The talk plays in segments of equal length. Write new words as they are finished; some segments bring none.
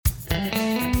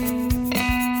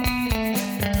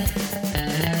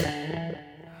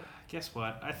guess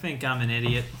what? I think I'm an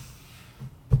idiot.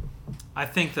 I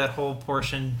think that whole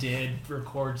portion did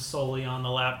record solely on the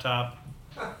laptop.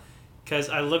 Because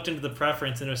I looked into the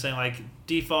preference and it was saying, like,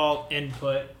 default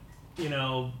input,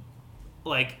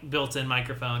 like, built-in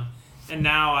microphone. And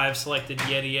now I've selected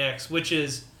Yeti X, which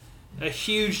is a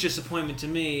huge disappointment to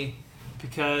me.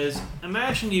 Because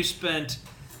imagine you spent,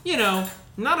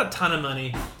 not a ton of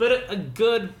money, but a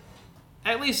good,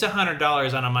 at least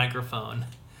 $100 on a microphone.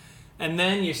 And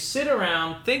then you sit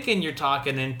around thinking you're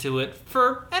talking into it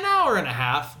for an hour and a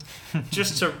half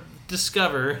just to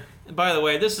discover. By the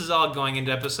way, this is all going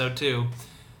into episode 2,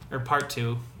 or part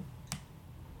 2.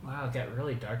 Wow, it got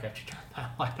really dark after you turned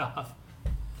that light off.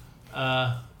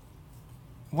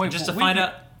 Just to find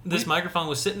out this microphone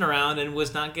was sitting around and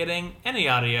was not getting any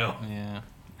audio. Yeah.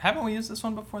 Haven't we used this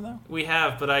one before, though? We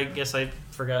have, but I guess I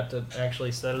forgot to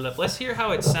actually set it up. Let's hear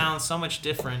how it sounds so much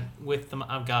different with the...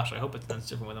 Oh, gosh, I hope it sounds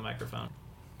different with the microphone.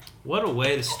 What a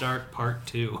way to start part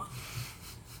 2.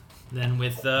 Then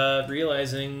with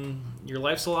realizing your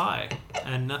life's a lie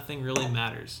and nothing really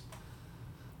matters.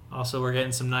 Also, we're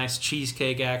getting some nice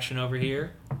cheesecake action over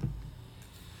here.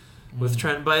 With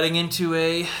Trent biting into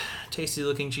a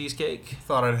tasty-looking cheesecake.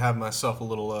 Thought I'd have myself a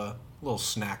little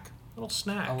snack. A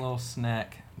little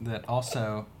snack That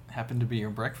also happened to be your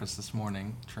breakfast this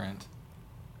morning, Trent.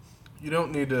 You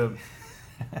don't need to...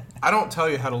 I don't tell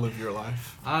you how to live your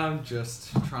life. I'm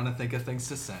just trying to think of things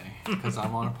to say because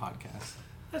I'm on a podcast.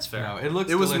 That's fair. No, it looks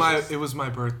delicious. It was my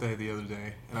birthday the other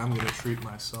day, and I'm going to treat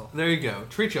myself. There you go.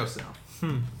 Treat yourself.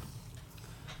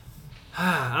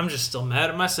 I'm just still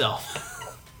mad at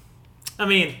myself. I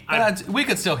mean... we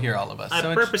could still hear all of us. I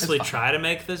so purposely it's try to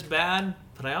make this bad,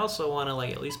 but I also want to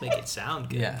at least make it sound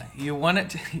good. Yeah, you want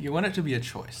it to be a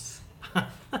choice.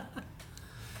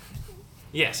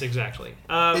 Yes, exactly.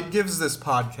 It gives this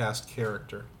podcast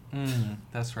character.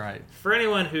 That's right. For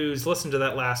anyone who's listened to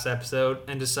that last episode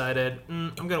and decided,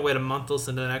 I'm going to wait a month to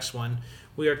listen to the next one,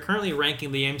 we are currently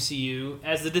ranking the MCU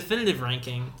as the definitive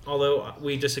ranking, although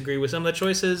we disagree with some of the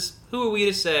choices. Who are we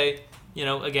to say,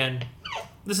 again,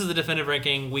 this is the definitive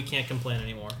ranking, we can't complain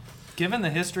anymore. Given the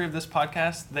history of this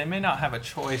podcast, they may not have a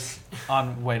choice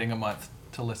on waiting a month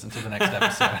to listen to the next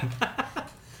episode.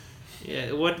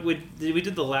 Yeah, we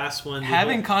did the last one.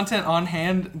 Having content on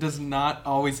hand does not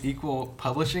always equal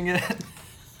publishing it.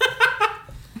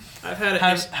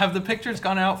 Have the pictures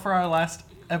gone out for our last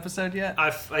episode yet? I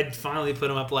finally put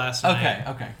them up last night.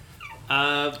 Okay.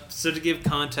 So to give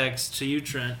context to you,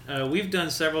 Trent, we've done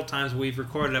several times we've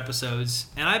recorded episodes,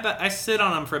 and I sit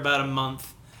on them for about a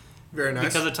month. Very nice.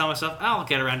 Because I tell myself, I'll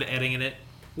get around to editing it.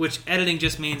 Which editing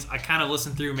just means I kind of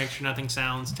listen through, make sure nothing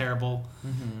sounds terrible,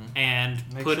 and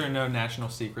make sure no national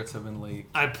secrets have been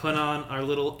leaked. I put on our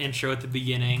little intro at the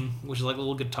beginning, which is like a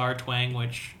little guitar twang,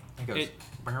 which it goes.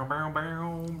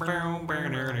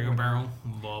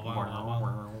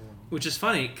 Which is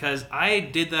funny because I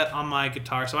did that on my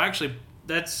guitar, so actually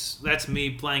that's me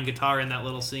playing guitar in that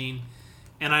little scene,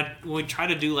 and we try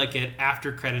to do like an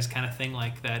after credits kind of thing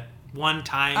like that. One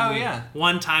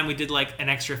time we did like an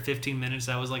extra 15 minutes.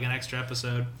 That was like an extra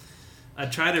episode. I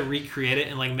tried to recreate it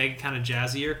and like make it kind of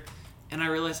jazzier, and I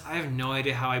realized I have no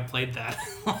idea how I played that.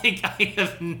 Like I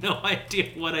have no idea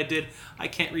what I did. I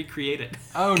can't recreate it.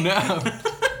 Oh no.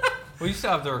 Well, you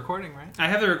still have the recording, right? I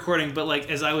have the recording, but like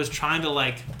as I was trying to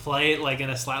like play it like in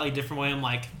a slightly different way, I'm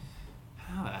like,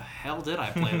 how the hell did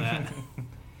I play that?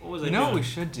 What was I doing? What we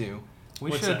should do?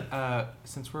 What's should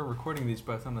since we're recording these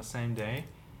both on the same day.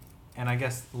 And I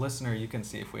guess, listener, you can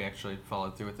see if we actually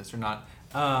followed through with this or not.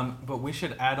 But we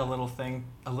should add a little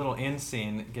end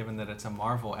scene, given that it's a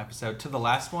Marvel episode, to the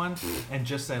last one, and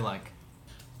just say, like,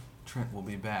 Trent will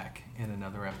be back in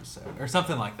another episode, or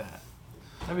something like that.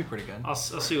 That'd be pretty good. I'll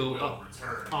see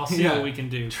what we can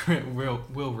do. Trent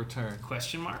will return.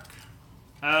 Question mark.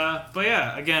 But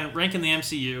yeah, again, ranking the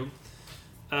MCU.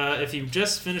 If you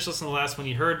just finished listening to the last one,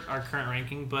 you heard our current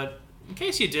ranking, but... In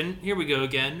case you didn't, here we go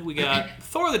again. We got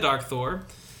Thor the Dark Thor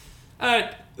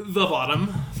at the bottom,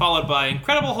 followed by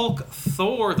Incredible Hulk,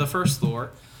 Thor the First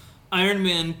Thor, Iron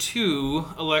Man 2,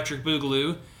 Electric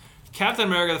Boogaloo, Captain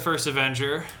America the First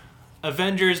Avenger,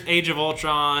 Avengers Age of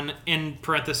Ultron, in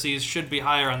parentheses, should be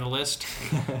higher on the list,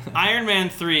 Iron Man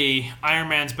 3, Iron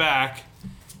Man's Back,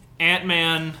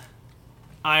 Ant-Man,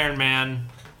 Iron Man,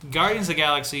 Guardians of the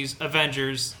Galaxies,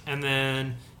 Avengers, and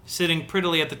then... Sitting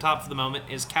prettily at the top for the moment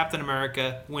is Captain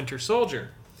America Winter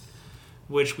Soldier,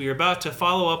 which we are about to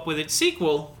follow up with its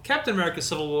sequel, Captain America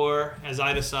Civil War, as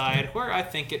I decide where I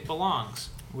think it belongs.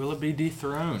 Will it be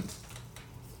dethroned?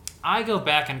 I go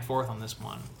back and forth on this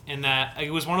one, in that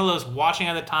it was one of those watching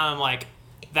at the time, I'm like,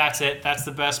 that's it, that's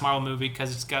the best Marvel movie,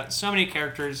 because it's got so many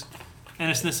characters, And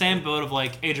it's in the same boat of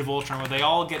like Age of Ultron, where they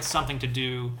all get something to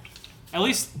do. At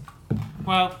least,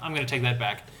 well, I'm going to take that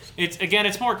back.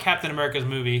 It's more Captain America's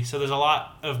movie, so there's a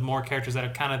lot of more characters that are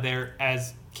kind of there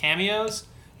as cameos,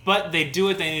 but they do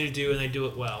what they need to do, and they do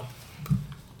it well.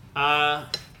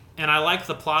 And I like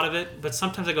the plot of it, but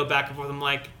sometimes I go back and forth. I'm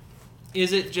like,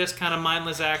 is it just kind of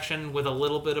mindless action with a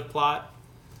little bit of plot?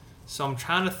 So I'm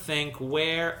trying to think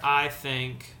where I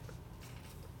think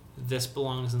this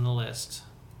belongs in the list.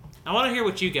 I want to hear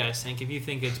what you guys think, if you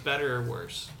think it's better or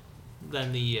worse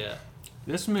than the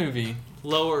This movie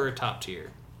lower or top tier.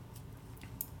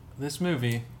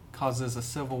 causes a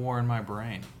civil war in my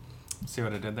brain. See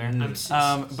what I did there?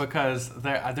 Mm. Because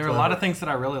there are a lot of things that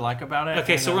I really like about it.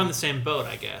 Okay, so we're on the same boat,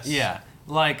 I guess. Yeah.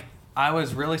 Like, I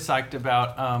was really psyched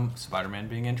about Spider-Man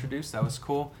being introduced. That was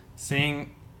cool.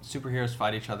 Seeing superheroes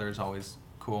fight each other is always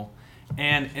cool.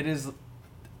 And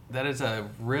that is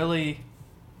a really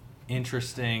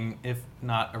interesting, if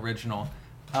not original,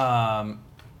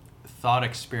 thought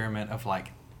experiment of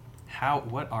like,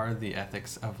 what are the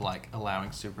ethics of like allowing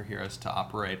superheroes to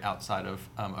operate outside of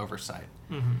oversight?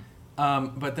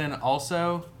 Mm-hmm. But then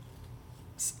also,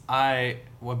 a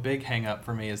big hang up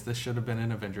for me is this should have been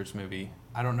an Avengers movie.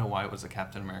 I don't know why it was a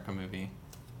Captain America movie.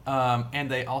 And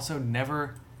they also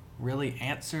never really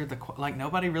answer like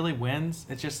nobody really wins.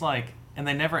 It's just like, and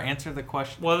they never answer the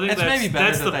question. Well, I think it's maybe better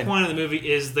that's that the point of the movie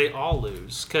is they all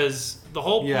lose, because the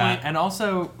whole point. And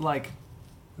also like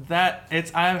that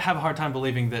I have a hard time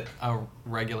believing that a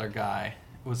regular guy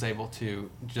was able to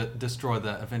destroy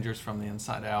the Avengers from the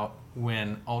inside out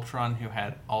when Ultron, who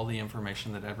had all the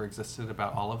information that ever existed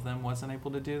about all of them, wasn't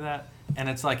able to do that. And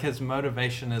it's like his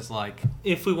motivation is like,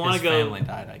 if we want his to go family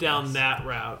died, I down guess. that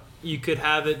route, you could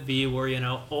have it be where,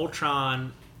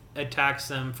 Ultron attacks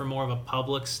them from more of a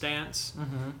public stance,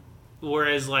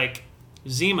 whereas like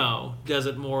Zemo does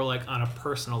it more like on a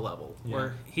personal level,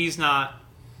 where he's not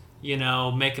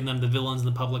making them the villains in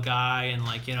the public eye and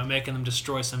like making them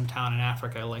destroy some town in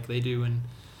Africa like they do in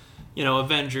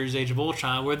Avengers Age of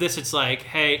Ultron, where this it's like,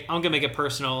 hey, I'm gonna make it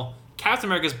personal. Captain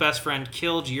America's best friend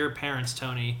killed your parents,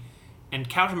 Tony, and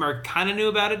Captain America kind of knew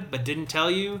about it but didn't tell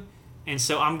you, and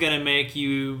so I'm gonna make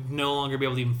you no longer be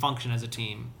able to even function as a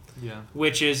team. Yeah.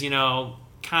 Which is, kind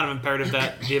of imperative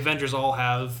that the Avengers all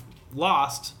have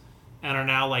lost and are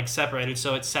now, like, separated.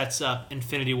 So it sets up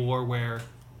Infinity War, where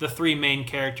the three main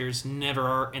characters never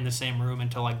are in the same room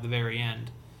until, like, the very end.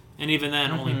 And even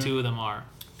then, only two of them are.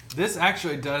 This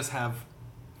actually does have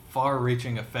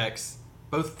far-reaching effects,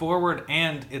 both forward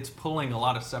and it's pulling a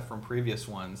lot of stuff from previous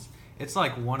ones. It's,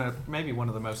 like, maybe one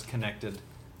of the most connected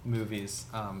movies,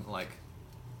 like,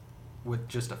 with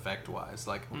just effect-wise,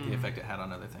 like the effect it had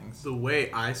on other things. The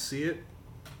way I see it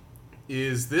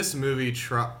is this movie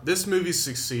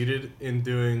succeeded in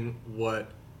doing what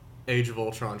Age of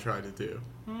Ultron tried to do.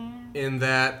 In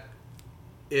that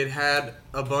it had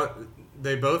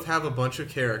they both have a bunch of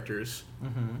characters.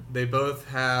 They both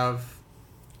have...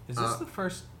 Is this the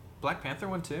first Black Panther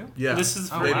one too? Yeah. This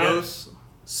is they both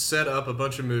set up a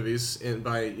bunch of movies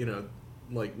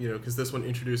because this one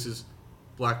introduces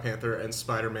Black Panther and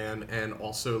Spider-Man, and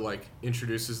also like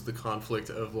introduces the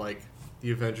conflict of like the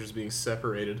Avengers being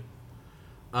separated.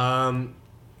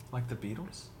 Like the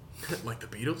Beatles? Like the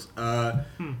Beatles?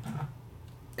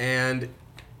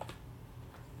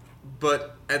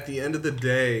 But at the end of the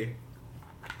day,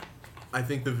 I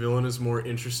think the villain is more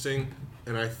interesting,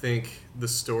 and I think the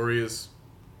story is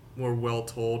more well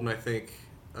told, and I think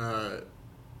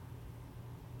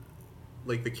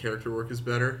like the character work is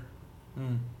better.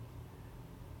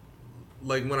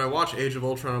 Like, when I watch Age of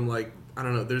Ultron, I'm like, I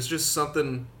don't know, there's just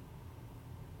something...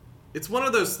 It's one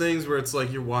of those things where it's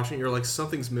like you're watching, you're like,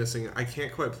 something's missing. I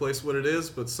can't quite place what it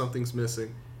is, but something's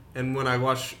missing. And when I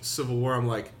watch Civil War, I'm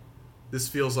like, this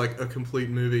feels like a complete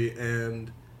movie,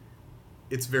 and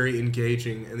it's very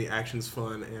engaging, and the action's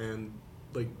fun, and,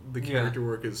 like, the character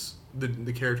work is...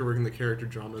 The character work and the character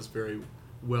drama is very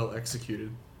well executed.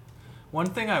 One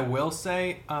thing I will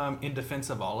say, in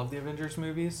defense of all of the Avengers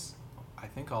movies... I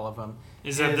think all of them.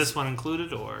 Is this one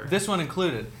included, or? This one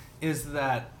included, is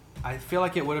that I feel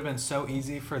like it would have been so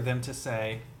easy for them to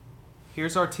say,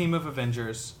 here's our team of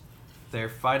Avengers. They're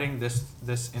fighting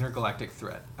this intergalactic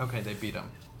threat. Okay, they beat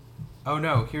them. Oh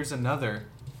no, here's another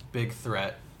big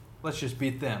threat. Let's just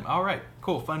beat them. All right,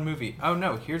 cool, fun movie. Oh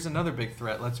no, here's another big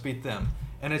threat. Let's beat them.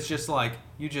 And it's just like,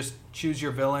 you just choose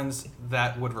your villains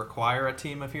that would require a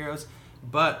team of heroes.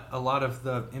 But a lot of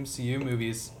the MCU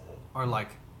movies are like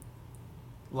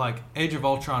Age of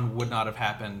Ultron would not have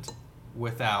happened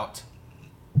without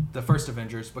the first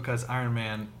Avengers, because Iron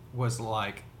Man was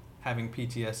like having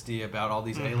PTSD about all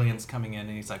these aliens coming in,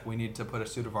 and he's like, we need to put a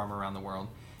suit of armor around the world.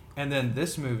 And then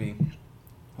this movie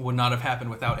would not have happened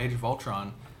without Age of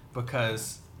Ultron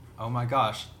because, oh my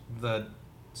gosh, the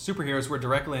superheroes were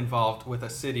directly involved with a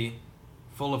city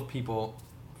full of people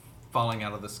falling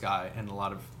out of the sky and a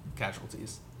lot of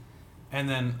casualties. And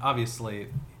then, obviously,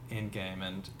 Endgame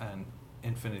and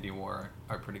Infinity War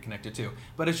are pretty connected too.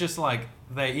 But it's just like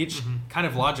they each kind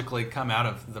of logically come out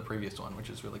of the previous one, which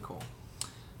is really cool.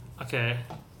 Okay.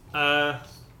 I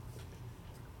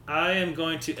am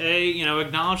going to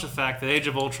acknowledge the fact that Age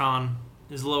of Ultron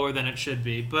is lower than it should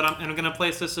be, but I'm going to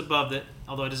place this above it,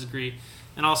 although I disagree.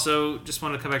 And also, just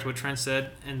want to come back to what Trent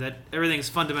said, and that everything's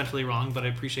fundamentally wrong, but I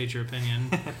appreciate your opinion.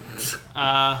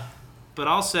 But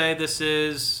I'll say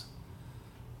this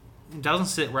doesn't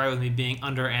sit right with me being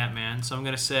under Ant-Man, so I'm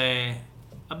going to say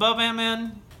above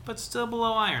Ant-Man, but still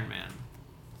below Iron Man.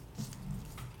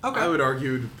 Okay. I would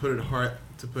argue to put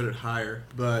it higher,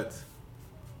 but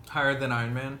higher than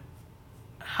Iron Man.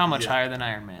 How much higher than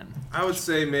Iron Man? I would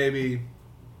say maybe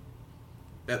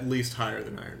at least higher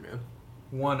than Iron Man.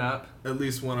 One up. At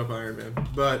least one up Iron Man.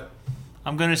 But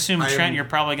I'm going to assume, Trent, you're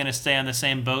probably going to stay on the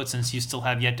same boat since you still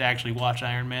have yet to actually watch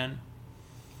Iron Man.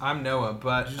 I'm Noah,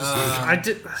 but I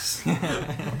did.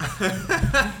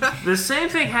 The same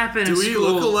thing happened in school. Do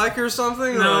we look alike or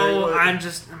something? No, I'm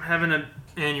having an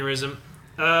aneurysm.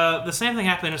 The same thing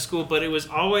happened in school, but it was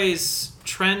always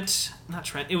not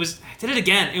Trent. I did it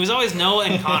again. It was always Noah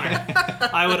and Connor.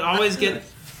 I would always get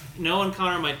Noah and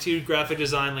Connor, my two graphic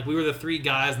design. Like we were the three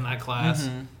guys in that class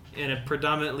in a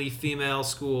predominantly female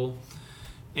school.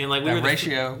 And like we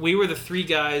were the three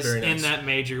guys in that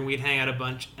major, and we'd hang out a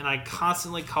bunch. And I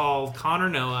constantly called Connor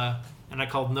Noah, and I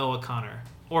called Noah Connor,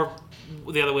 or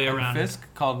the other way around. Fisk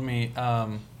called me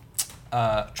Travis.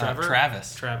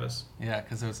 Yeah,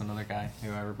 because there was another guy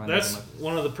who I reminded That's him of.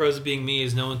 one of the pros of being me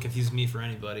is no one confuses me for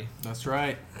anybody. That's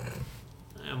right.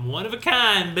 I'm one of a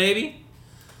kind, baby.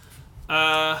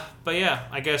 But yeah,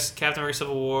 I guess Captain America: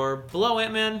 Civil War below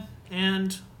Ant-Man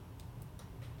and.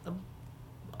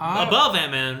 Above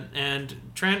Ant-Man and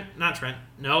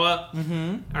Noah.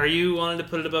 Are you wanting to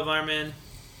put it above Iron Man?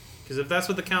 Because if that's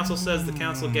what the council says, the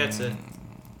council gets it.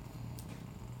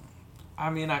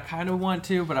 I mean, I kind of want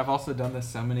to, but I've also done this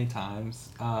so many times.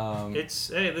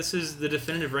 This is the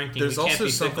definitive ranking. There's also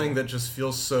something that just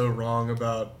feels so wrong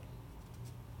about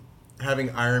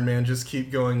having Iron Man just keep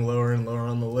going lower and lower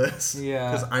on the list.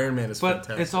 Yeah. Because Iron Man is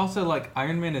fantastic. But it's also like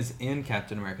Iron Man is in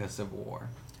Captain America: Civil War.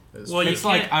 Well, it's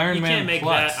like Iron Man can't make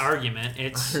plus. that argument.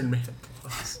 It's Iron Man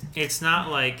plus. It's not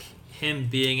like him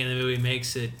being in the movie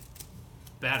makes it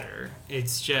better.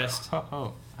 It's just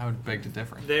I would beg to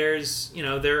differ. There's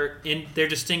they're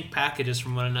distinct packages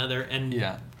from one another, and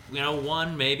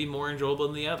one may be more enjoyable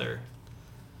than the other.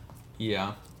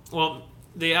 Yeah. Well,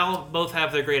 they all both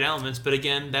have their great elements, but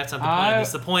again, that's not the point of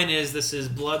this. The point is this is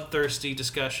bloodthirsty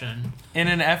discussion. In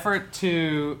an effort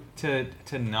to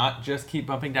not just keep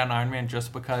bumping down Iron Man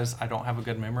just because I don't have a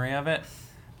good memory of it,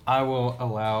 I will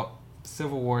allow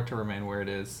Civil War to remain where it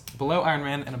is, below Iron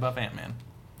Man and above Ant-Man.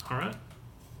 All right.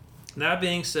 That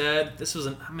being said, this was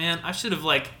I should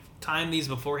have timed these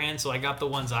beforehand so I got the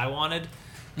ones I wanted.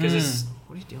 Because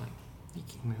what are you doing?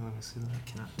 Let me see that. I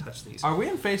cannot touch these. Are we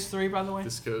in phase 3, by the way?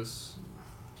 This goes.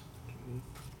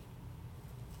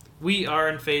 We are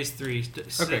in phase 3.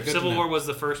 Okay, Civil War was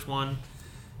the first one.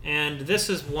 And this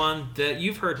is one that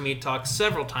you've heard me talk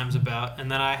several times about,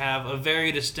 and that I have a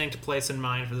very distinct place in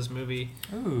mind for this movie.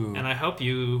 Ooh. And I hope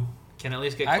you can at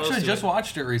least get close to it. I actually just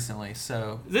watched it recently,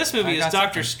 so... This movie is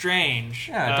Doctor Strange.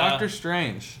 Yeah, Doctor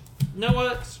Strange. You know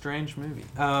what? Strange movie.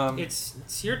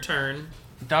 It's your turn.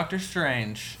 Doctor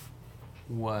Strange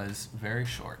was very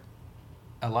short.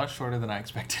 A lot shorter than I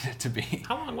expected it to be.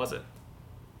 How long was it?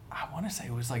 I want to say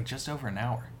it was just over an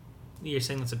hour. You're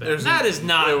saying that's about that is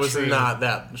not true. It was not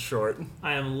that short.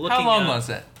 I am looking How long was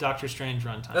it? Doctor Strange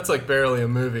runtime. That's barely a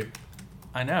movie.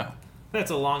 I know.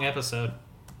 That's a long episode.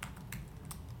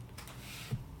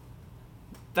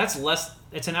 That's less...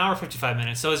 It's an hour 55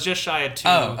 minutes, so it's just shy of 2.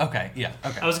 Oh, okay. Yeah,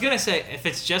 okay. I was going to say, if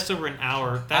it's just over an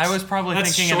hour, that's I was probably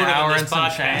thinking an hour and some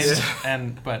change.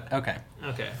 But, okay.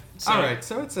 Okay. So, all right,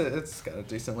 so it's got a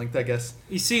decent length, I guess.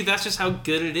 You see, that's just how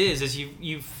good it is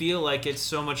you feel like it's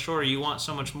so much shorter. You want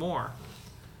so much more.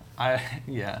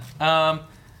 Yeah. I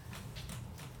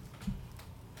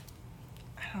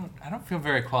don't feel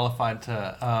very qualified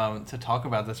to talk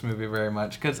about this movie very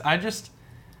much, because I just...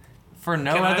 For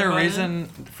no other reason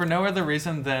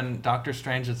than Doctor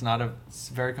Strange is not a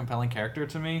very compelling character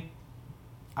to me.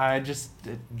 I just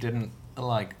didn't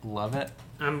love it.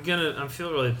 I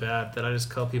feel really bad that I just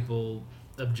call people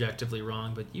objectively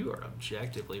wrong, but you are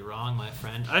objectively wrong, my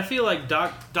friend. I feel like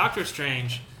Doctor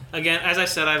Strange again, as I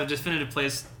said, I have a definitive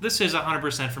place. This is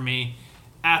 100% for me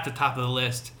at the top of the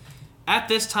list. At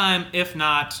this time, if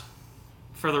not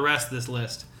for the rest of this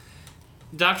list,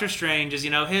 Doctor Strange is,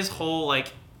 his whole,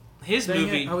 his Dang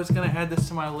movie. it, I was going to add this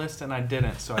to my list and I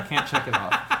didn't, so I can't check it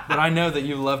off. But I know that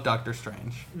you love Doctor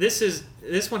Strange. This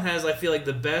one has, I feel like,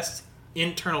 the best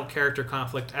internal character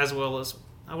conflict, as well as,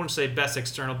 I wouldn't say best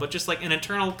external, but just like an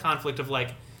internal conflict of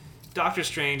Doctor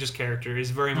Strange's character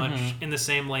is very much in the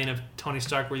same lane of Tony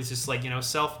Stark, where he's just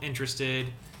self-interested,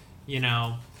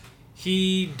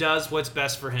 he does what's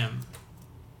best for him.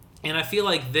 And I feel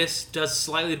like this does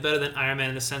slightly better than Iron Man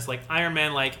in the sense, Iron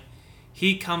Man,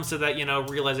 he comes to that,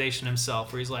 realization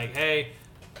himself, where he's like, hey,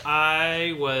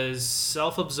 I was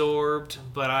self-absorbed,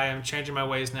 but I am changing my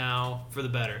ways now for the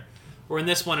better. Or in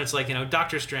this one, it's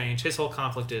Doctor Strange, his whole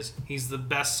conflict is he's the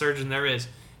best surgeon there is.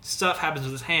 Stuff happens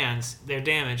with his hands, they're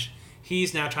damaged.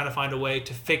 He's now trying to find a way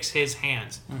to fix his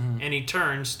hands. And he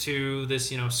turns to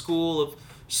this, school of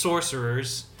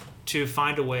sorcerers to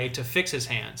find a way to fix his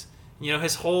hands.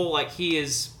 His whole, he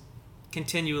is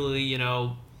continually,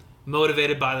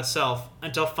 motivated by the self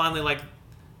until finally,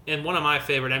 in one of my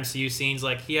favorite MCU scenes,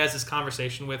 he has this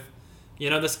conversation with,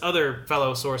 this other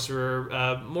fellow sorcerer,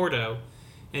 Mordo.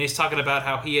 And he's talking about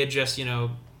how he had just,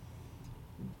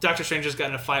 Doctor Strange just got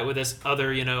in a fight with this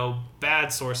other,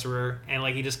 bad sorcerer. And,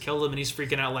 he just killed him and he's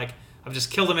freaking out I've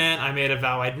just killed a man. I made a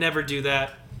vow I'd never do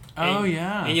that. Oh, and,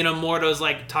 yeah. And, Mordo's,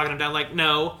 talking him down,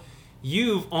 no,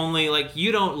 you've only,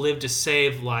 you don't live to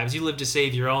save lives. You live to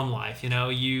save your own life,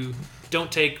 You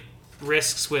don't take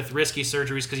risks with risky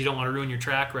surgeries because you don't want to ruin your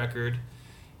track record.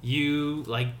 You,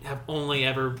 have only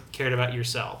ever cared about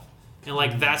yourself.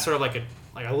 And, that's sort of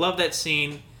I love that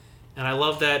scene, and I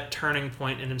love that turning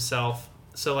point in himself.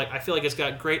 So, I feel like it's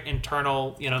got great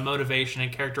internal, motivation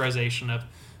and characterization of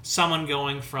someone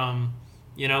going from,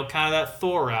 kind of that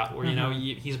Thor route where,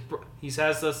 he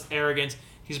has this arrogance,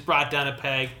 he's brought down a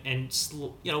peg and,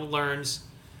 learns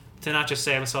to not just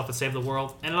save himself but save the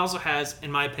world. And it also has,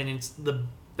 in my opinion, the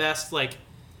best, at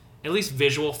least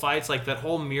visual fights, that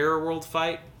whole mirror world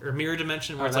fight, or mirror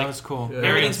dimension, where that was cool. Yeah.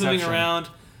 everything's moving Inception. around,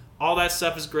 all that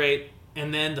stuff is great.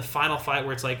 And then the final fight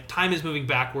where it's time is moving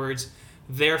backwards,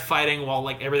 they're fighting while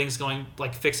everything's going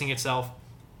fixing itself,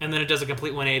 and then it does a complete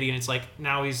 180 and it's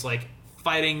now he's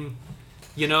fighting,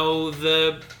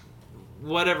 the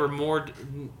whatever more,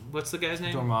 what's the guy's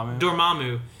name?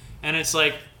 Dormammu, and it's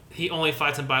he only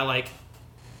fights him by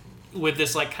with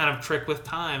this kind of trick with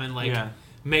time and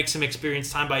makes him experience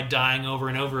time by dying over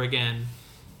and over again.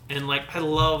 And I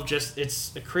love just,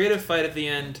 it's a creative fight at the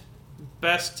end,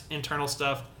 best internal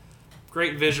stuff,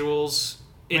 great visuals.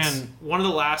 It's one of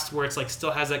the last where it's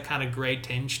still has that kind of gray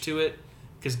tinge to it,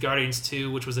 because Guardians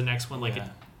 2, which was the next one,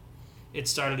 it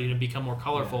started to become more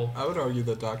colorful. I would argue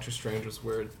that Doctor Strange was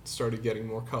where it started getting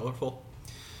more colorful.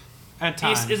 At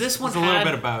times. This one it's a little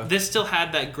bit of both. This still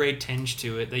had that gray tinge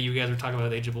to it that you guys were talking about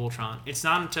with Age of Ultron. It's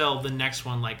not until the next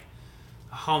one,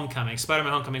 Homecoming,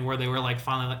 Spider-Man Homecoming, where they were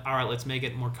finally all right, let's make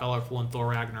it more colorful in Thor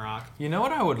Ragnarok. You know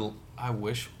what I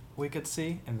wish we could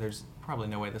see, and there's probably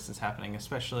no way this is happening,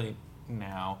 especially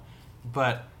now,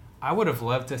 but I would have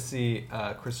loved to see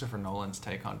Christopher Nolan's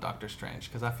take on Doctor Strange,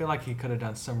 because I feel like he could have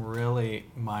done some really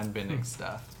mind-bending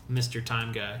stuff. Mr.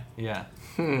 Time Guy. Yeah.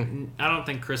 I don't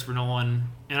think Christopher Nolan,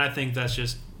 and I think that's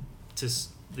just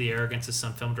the arrogance of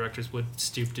some film directors would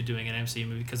stoop to doing an MCU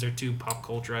movie because they're too pop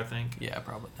culture, I think. Yeah,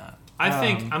 probably not.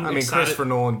 I'm excited. Christopher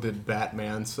Nolan did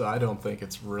Batman, so I don't think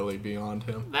it's really beyond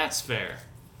him. That's fair.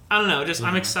 I don't know.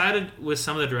 I'm excited with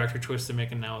some of the director choices they're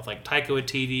making now with Taika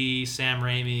Waititi, Sam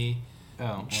Raimi,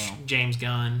 James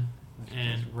Gunn,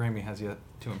 and Raimi has yet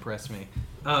to impress me.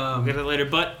 We'll get to that later.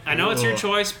 But I know it's your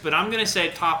choice, but I'm gonna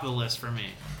say top of the list for me.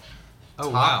 Oh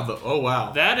wow! Oh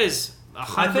wow! That is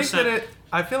 100%.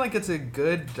 I feel like it's a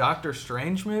good Doctor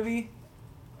Strange movie,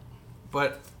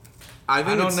 but I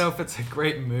think don't know if it's a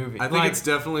great movie. I think it's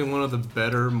definitely one of the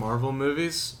better Marvel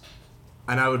movies,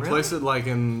 and I would place it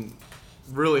in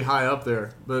really high up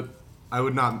there, but I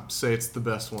would not say it's the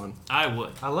best one. I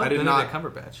would. I love Benedict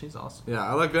Cumberbatch. He's awesome. Yeah,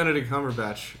 I like Benedict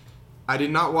Cumberbatch. I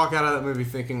did not walk out of that movie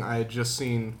thinking I had just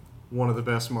seen one of the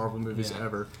best Marvel movies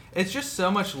ever. It's just so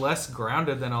much less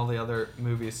grounded than all the other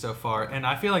movies so far, and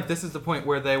I feel like this is the point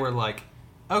where they were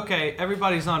okay,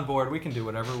 everybody's on board, we can do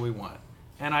whatever we want.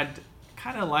 And I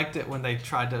kind of liked it when they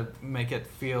tried to make it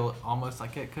feel almost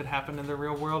like it could happen in the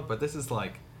real world, but this is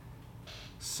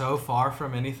so far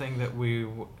from anything that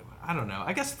I don't know.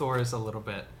 I guess Thor is a little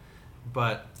bit,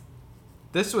 but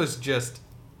this was just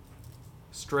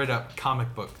straight up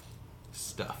comic book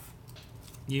stuff.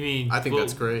 You mean I think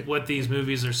that's great. What these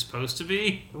movies are supposed to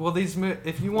be? Well, if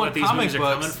you want What these comic movies are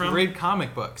coming books, from? read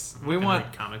comic books. I'm We not gonna want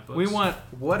read comic books. we want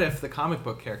what if the comic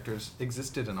book characters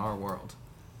existed in our world?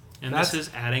 And That's- this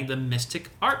is adding the mystic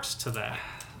arts to that.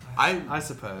 I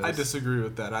suppose. I disagree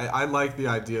with that. I like the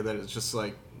idea that it's just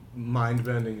like mind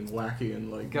bending and wacky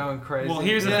and like Going crazy. Well,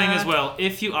 here's the thing Yeah. as well.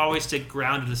 If you always stick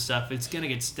grounded to stuff, it's gonna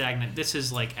get stagnant. This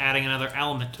is like adding another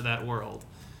element to that world.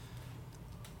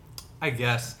 I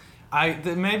guess.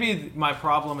 Maybe my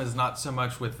problem is not so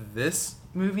much with this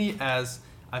movie as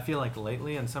I feel like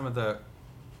lately in some of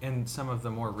the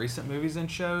more recent movies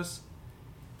and shows,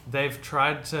 they've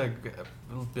tried to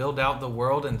build out the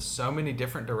world in so many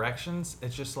different directions.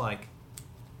 It's just like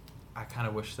I kind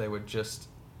of wish they would just.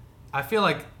 I feel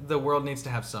like the world needs to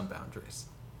have some boundaries,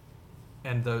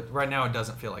 and right now it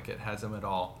doesn't feel like it has them at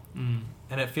all. Mm.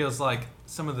 And it feels like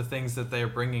some of the things that they are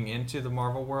bringing into the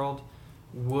Marvel world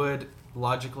would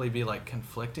logically be like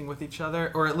conflicting with each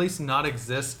other, or at least not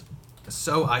exist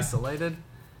so isolated.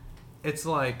 It's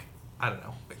like, I don't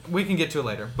know. We can get to it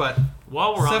later, but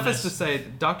While we're on suffice this, to say,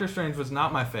 Doctor Strange was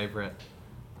not my favorite.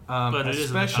 But it is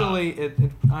in the especially,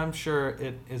 I'm sure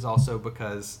it is also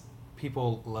because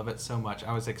people love it so much.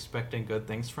 I was expecting good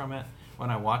things from it when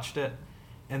I watched it,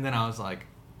 and then I was like,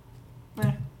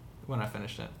 when I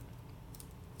finished it.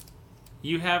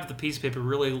 you have the piece of paper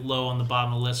really low on the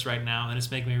bottom of the list right now, and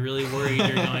it's making me really worried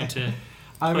you're going to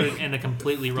I put mean, it in a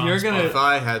completely wrong you're spot. gonna- if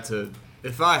I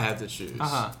had to choose.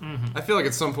 Mhm. I feel like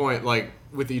at some point, like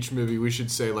with each movie, we should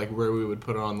say like where we would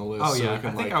put it on the list. Oh so yeah, we I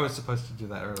can, think like, I was supposed to do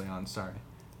that early on. Sorry,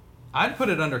 I'd put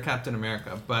it under Captain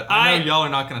America, but I know y'all are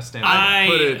not going to stand. I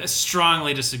put it-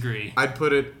 strongly disagree. I'd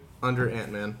put it under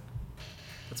Ant-Man.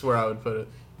 That's where I would put it.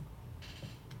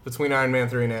 Between Iron Man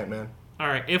 3 and Ant-Man. All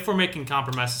right, if we're making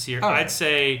compromises here, All right. I'd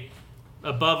say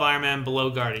above Iron Man, below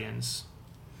Guardians.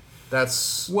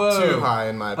 That's Whoa. too high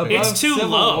in my opinion. It's too Civil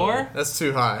low. War? That's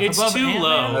too high. It's Above too Ant-Man?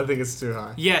 I low. think it's too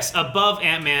high. Yes, above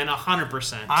Ant-Man,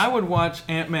 100%. I would watch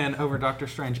Ant-Man over Doctor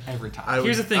Strange every time. I would-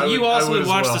 Here's the thing: I you would- I also would would as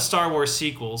watch well. the Star Wars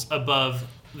sequels above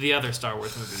the other Star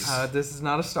Wars movies. This is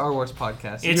not a Star Wars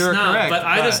podcast. It's You're not, correct,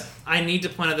 but I need to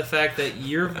point out the fact that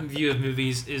your view of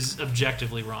movies is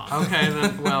objectively wrong. Okay,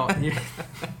 then. Well,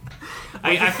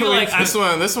 I feel like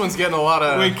This one's getting a lot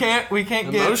of we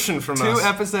can't get emotion from two us.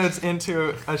 episodes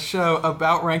into a show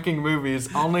about ranking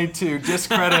movies only to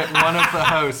discredit one of the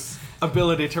hosts'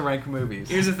 ability to rank movies.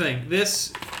 Here's the thing.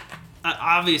 This,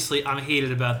 obviously, I'm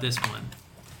hated about this one.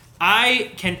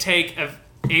 I can take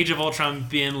Age of Ultron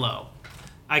being low.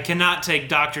 I cannot take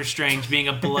Doctor Strange being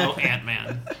a below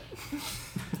Ant-Man.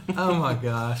 Oh my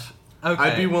gosh. Okay.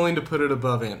 I'd be willing to put it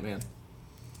above Ant-Man.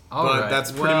 All But right.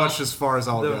 that's pretty Well, much as far as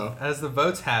I'll go. As the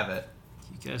votes have it,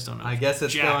 You guys don't know. I guess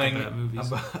it's jack going about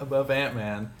movies. above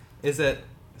Ant-Man. Is it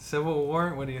Civil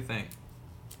War? What do you think?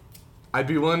 I'd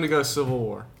be willing to go Civil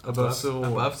War. Above Civil War.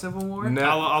 Above Civil War? No,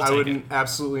 I'll I take would it.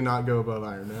 absolutely not go above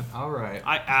Iron Man. All right.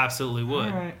 I absolutely would.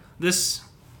 All right. This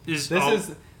is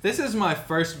This is my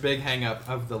first big hang up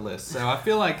of the list. So I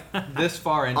feel like this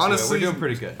far into Honestly, it, we're doing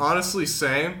pretty good. Honestly,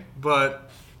 same, but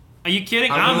Are you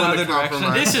kidding? I'm willing another to direction.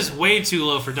 compromise. This is way too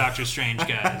low for Doctor Strange,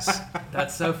 guys.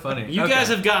 That's so funny. You Okay. guys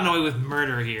have gotten away with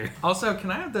murder here. Also,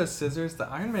 can I have those scissors? The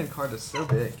Iron Man card is so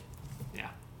big. Yeah.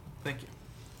 Thank you.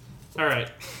 All right.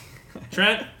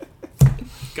 Trent,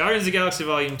 Guardians of the Galaxy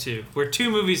Volume 2. We're 2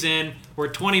 movies in. We're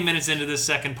 20 minutes into this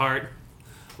second part.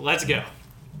 Let's go.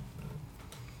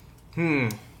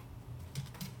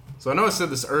 So I know I said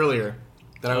this earlier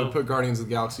that I Oh. would put Guardians of the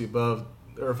Galaxy above,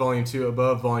 or Volume 2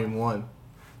 above Volume 1.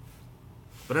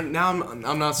 But now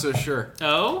I'm not so sure.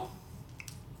 Oh?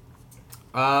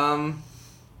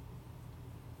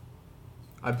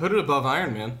 I'd put it above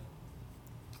Iron Man.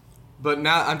 But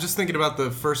now I'm just thinking about the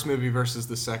first movie versus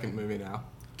the second movie now.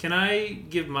 Can I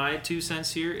give my 2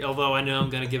 cents here? Although I know I'm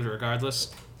going to give it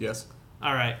regardless. Yes.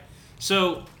 All right.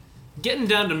 So, getting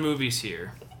down to movies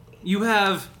here, you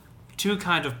have 2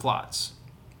 kind of plots.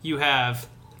 You have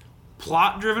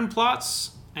plot-driven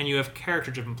plots, and you have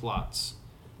character-driven plots.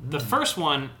 The first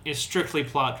one is strictly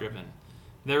plot-driven.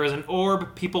 There is an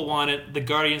orb, people want it, the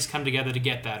Guardians come together to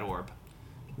get that orb.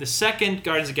 The second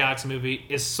Guardians of the Galaxy movie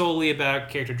is solely about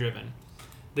character-driven.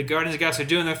 The Guardians of the Galaxy are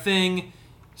doing their thing,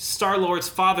 Star-Lord's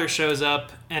father shows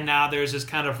up, and now there's this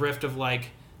kind of rift of like,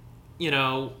 you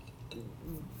know,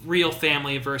 real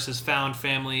family versus found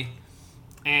family,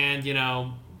 and you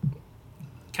know,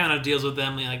 kind of deals with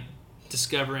them like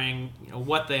discovering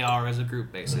what they are as a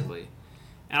group basically.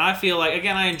 And I feel like,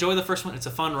 again, I enjoy the first one; it's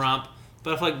a fun romp,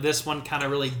 but I feel like this one kind of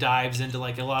really dives into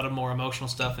like a lot of more emotional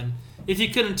stuff. And if you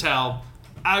couldn't tell,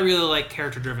 I really like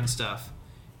character-driven stuff.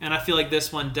 And I feel like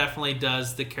this one definitely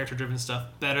does the character-driven stuff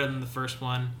better than the first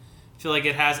one. I feel like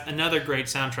it has another great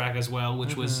soundtrack as well,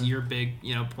 which was your big,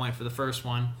 point for the first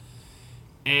one.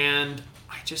 And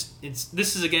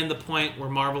this is again the point where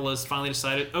Marvel has finally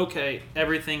decided, okay,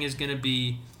 everything is going to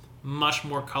be much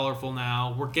more colorful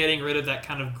now. We're getting rid of that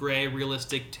kind of gray,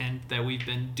 realistic tint that we've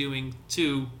been doing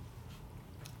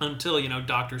until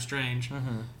Doctor Strange.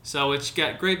 So it's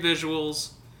got great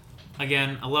visuals.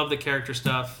 Again, I love the character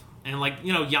stuff, and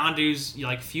Yondu's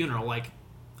funeral.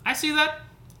 I see that,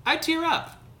 I tear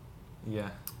up. Yeah.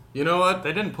 You know what?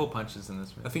 They didn't pull punches in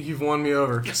this movie. I think you've won me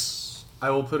over. Yes. I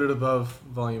will put it above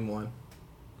Volume 1.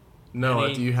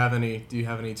 Noah, do you have any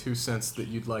 2 cents that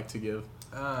you'd like to give?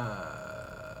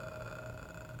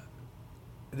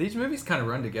 These movies kind of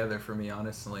run together for me,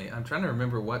 honestly. I'm trying to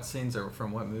remember what scenes are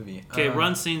from what movie. Okay,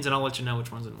 run scenes, and I'll let you know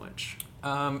which one's in which.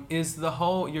 Is the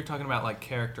whole, you're talking about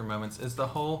character moments, is the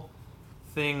whole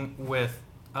thing with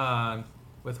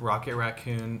Rocket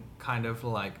Raccoon kind of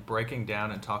breaking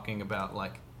down and talking about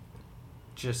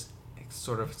just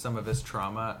sort of some of his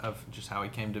trauma of just how he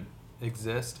came to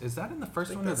exist? Is that in the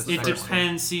first one or the second one? It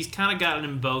depends. He's kind of got it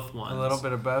in both ones. A little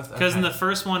bit of both? Because in the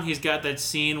first one, he's got that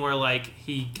scene where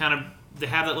he kind of, they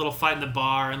have that little fight in the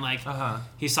bar, and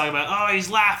he's talking about, oh, he's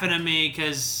laughing at me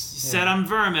because he said I'm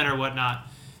vermin or whatnot.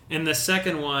 In the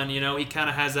second one, he kind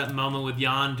of has that moment with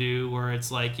Yondu where it's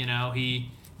he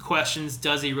questions,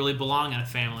 does he really belong in a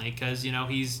family? Because,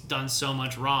 he's done so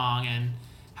much wrong, and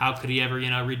how could he ever,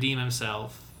 redeem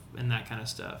himself and that kind of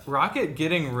stuff. Rocket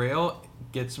getting real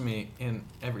gets me in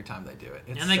every time they do it.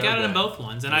 And they got it in both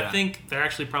ones. And I think they're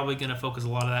actually probably going to focus a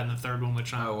lot of that in the third one,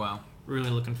 which I'm really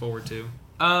looking forward to.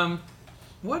 I'm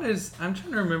trying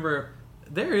to remember.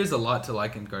 There is a lot to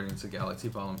like in Guardians of the Galaxy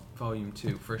Volume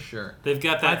 2, for sure. They've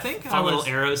got that fun little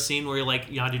arrow scene where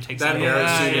Yondu takes that arrow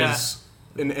scene is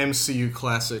an MCU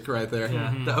classic right there. Yeah.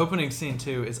 Mm-hmm. The opening scene,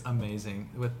 too, is amazing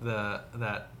with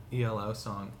that ELO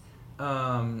song.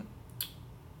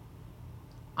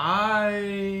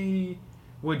 I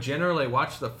would generally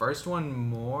watch the first one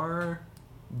more,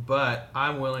 but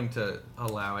I'm willing to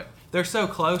allow it. They're so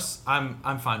close,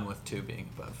 I'm fine with 2 being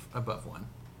above 1.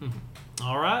 Mm-hmm.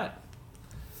 All right.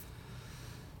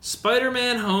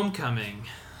 Spider-Man Homecoming.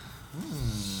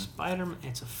 Spider-Man.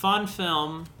 It's a fun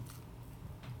film.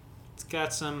 It's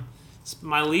got some... It's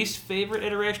my least favorite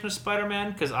iteration of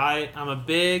Spider-Man because I'm a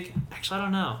big... Actually, I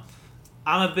don't know.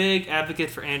 I'm a big advocate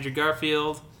for Andrew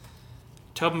Garfield.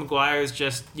 Tobey Maguire is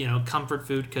just, comfort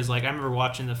food because, I remember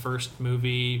watching the first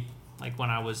movie, when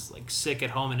I was, sick at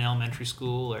home in elementary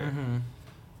school or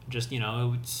just, it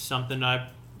was something I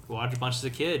watched a bunch as a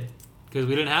kid because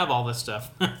we didn't have all this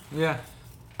stuff. Yeah.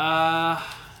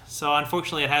 So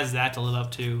unfortunately it has that to live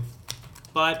up to,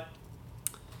 but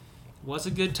it was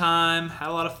a good time, had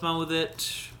a lot of fun with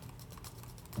it.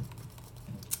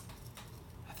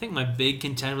 I think my big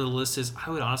contender with the list is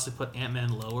I would honestly put Ant-Man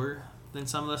lower than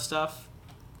some of the stuff.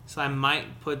 So I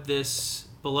might put this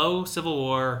below Civil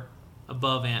War,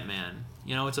 above Ant-Man.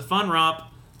 It's a fun romp.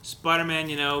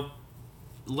 Spider-Man,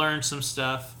 learned some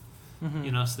stuff.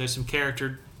 So there's some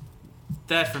character.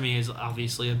 That for me is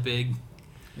obviously a big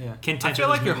contention. I feel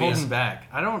like you're holding back.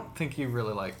 I don't think you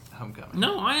really like Homecoming.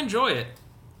 No, I enjoy it.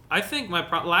 I think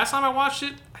last time I watched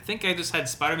it, I think I just had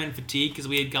Spider-Man fatigue because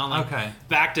we had gone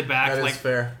back to back. That is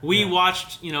fair. We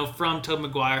watched, from Tobey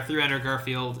Maguire through Andrew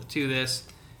Garfield to this,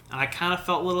 and I kind of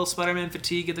felt a little Spider-Man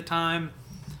fatigue at the time.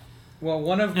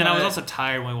 Well, and I was also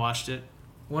tired when we watched it.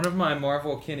 One of my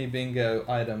Marvel Kenny Bingo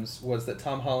items was that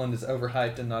Tom Holland is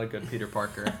overhyped and not a good Peter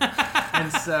Parker.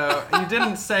 And so you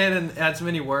didn't say it in as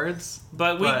many words,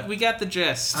 but we got the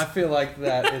gist. I feel like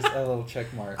that is a little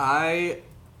check mark. All right,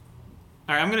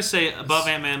 I'm going to say above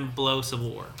Ant-Man, below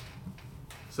Civil War.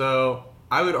 So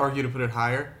I would argue to put it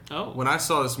higher. Oh. When I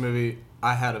saw this movie,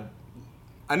 I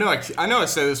know I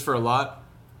say this for a lot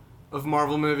of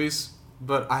Marvel movies,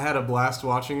 but I had a blast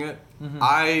watching it. Mm-hmm.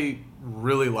 I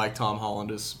really like Tom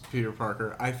Holland as Peter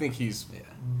Parker. I think he's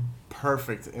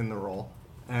perfect in the role.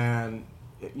 And,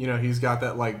 he's got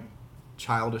that,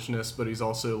 childishness, but he's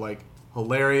also,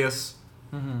 hilarious.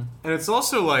 Mm-hmm. And it's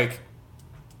also,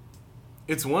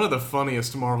 it's one of the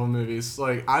funniest Marvel movies.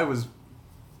 I was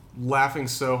laughing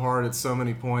so hard at so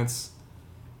many points.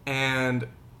 And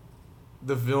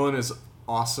the villain is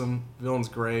awesome. The villain's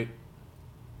great.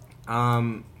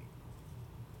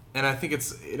 And I think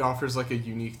it offers a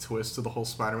unique twist to the whole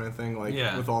Spider-Man thing,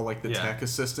 with all the tech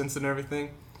assistants and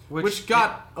everything, which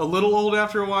got a little old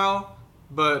after a while,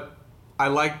 but I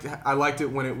liked it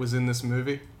when it was in this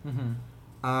movie.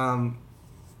 Mm-hmm.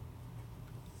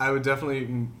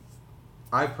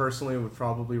 I personally would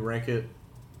probably rank it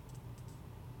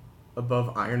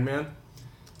above Iron Man.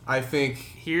 I think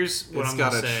Here's what it's I'm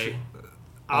gonna got say.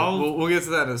 we'll get to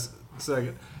that in a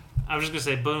second. I was just gonna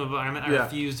say, boom, above Iron Man. I Yeah.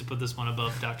 refuse to put this one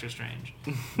above Doctor Strange.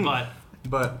 But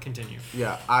But continue.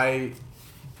 yeah,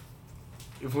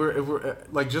 if we're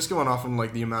like just going off on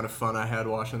like the amount of fun I had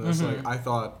watching this, Mhm. like I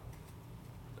thought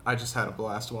I just had a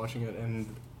blast watching it,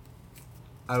 and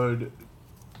I would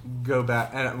go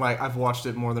back and like I've watched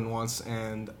it more than once,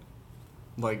 and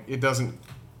like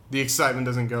the excitement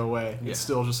doesn't go away. Yeah. It's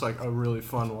still just like a really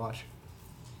fun watch.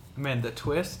 Man, the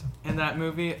twist in that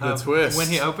movie. The twist. When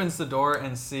he opens the door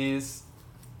and sees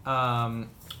the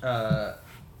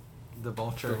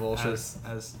vulture, The vulture.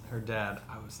 as her dad,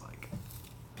 I was like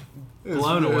It was-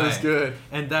 blown It away. was good.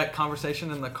 And that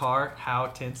conversation in the car, how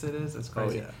tense it is, it's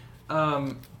crazy. Oh,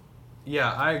 yeah.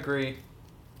 Yeah, I agree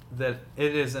that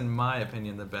it is, in my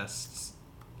opinion, the best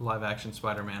live-action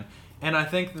Spider-Man. And I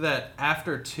think that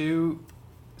after 2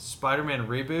 Spider-Man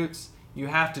reboots, you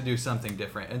have to do something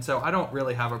different. And so I don't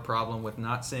really have a problem with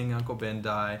not seeing Uncle Ben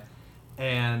die.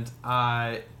 And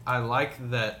I like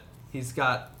that he's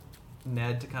got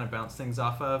Ned to kind of bounce things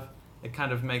off of. It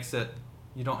kind of makes it,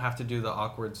 you don't have to do the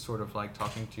awkward sort of like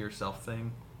talking to yourself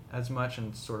thing as much,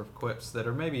 and sort of quips that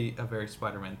are maybe a very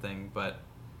Spider-Man thing, but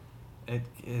it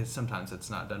is, sometimes it's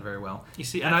not done very well. You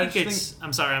see, And I I think just it's.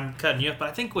 I'm sorry, I'm cutting you off, but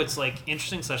I think what's like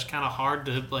interesting, slash kind of hard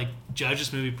to like judge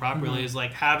this movie properly, Mhm. is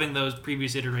like having those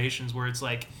previous iterations where it's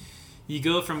like you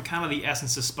go from kind of the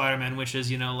essence of Spider-Man, which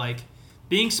is like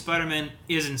being Spider-Man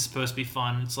isn't supposed to be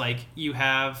fun. It's like you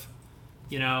have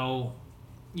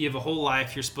a whole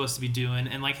life you're supposed to be doing,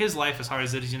 and like his life, as hard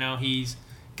as it is, he's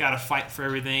got to fight for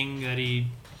everything that he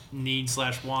needs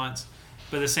slash wants.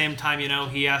 But at the same time,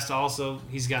 he has to also,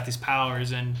 he's got these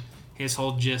powers, and his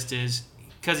whole gist is,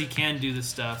 because he can do this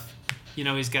stuff,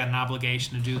 he's got an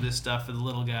obligation to do this stuff for the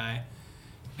little guy.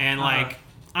 And, like,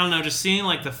 I don't know, just seeing,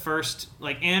 like, the first,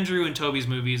 like, Andrew and Toby's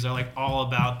movies are, like, all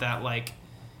about that, like,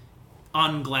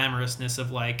 unglamorousness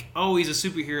of, like, oh, he's a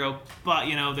superhero, but,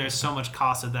 there's so much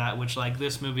cost of that, which, like,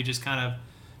 this movie just kind of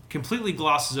completely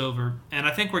glosses over. And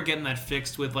I think we're getting that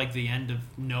fixed with, like, the end of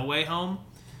No Way Home,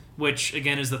 which,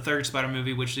 again, is the third Spider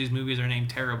movie, which these movies are named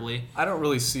terribly. I don't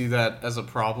really see that as a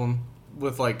problem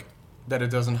with like that it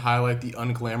doesn't highlight the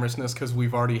unglamorousness, because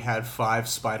we've already had 5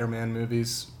 Spider-Man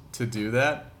movies to do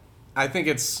that. I think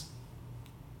it's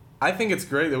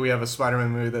great that we have a Spider-Man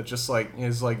movie that just like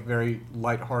is like very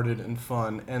lighthearted and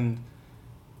fun, and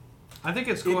I think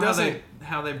it's cool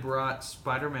how they brought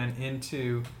Spider-Man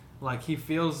into, like, he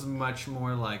feels much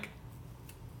more like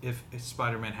if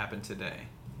Spider-Man happened today,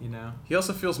 he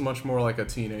also feels much more like a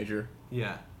teenager.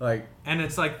 Yeah. Like, And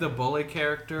it's like the bully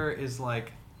character is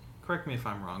like, correct me if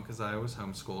I'm wrong because I was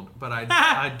homeschooled, but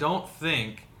I don't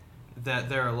think that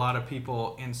there are a lot of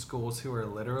people in schools who are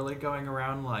literally going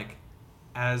around like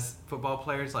as football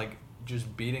players, like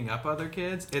just beating up other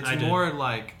kids. It's more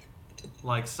like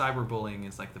cyberbullying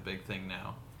is like the big thing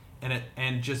now,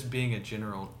 and just being a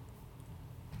general.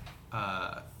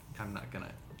 I'm not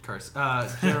gonna curse.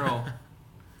 General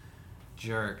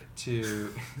jerk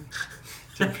to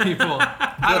people.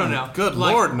 I don't know. Good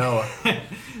Like- Lord, Noah.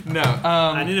 No.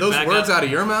 I need to Those back words up. out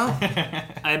of your mouth?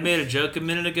 I made a joke a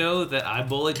minute ago that I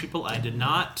bullied people. I did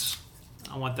not.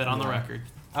 I want that on the record.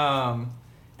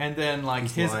 And then like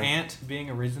He's his lying. aunt being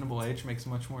a reasonable age makes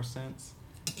much more sense.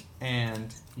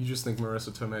 And You just think Marissa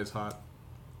Tomei is hot.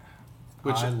 I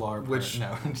larp her. which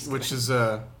No, I'm just which kidding.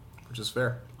 is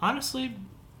fair. Honestly,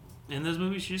 in those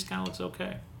movies, she just kind of looks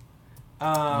okay.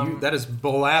 That is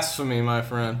blasphemy, my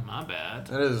friend. My bad.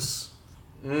 That is.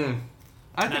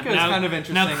 I think it was kind of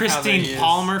interesting. Now how Christine they use-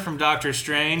 Palmer from Doctor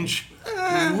Strange.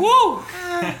 Woo!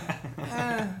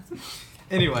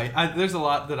 Anyway, there's a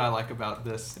lot that I like about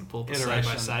this Pull up a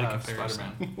iteration side-by-side of comparison.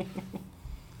 Spider-Man.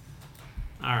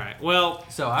 All right. Well,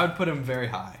 So I would put him very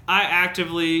high. I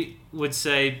actively would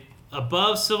say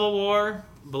above Civil War,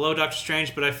 below Doctor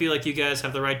Strange, but I feel like you guys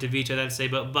have the right to veto that and say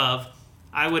but above.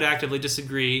 I would actively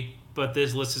disagree, but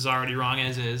this list is already wrong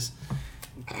as is.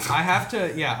 I have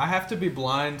to be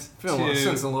blind I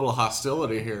sense a to little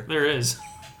hostility here. There is.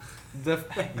 the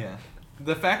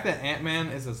fact that Ant-Man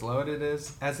is as low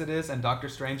as it is and Doctor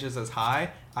Strange is as high.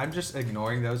 I'm just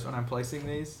ignoring those when I'm placing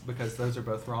these because those are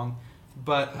both wrong.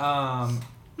 But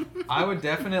I would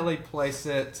definitely place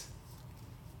it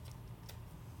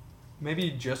maybe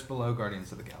just below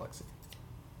Guardians of the Galaxy.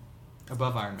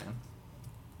 Above Iron Man.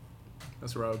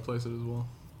 That's where I would place it as well.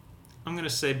 I'm going to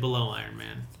say below Iron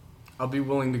Man. I'll be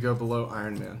willing to go below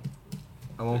Iron Man.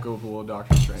 I won't go below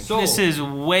Doctor Strange. So- This is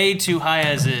way too high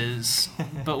as is,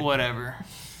 but whatever.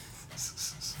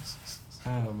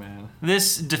 Oh man.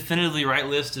 This definitively right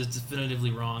list is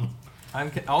definitively wrong. I'm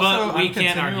we continually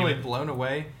can't argue. blown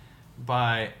away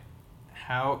by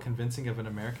how convincing of an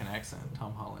American accent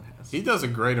Tom Holland has. He does a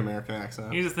great American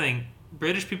accent. Here's the thing: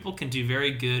 British people can do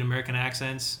very good American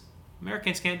accents.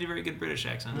 Americans can't do very good British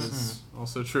accents. That's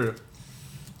also true.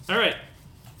 All right,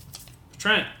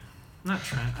 Trent. Not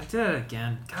Trent. I did it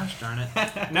again. Gosh darn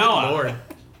it. Noah. Lord.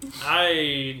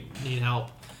 I need help.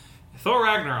 Thor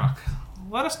Ragnarok.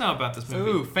 Let us know about this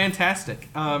movie. Ooh, fantastic.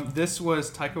 This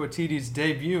was Taika Waititi's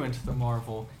debut into the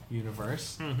Marvel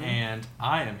Universe, and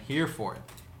I am here for it.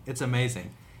 It's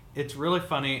amazing. It's really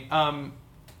funny.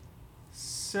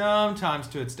 Sometimes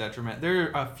to its detriment.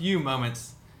 There are a few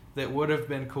moments that would have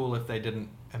been cool if they didn't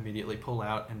immediately pull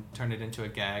out and turn it into a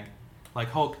gag. Like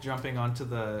Hulk jumping onto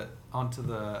the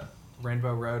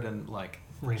Rainbow Road and like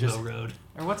Rainbow Road.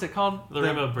 Or what's it called? The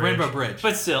Rainbow Bridge. Rainbow Bridge.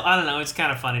 But still, I don't know. It's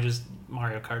kind of funny, just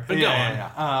Mario Kart. But go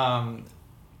on. Yeah.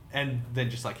 And then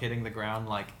just like hitting the ground,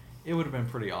 like it would have been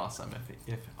pretty awesome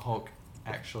if Hulk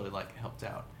actually like helped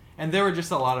out. And there were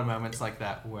just a lot of moments like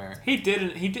that where He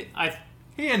did. he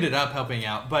ended up helping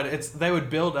out, but they would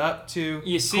build up to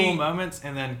cool moments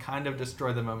and then kind of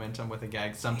destroy the momentum with a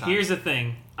gag sometimes. Here's the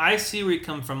thing. I see where you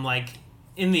come from. Like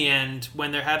in the end,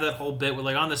 when they had that whole bit with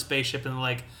like on the spaceship and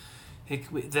like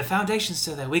the foundation's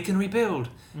still there, we can rebuild,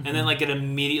 and then like it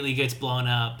immediately gets blown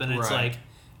up, and it's Right. like,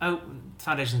 oh,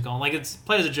 foundation's gone. Like it's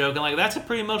played as a joke, and like that's a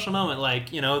pretty emotional moment.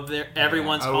 Like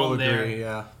everyone's I will home there agree,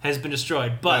 yeah. has been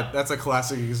destroyed, but That's a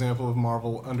classic example of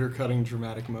Marvel undercutting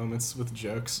dramatic moments with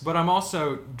jokes. But I'm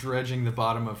also dredging the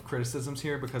bottom of criticisms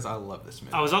here because I love this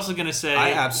movie. I was also gonna say,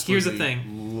 I absolutely here's the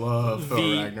thing: love Thor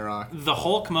Ragnarok. the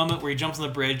Hulk moment where he jumps on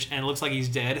the bridge and it looks like he's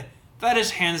dead. That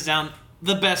is hands down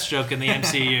the best joke in the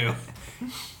MCU.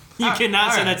 You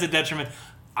cannot say that's a detriment.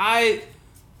 I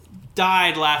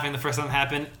died laughing the first time it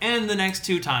happened, and the next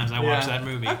 2 times I watched that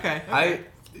movie. Okay. I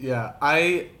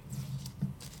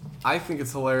think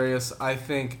it's hilarious. I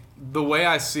think the way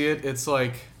I see it, it's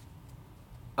like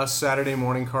a Saturday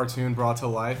morning cartoon brought to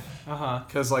life.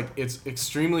 Because like it's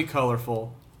extremely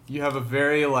colorful. You have a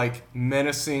very like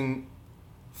menacing,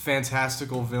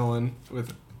 fantastical villain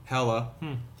with Hela,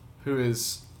 who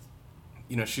is,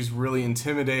 she's really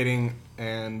intimidating,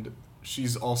 and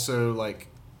she's also like,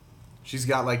 she's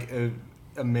got like a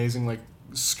amazing like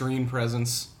screen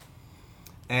presence,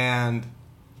 and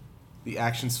the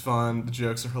action's fun, the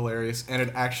jokes are hilarious, and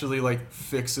it actually like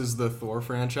fixes the Thor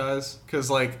franchise, because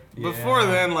like before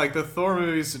then, like the Thor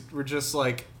movies were just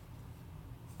like,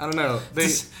 I don't know,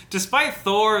 Despite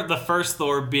Thor, the first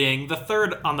Thor being the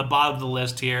third on the bottom of the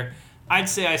list here, I'd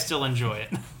say I still enjoy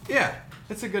it. Yeah,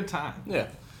 it's a good time. Yeah.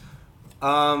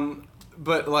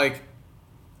 But like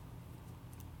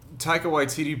Taika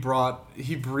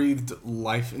Waititi breathed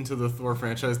life into the Thor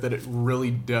franchise that it really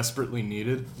desperately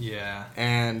needed. Yeah.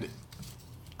 And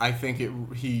I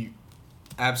think he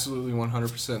absolutely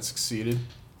 100% succeeded,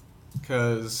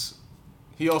 because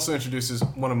he also introduces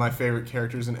one of my favorite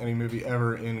characters in any movie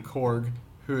ever in Korg,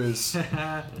 who is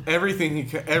everything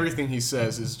he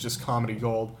says is just comedy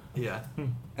gold. Yeah.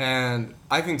 And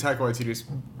I think Taika Waititi,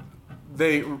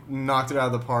 they knocked it out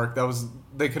of the park.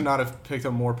 They could not have picked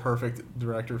a more perfect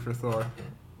director for Thor,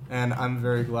 and I'm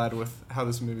very glad with how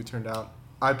this movie turned out.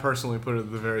 I personally put it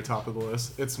at the very top of the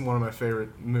list. It's one of my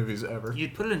favorite movies ever.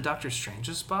 You'd put it in Doctor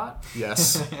Strange's spot?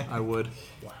 Yes, I would.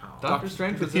 Wow. Doctor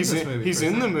Strange was in this movie. He's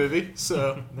in the movie,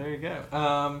 so there you go.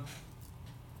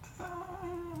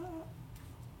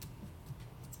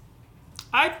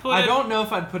 I don't know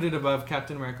if I'd put it above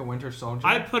Captain America: Winter Soldier.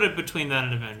 I'd put it between that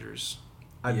and Avengers.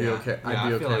 I'd be okay. I'd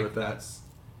be okay with that.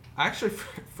 I actually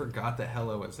forgot that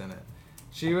Hela was in it.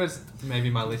 She was maybe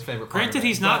my least favorite part. Granted,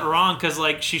 he's not wrong, because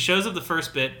like she shows up the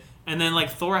first bit, and then like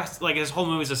Thor has, like his whole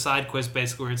movie is a side quest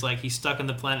basically, where it's like he's stuck on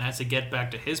the planet and has to get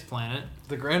back to his planet.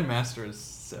 The Grandmaster is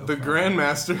so. The funny.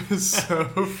 Grandmaster is so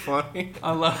funny.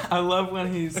 I love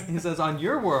when he says on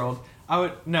your world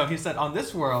he said on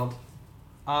this world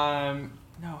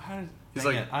He's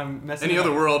like, I'm messing any up.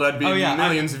 other world I'd be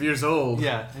millions of years old.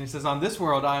 Yeah, and he says on this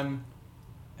world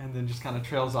and then just kind of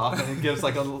trails off and it gives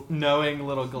like a knowing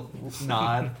little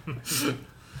nod.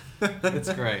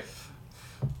 It's great.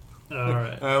 All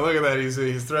right. Look at that. He's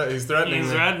threatening. He's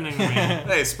me. threatening me.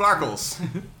 Hey, Sparkles.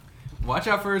 Watch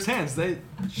out for his hands. They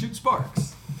shoot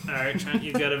sparks. All right, Trent,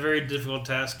 you've got a very difficult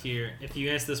task here. If you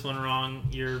answer this one wrong,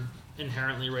 you're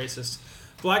inherently racist.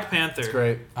 Black Panther. It's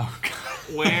great. Oh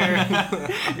God. Where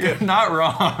You're not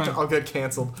wrong. I'll get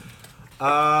canceled.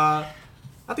 I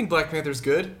think Black Panther's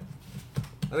good.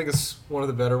 I think it's one of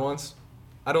the better ones.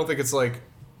 I don't think it's like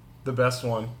the best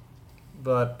one,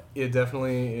 but it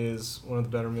definitely is one of the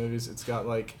better movies. It's got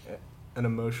like an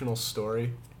emotional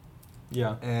story.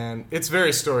 Yeah. And it's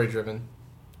very story driven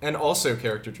and also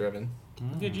character driven.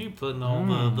 Look at you putting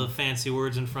all the fancy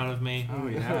words in front of me. Oh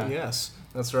yeah. Yes,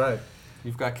 that's right.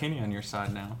 You've got Kenny on your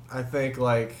side now. I think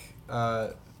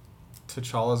T'Challa's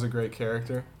a great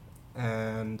character,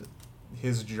 and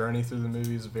his journey through the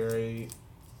movie is very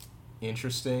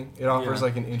interesting. It offers Yeah.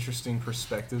 like an interesting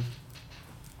perspective,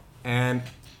 and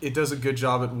it does a good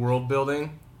job at world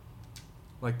building.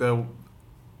 Like the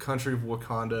country of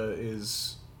Wakanda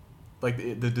is, like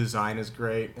the design is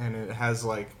great, and it has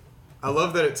like, I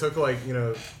love that it took like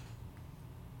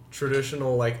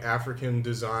traditional like African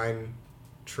design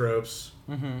tropes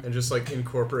and just like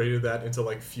incorporated that into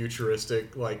like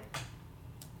futuristic like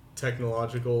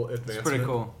technological advancement. It's pretty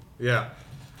cool. Yeah.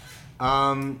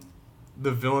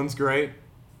 The villain's great.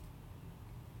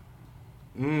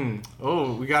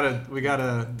 Oh, we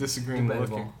gotta disagreeing look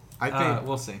Debatable. here. I think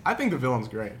we'll see. I think the villain's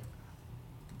great.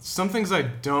 Some things I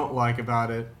don't like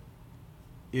about it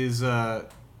is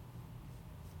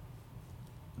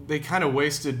they kind of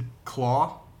wasted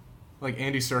Claw, like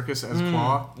Andy Serkis as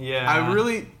Claw. yeah.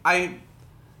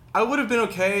 I would have been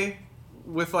okay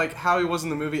with like how he was in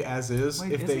the movie as is.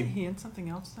 Wait, if isn't they he in something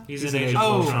else though? He's He's in in Age Age of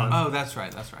of Ultron. Oh, that's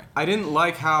right. I didn't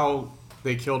like how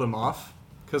they killed him off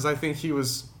because I think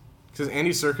because Andy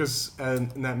Serkis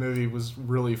in that movie was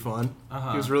really fun.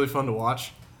 Uh-huh. He was really fun to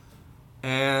watch,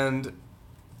 and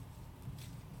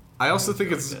I also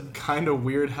think it's kind of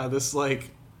weird how this like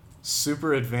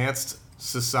super advanced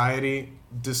society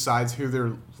decides who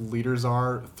their leaders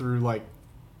are through like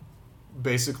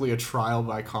basically a trial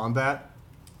by combat.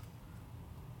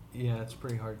 Yeah, it's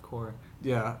pretty hardcore.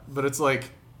 Yeah, but it's like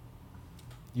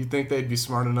you'd think they'd be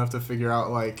smart enough to figure out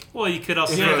like. Well, you could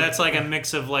also Yeah. say that's like a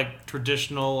mix of like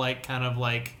traditional, like kind of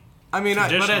like. I mean, But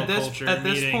Traditional at this culture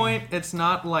meeting. point, it's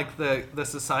not like the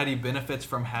society benefits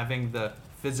from having the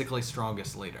physically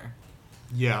strongest leader.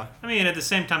 yeah, I mean, at the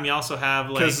same time, you also have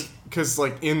like. because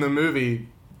like in the movie,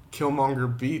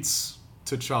 Killmonger beats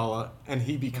T'Challa and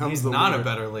he becomes He's the not leader. a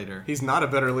better leader. He's not a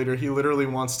better leader. He literally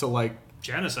wants to like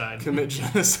Genocide. commit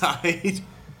genocide.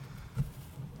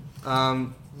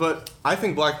 But I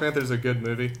think Black Panther's a good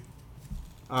movie.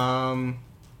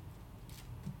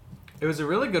 It was a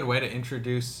really good way to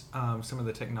introduce some of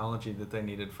the technology that they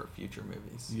needed for future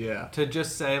movies. Yeah. To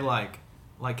just say like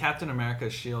Captain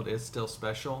America's shield is still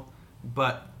special,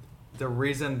 but the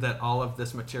reason that all of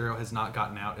this material has not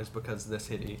gotten out is because this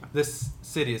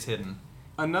city is hidden.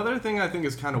 Another thing I think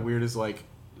is kind of weird is like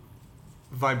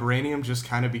vibranium just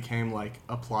kind of became like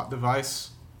a plot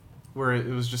device where it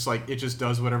was just like it just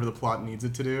does whatever the plot needs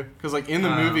it to do. Because like in the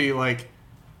movie, like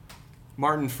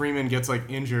Martin Freeman gets like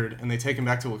injured and they take him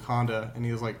back to Wakanda and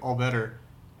he's like all better,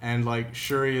 and like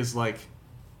Shuri is like,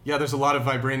 yeah, there's a lot of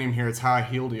vibranium here. It's how I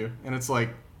healed you, and it's like,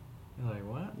 You're like,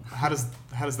 what? how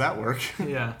does that work?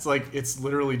 Yeah. It's like it's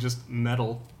literally just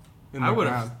metal in the I would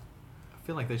ground. have. I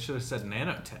feel like they should have said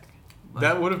nanotech. Like,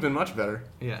 That would have been much better.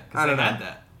 yeah, I because they don't had know.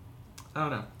 that. I don't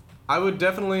know. I would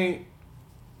definitely.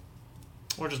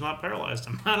 Or just not paralyzed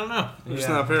him. I don't know. Just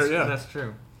not fair, yeah. That's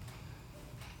true.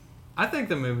 I think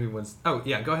the movie was. Oh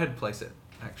yeah, go ahead and place it.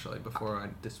 Actually, before I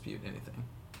dispute anything.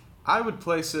 I would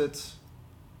place it.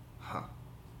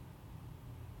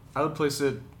 I would place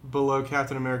it below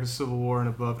Captain America: Civil War and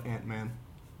above Ant-Man.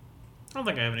 I don't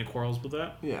think I have any quarrels with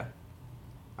that. Yeah,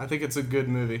 I think it's a good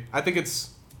movie. I think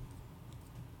it's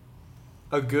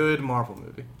a good Marvel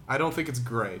movie. I don't think it's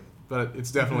great, but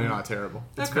it's definitely not terrible.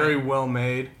 It's Okay. very well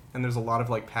made, and there's a lot of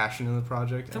like passion in the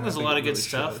project. I think there's a lot of good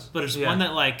stuff, but it's Yeah. one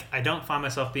that like I don't find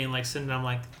myself being like sitting down I'm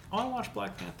like, I want to watch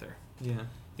Black Panther. Yeah.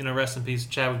 You know, rest in peace,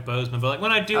 Chadwick Boseman. But like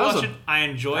when I do That was watch a- it, I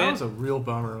enjoy That it. was a real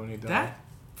bummer when he died. That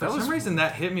for That was- some reason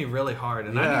that hit me really hard,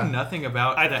 and Yeah. I knew nothing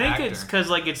about I the think actor. it's because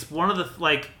like it's one of the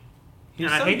like. He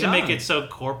And was I so hate to make young. it so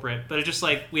corporate, but it's just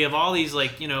like we have all these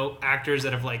like actors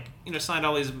that have like signed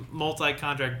all these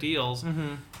multi-contract deals,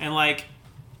 Mm-hmm. and like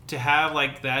to have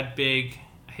like that big.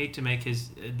 I hate to make his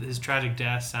tragic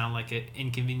death sound like an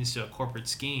inconvenience to a corporate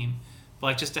scheme, but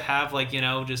like just to have like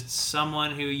just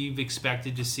someone who you've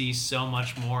expected to see so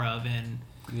much more of in.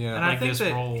 Yeah. And I like think this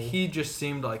that role. he just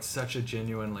seemed like such a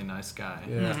genuinely nice guy.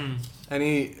 Yeah. Mhm. And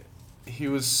he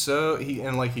was so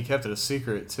and like he kept it a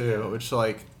secret too, which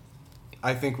like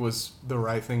I think was the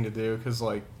right thing to do because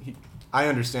like I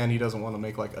understand he doesn't want to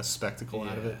make like a spectacle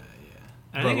out of it,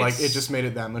 I but think like it's- it just made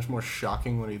it that much more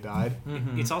shocking when he died.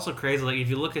 Mm-hmm. It's also crazy. Like if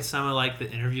you look at some of like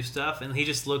the interview stuff, and he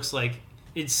just looks like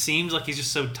it seems like he's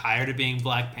just so tired of being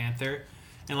Black Panther,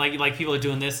 and like people are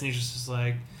doing this, and he's just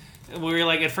like. We were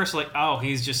like at first like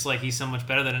he's just like he's so much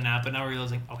better than it now, but now we're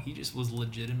realizing he just was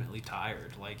legitimately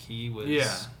tired. Like he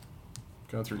was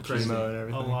Going through Crazy. chemo and a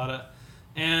everything. lot of.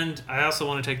 And I also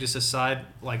want to take just a side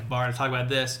like bar to talk about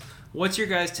this. What's your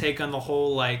guys' take on the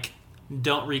whole like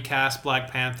don't recast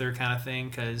Black Panther kind of thing,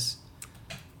 because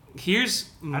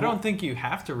I don't think you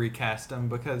have to recast him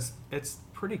because it's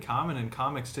pretty common in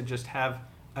comics to just have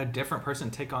a different person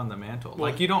take on the mantle.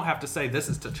 Well, like, you don't have to say this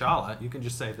is T'Challa. You can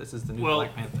just say this is the new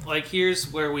Black Panther. Like,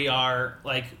 here's where we are.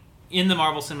 Like, in the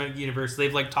Marvel Cinematic Universe,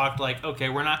 they've like talked like, okay,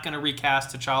 we're not going to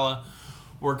recast T'Challa.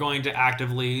 We're going to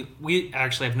actively. We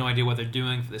actually have no idea what they're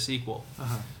doing for the sequel.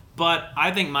 But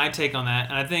I think my take on that,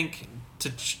 and I think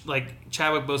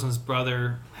Chadwick Boseman's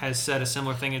brother has said a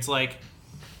similar thing. It's like,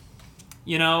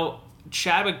 you know,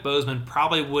 Chadwick Boseman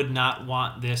probably would not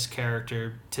want this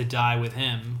character to die with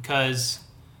him, because,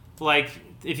 like,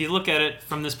 if you look at it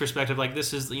from this perspective, like,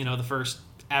 this is, you know, the first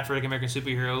African American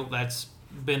superhero that's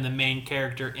been the main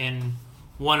character in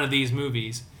one of these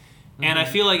movies. And I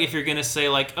feel like if you're going to say,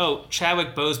 like, oh,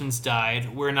 Chadwick Boseman's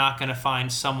died, we're not going to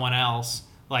find someone else.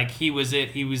 Like, he was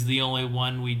the only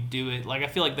one we'd do it. Like, I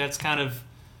feel like that's kind of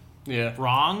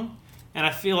wrong. And I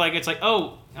feel like it's like,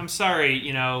 oh, I'm sorry,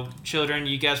 you know, children,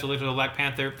 you guys were looking at Black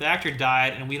Panther. The actor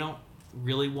died, and we don't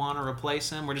really want to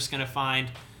replace him. We're just going to find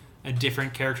a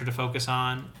different character to focus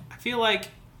on.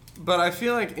 But I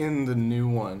feel like in the new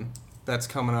one that's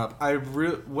coming up,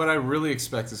 what I really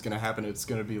expect is going to happen, it's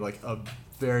going to be like a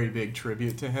very big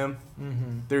tribute to him.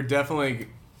 Mm-hmm. They're definitely...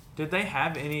 Did they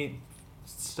have any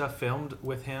stuff filmed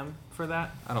with him for that?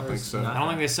 I don't think so. I don't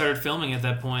think they started filming at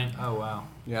that point. Oh, wow.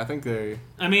 Yeah, I think they...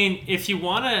 I mean, if you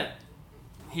want to...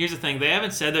 Here's the thing. They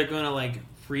haven't said they're going to, like,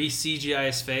 free-CGI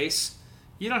his face.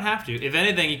 You don't have to. If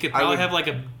anything, you could probably have, like,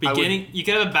 a beginning... You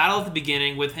could have a battle at the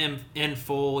beginning with him in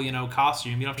full, you know,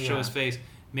 costume. You don't have to show his face.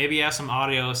 Maybe have some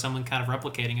audio of someone kind of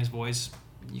replicating his voice.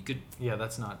 You could... Yeah,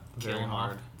 that's not kill very him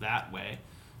hard. off that way.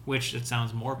 Which, it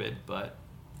sounds morbid, but...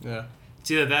 Yeah.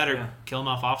 It's either that or kill him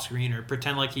off screen, or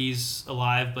pretend like he's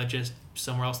alive, but just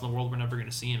somewhere else in the world we're never going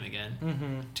to see him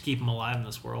again to keep him alive in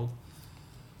this world.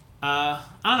 I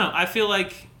don't know. I feel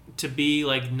like to be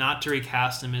like not to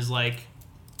recast him is like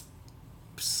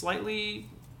slightly,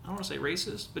 I don't want to say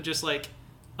racist, but just like,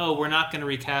 oh, we're not going to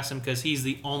recast him because he's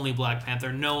the only Black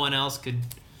Panther. No one else could,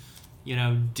 you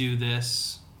know, do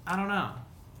this. I don't know.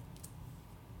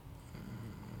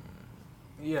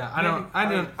 Yeah,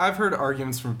 I've heard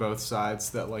arguments from both sides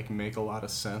that like make a lot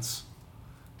of sense.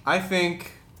 I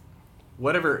think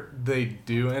whatever they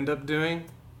do end up doing,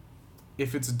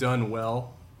 if it's done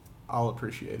well, I'll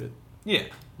appreciate it. Yeah.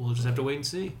 We'll just have to wait and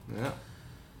see. Yeah.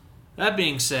 That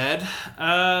being said,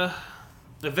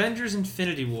 Avengers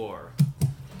Infinity War.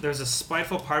 There's a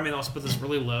spiteful part of me that wants to put this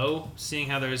really low, seeing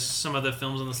how there's some of the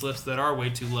films on this list that are way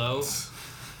too low.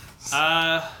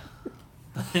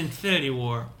 Infinity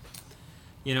War.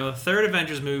 You know, the third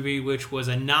Avengers movie, which was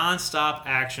a non-stop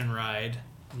action ride.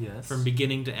 Yes. From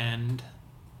beginning to end.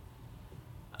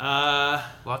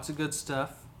 Lots of good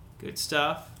stuff. Good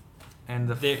stuff. And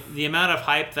the amount of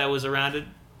hype that was around it,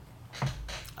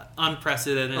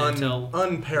 unprecedented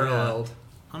unparalleled.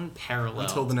 Unparalleled.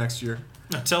 Until the next year.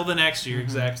 Until the next year,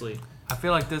 exactly. I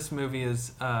feel like this movie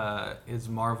is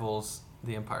Marvel's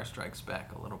The Empire Strikes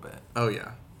Back a little bit. Oh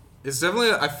yeah, it's definitely.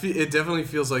 It definitely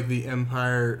feels like The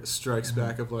Empire Strikes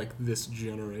Back of like this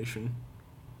generation.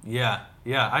 Yeah,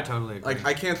 I totally agree. Like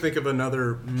I can't think of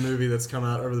another movie that's come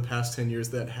out over the past 10 years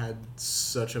that had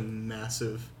such a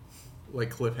massive,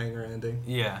 like cliffhanger ending.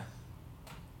 Yeah.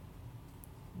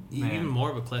 Even more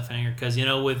of a cliffhanger, because you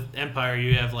know with Empire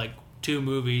you have like 2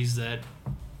 movies that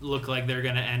look like they're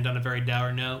going to end on a very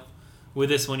dour note. With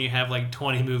this one you have like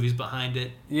 20 movies behind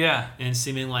it. Yeah. And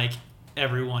seeming like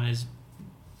everyone is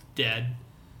dead.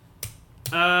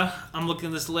 I'm looking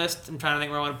at this list. I'm trying to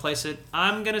think where I want to place it.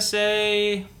 I'm going to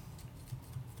say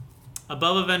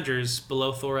above Avengers,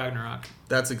 below Thor Ragnarok.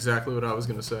 That's exactly what I was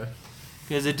going to say.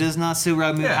 Because it does not suit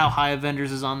me how high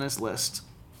Avengers is on this list.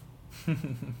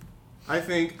 I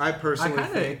personally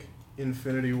think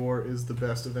Infinity War is the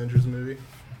best Avengers movie.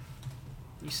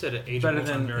 You said it Age of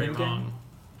Ultron very wrong.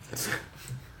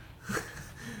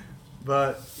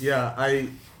 But yeah,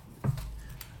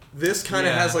 this kind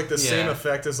of has like the same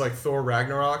effect as like Thor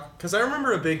Ragnarok, because I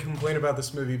remember a big complaint about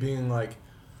this movie being like,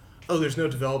 oh, there's no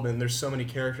development, there's so many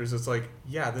characters. It's like,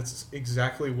 yeah, that's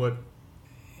exactly what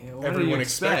everyone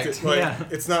expected.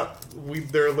 Like, it's not.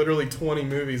 There are literally 20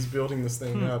 movies building this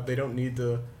thing up. They don't need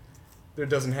to. There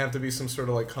doesn't have to be some sort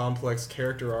of like complex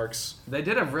character arcs. They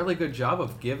did a really good job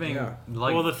of giving.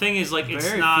 Like, well, the thing is, like, it's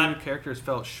very not. Few characters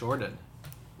felt shorted.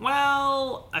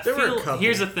 Well, There were a couple,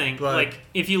 here's the thing. Like,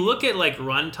 if you look at like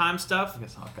runtime stuff, I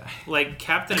guess Hawkeye. like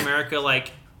Captain America,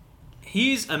 like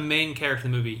he's a main character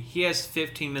in the movie. He has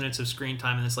 15 minutes of screen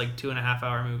time in this like 2.5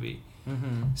 hour movie.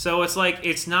 Mm-hmm. So it's like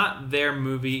it's not their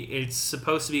movie. It's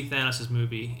supposed to be Thanos'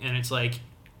 movie, and it's like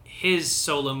his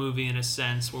solo movie in a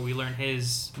sense, where we learn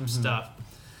his stuff.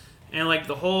 And like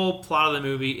the whole plot of the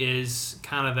movie is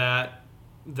kind of that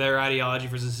their ideology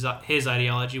versus his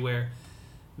ideology, where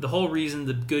the whole reason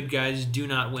the good guys do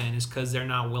not win is because they're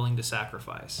not willing to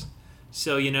sacrifice.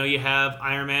 So, you have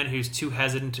Iron Man, who's too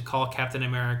hesitant to call Captain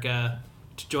America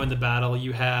to join the battle.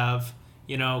 You have,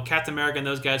 Captain America and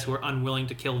those guys who are unwilling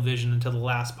to kill Vision until the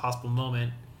last possible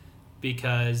moment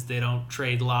because they don't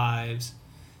trade lives.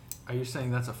 Are you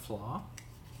saying that's a flaw?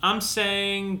 I'm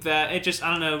saying that it just,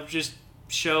 I don't know, just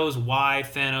shows why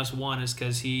Thanos won is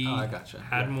because he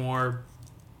had more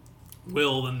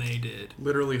will than they did.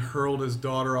 Literally hurled his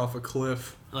daughter off a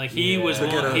cliff. Like he was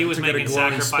making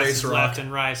sacrifices left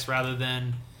and right rather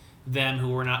than them who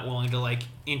were not willing to like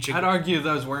I'd argue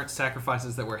those weren't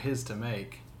sacrifices that were his to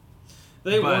make.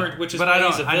 They weren't, which is but why I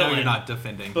he's a villain. know you're not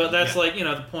defending. But that's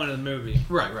the point of the movie.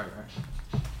 Right.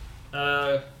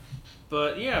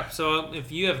 But yeah, so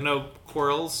if you have no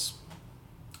quarrels,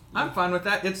 I'm fine with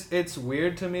that. It's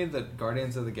weird to me that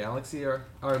Guardians of the Galaxy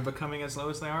are becoming as low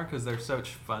as they are because they're such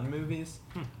fun movies.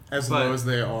 Low as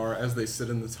they are, as they sit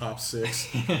in the top 6.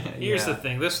 Here's the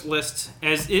thing: this list,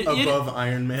 above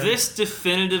Iron Man, this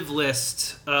definitive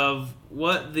list of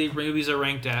what the movies are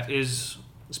ranked at is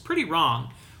pretty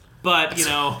wrong. But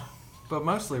but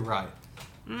mostly right.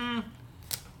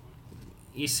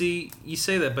 You see, you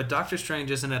say that, but Doctor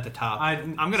Strange isn't at the top.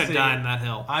 I'm gonna see, die on that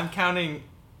hill. I'm counting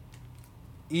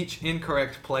each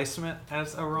incorrect placement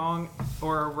as a wrong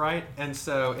or a right, and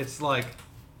so it's like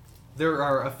there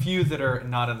are a few that are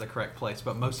not in the correct place,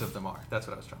 but most of them are. That's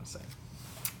what I was trying to say.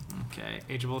 Okay,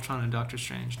 Age of Ultron and Doctor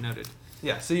Strange noted.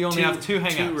 Yeah, so you only have 2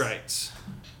 hang-ups. 2 rights.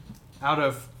 Out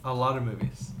of a lot of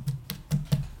movies.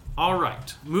 All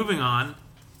right, moving on.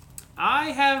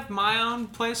 I have my own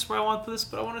place where I want this,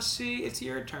 but I want to see it's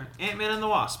your turn. Ant-Man and the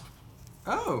Wasp.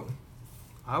 Oh.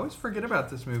 I always forget about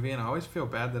this movie, and I always feel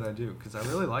bad that I do, because I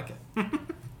really like it.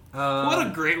 What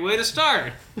a great way to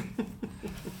start.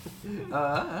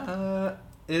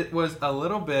 It was a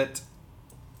little bit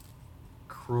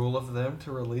cruel of them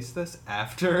to release this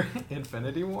after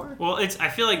Infinity War. Well, I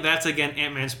feel like that's, again,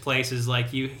 Ant-Man's place is like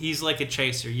he's like a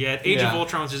chaser. Yet Age of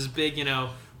Ultron was this big,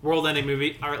 world-ending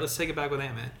movie. All right, let's take it back with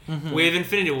Ant-Man. Mm-hmm. We have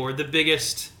Infinity War, the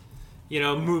biggest,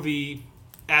 movie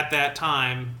at that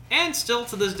time, and still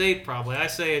to this date, probably. I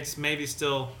say it's maybe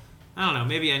still, I don't know,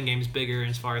 maybe Endgame's bigger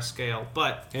as far as scale,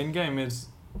 but Endgame is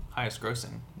highest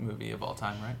grossing movie of all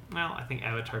time, right? Well, I think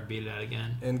Avatar beat it out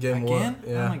again. Endgame again?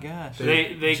 Yeah. Oh my gosh.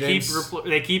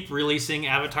 They keep releasing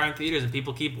Avatar in theaters and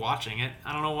people keep watching it.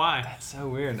 I don't know why. That's so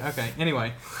weird. Okay,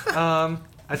 anyway. I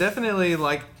definitely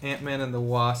like Ant-Man and the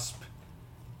Wasp.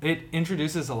 It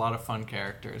introduces a lot of fun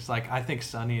characters. Like, I think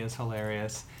Sonny is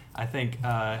hilarious. I think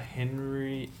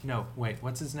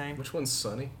what's his name? Which one's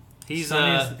Sonny? He's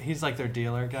like their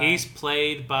dealer guy. He's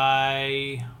played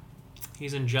by...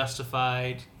 He's in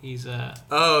Justified. He's that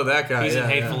guy. He's in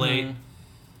Hateful Eight.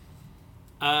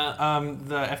 The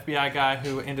FBI guy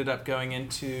who ended up going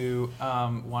into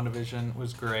WandaVision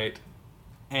was great,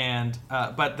 and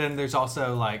but then there's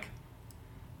also like,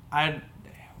 I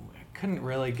couldn't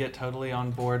really get totally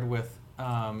on board with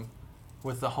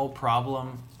the whole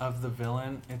problem of the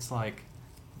villain. It's like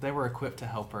they were equipped to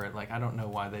help her. Like, I don't know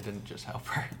why they didn't just help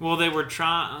her. Well, they were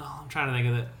trying. I'm trying to think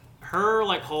of it. Her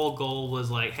like whole goal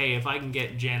was like, hey, if I can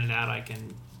get Janet out, I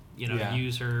can,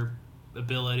 use her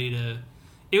ability to.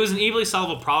 It was an easily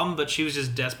solvable problem, but she was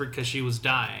just desperate because she was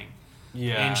dying.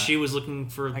 Yeah. And she was looking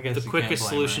for the quickest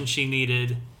solution she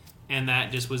needed, and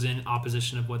that just was in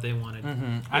opposition of what they wanted.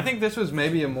 Mm-hmm. I think this was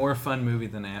maybe a more fun movie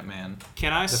than Ant-Man.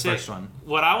 Can I say first one?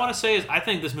 What I want to say is I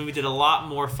think this movie did a lot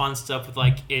more fun stuff with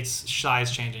like its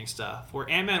size-changing stuff. Where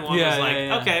Ant-Man 1 was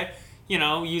like, okay,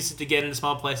 use it to get into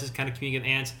small places, kind of communicate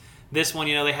with ants. This one,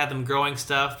 they had them growing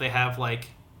stuff. They have like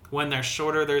when they're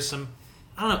shorter, there's some.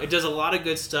 I don't know. It does a lot of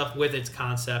good stuff with its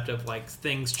concept of like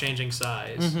things changing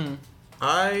size. Mm-hmm.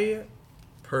 I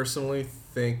personally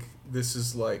think this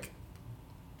is like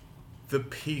the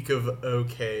peak of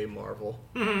okay Marvel.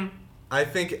 Mm-hmm.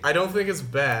 I don't think it's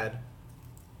bad.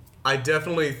 I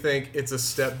definitely think it's a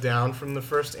step down from the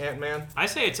first Ant-Man. I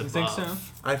say it's above. You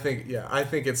think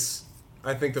so?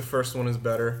 I think the first one is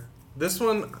better. This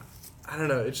one, I don't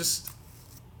know.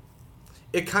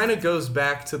 It kind of goes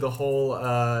back to the whole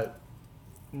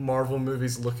Marvel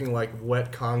movies looking like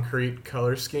wet concrete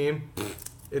color scheme.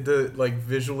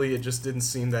 Visually, it just didn't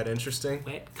seem that interesting.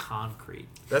 Wet concrete.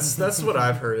 That's what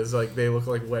I've heard is like they look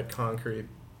like wet concrete.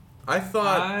 I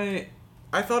thought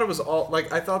it was all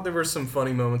like I thought there were some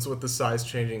funny moments with the size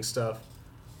changing stuff,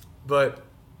 but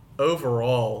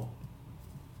overall,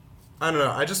 I don't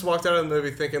know. I just walked out of the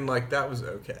movie thinking like that was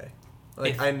okay.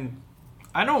 Like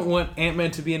I don't want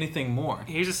Ant-Man to be anything more.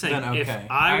 Here's the thing. Then okay.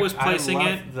 If I was placing I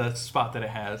love it, the spot that it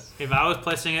has. if I was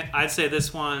placing it, I'd say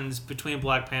this one's between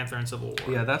Black Panther and Civil War.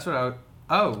 Yeah, that's what I would...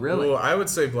 Oh, really? Well, I would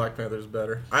say Black Panther's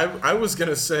better. I was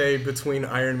gonna say between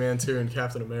Iron Man 2 and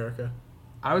Captain America.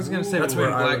 I was going to say That's between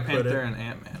where I Black would put Panther it. and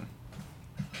Ant-Man.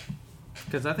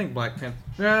 Because I think Black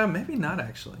Panther... maybe not,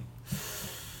 actually.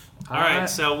 All right,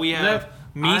 so we have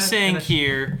me saying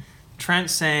here, Trent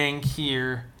saying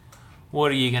here. What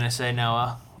are you going to say,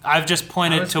 Noah? I've just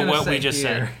pointed to what we just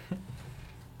said.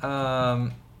 Yeah,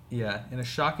 in a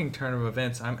shocking turn of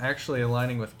events, I'm actually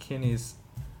aligning with Kenny's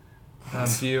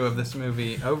view of this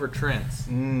movie over Trent's.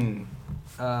 Mm.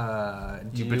 Do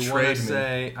You you want betrayed to me.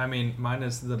 say? I mean, mine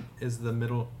is the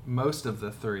middle, most of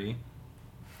the three,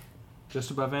 just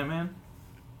above Ant-Man.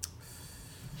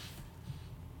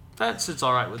 It's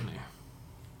all right with me.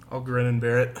 I'll grin and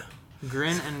bear it.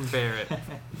 Grin and bear it.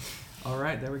 All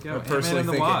right, there we go. I Ant-Man personally and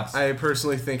the think Wasp. I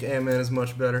personally think Ant-Man is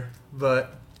much better,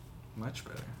 but Much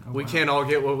better. Oh, we wow. can't all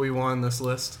get what we want in this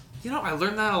list. You know, I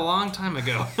learned that a long time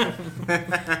ago.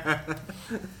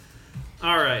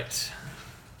 All right.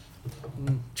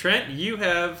 Trent, you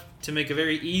have to make a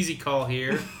very easy call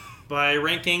here by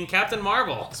ranking Captain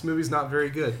Marvel. This movie's not very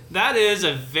good. That is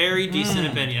a very decent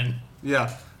opinion.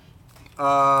 Yeah.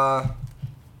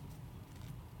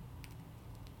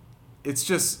 It's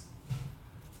just,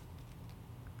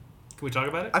 Can we talk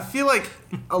about it? I feel like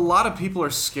a lot of people are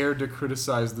scared to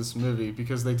criticize this movie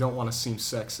because they don't want to seem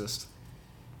sexist.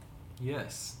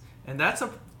 Yes, and that's a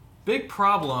big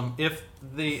problem if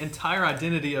the entire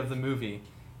identity of the movie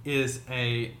is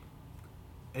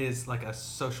like a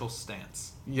social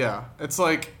stance. Yeah, it's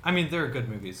like I mean, there are good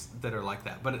movies that are like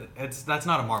that, but that's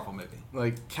not a Marvel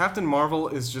movie. Captain Marvel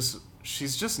is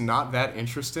she's just not that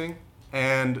interesting,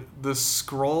 and the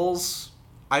Skrulls,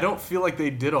 I don't feel like they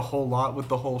did a whole lot with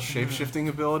the whole shape-shifting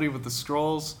ability with the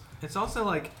Skrulls. It's also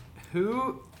like,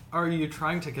 who are you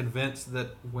trying to convince that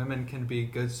women can be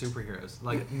good superheroes?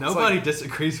 Like, nobody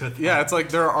disagrees with that. Yeah, it's like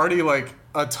there are already like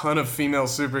a ton of female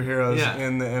superheroes Yeah.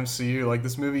 in the MCU. Like,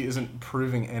 this movie isn't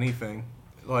proving anything.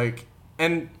 Like,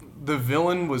 and the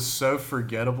villain was so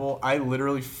forgettable. I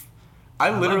literally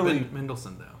love Ben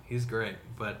Mendelsohn though. He's great,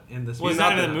 but in this Well, movie, he's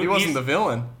not even in the he movie. wasn't the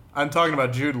villain. I'm talking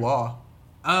about Jude Law.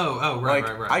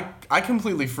 right. I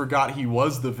completely forgot he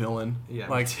was the villain. Yeah,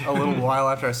 me Like too. a little while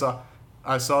after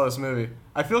I saw this movie.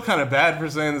 I feel kind of bad for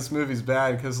saying this movie's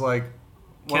bad because like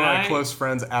one Can of my I- close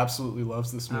friends absolutely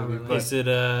loves this movie. really? But Is it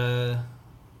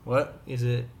what?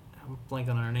 I'm blanking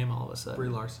on her name all of a sudden. Brie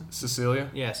Larson. Cecilia?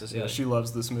 Yes, Cecilia. Yeah, she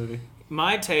loves this movie.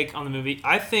 My take on the movie,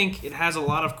 I think it has a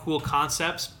lot of cool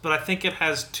concepts, but I think it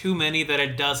has too many that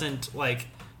it doesn't like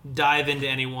dive into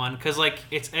anyone. Because like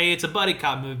it's a buddy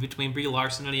cop movie between Brie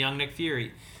Larson and a young Nick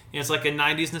Fury. And it's like a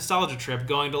 90s nostalgia trip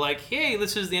going to like, hey,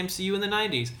 this is the MCU in the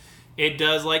 90s. It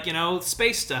does like,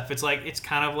 space stuff. It's like, it's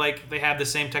kind of like they have the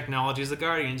same technology as the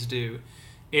Guardians do.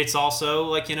 It's also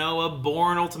like, a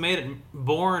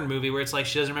Bourne movie where it's like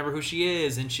she doesn't remember who she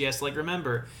is and she has to like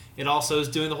remember. It also is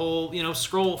doing the whole,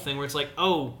 scroll thing where it's like,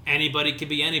 oh, anybody could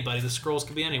be anybody. The scrolls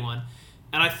could be anyone.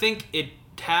 And I think it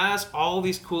has all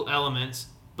these cool elements,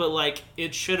 but like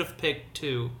it should have picked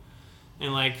two.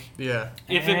 And like Yeah.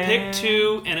 if it picked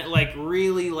two and it like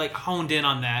really like honed in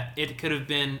on that, it could have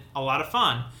been a lot of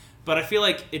fun. But I feel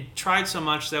like it tried so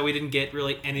much that we didn't get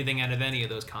really anything out of any of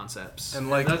those concepts. And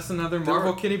like That's another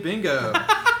Marvel Kitty bingo.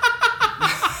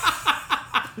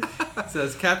 It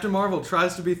says Captain Marvel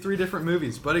tries to be 3 different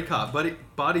movies: buddy cop,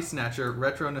 body snatcher,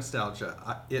 retro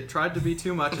nostalgia. It tried to be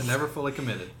too much and never fully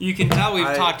committed. You can tell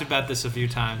we've talked about this a few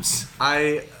times.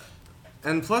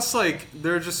 and plus like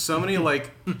there are just so many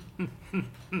like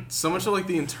so much of like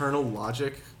the internal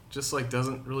logic just like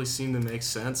doesn't really seem to make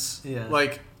sense. Yeah.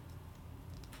 Like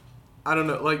I don't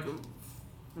know, like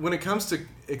when it comes to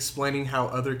explaining how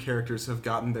other characters have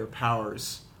gotten their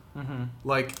powers,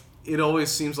 like it always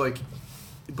seems like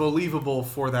believable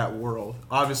for that world.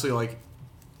 Obviously, like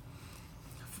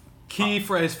Key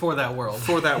phrase for that world.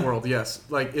 for that world, yes.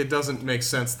 Like it doesn't make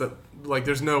sense that like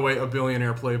there's no way a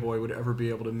billionaire playboy would ever be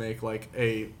able to make like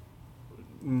a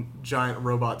giant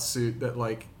robot suit that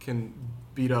like can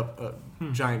beat up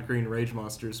giant green rage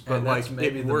monsters. But And like that's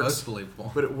maybe it the works, most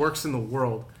believable. but it works in the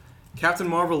world. Captain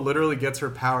Marvel literally gets her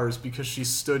powers because she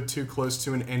stood too close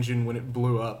to an engine when it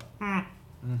blew up.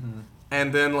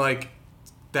 And then like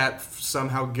that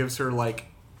somehow gives her like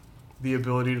the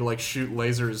ability to like shoot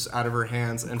lasers out of her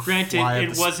hands and Granted, fly at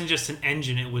it the wasn't just an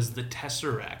engine; it was the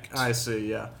Tesseract. I see,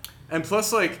 yeah. And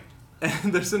plus, like,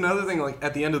 and there's another thing, like,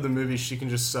 at the end of the movie, she can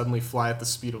just suddenly fly at the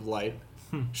speed of light.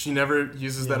 She never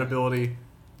uses that ability.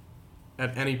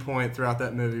 at any point throughout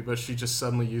that movie, but she just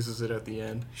suddenly uses it at the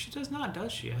end. She does not,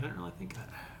 does she? I don't really think that.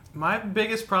 My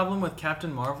biggest problem with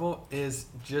Captain Marvel is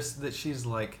just that she's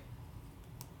like,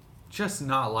 just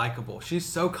not likable. She's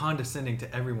so condescending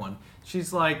to everyone.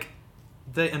 She's like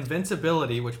the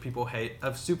invincibility, which people hate,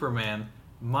 of Superman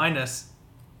minus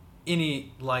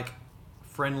any like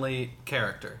friendly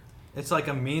character. It's like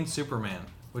a mean Superman,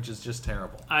 which is just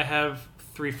terrible. I have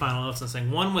 3 final notes on this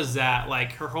thing. One was that,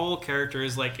 like, her whole character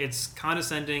is, like, it's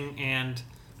condescending and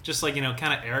just, like, you know,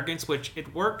 kind of arrogance, which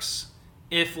it works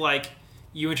if, like,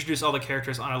 you introduce all the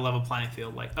characters on a level playing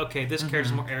field. Like, okay, this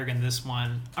character's more arrogant than this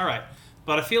one. All right.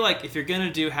 But I feel like if you're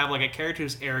going to have, like, a character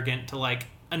who's arrogant to, like,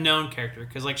 a known character,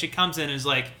 because, like, she comes in and is,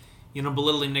 like, you know,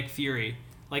 belittling Nick Fury.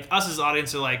 Like, us as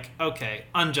audience are like, okay,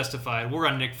 unjustified. We're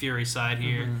on Nick Fury's side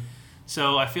here.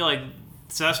 So I feel like,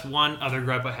 so that's one other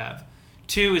gripe I have.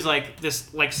 2 is, like,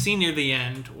 this, like, scene near the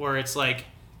end where it's, like,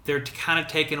 they're kind of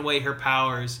taking away her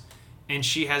powers, and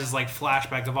she has this, like,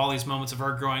 flashback of all these moments of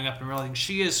her growing up and realizing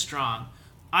she is strong.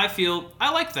 I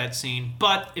liked that scene,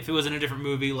 but if it was in a different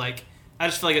movie, like, I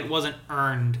just feel like it wasn't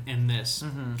earned in this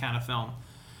kind of film.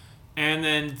 And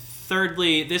then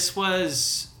thirdly, this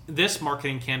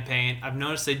marketing campaign, I've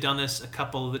noticed they've done this a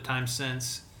couple of the times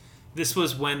since. This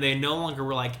was when they no longer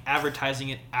were, like, advertising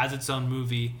it as its own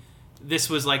movie. This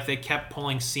was, like, they kept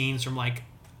pulling scenes from, like,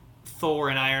 Thor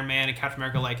and Iron Man and Captain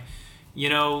America, like, you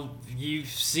know, you've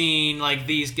seen, like,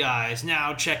 these guys,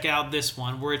 now check out this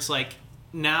one, where it's, like,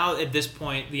 now at this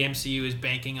point, the MCU is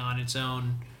banking on its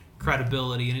own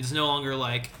credibility, and it's no longer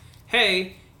like,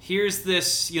 hey, here's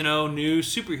this, you know, new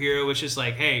superhero, which is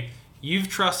like, hey, you've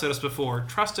trusted us before,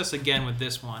 trust us again with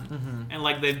this one. And,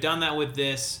 like, they've done that with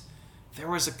this. There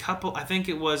was a couple, I think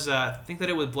that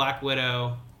it was Black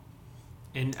Widow,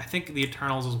 and I think the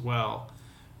Eternals as well,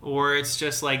 or it's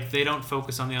just like they don't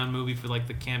focus on the own movie for, like,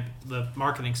 the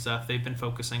marketing stuff. They've been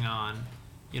focusing on,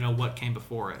 you know, what came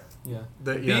before it.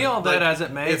 Be all that as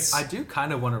it may, I do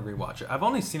kind of want to rewatch it. I've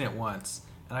only seen it once,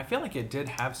 and I feel like it did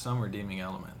have some redeeming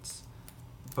elements,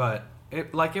 but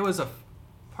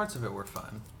parts of it were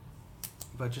fun.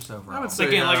 But just overall, I would say,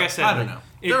 again, like I said, I don't know.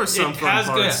 There was some it fun has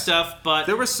good parts. stuff, but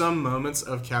There were some moments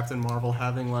of Captain Marvel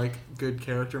having, like, good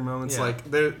character moments. Yeah.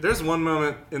 Like, there's one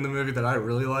moment in the movie that I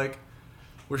really like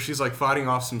where she's, like, fighting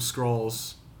off some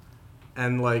Skrulls,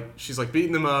 and, like, she's, like,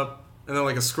 beating them up, and then,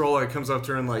 like, a Skrull, like, comes up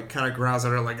to her and, like, kind of growls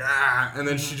at her, like, ah, and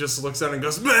then she just looks at her and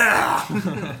goes, bah!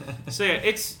 so yeah,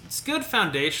 it's good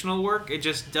foundational work. It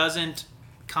just doesn't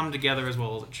come together as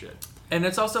well as it should. And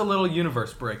it's also a little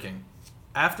universe breaking.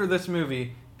 After this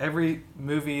movie, every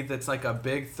movie that's like a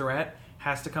big threat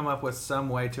has to come up with some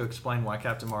way to explain why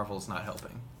Captain Marvel is not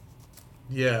helping.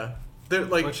 Yeah. They're,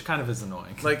 like, Which kind of is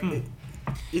annoying. like,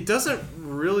 it doesn't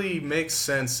really make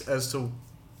sense as to,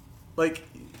 like,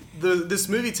 this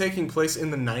movie taking place in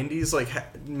the 90s, like,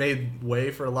 made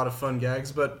way for a lot of fun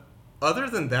gags, but other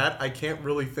than that, I can't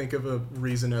really think of a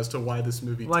reason as to why this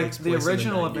movie takes place in the 90s. Like, the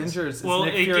original Avengers is Well,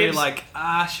 Nick it Fury gives- like,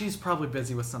 she's probably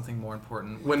busy with something more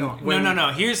important. When- No.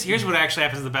 Here's what actually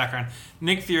happens in the background.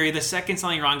 Nick Fury, the second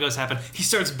something wrong goes happen, he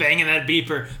starts banging that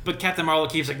beeper, but Captain Marvel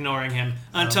keeps ignoring him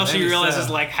until she maybe realizes,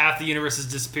 so. like, half the universe has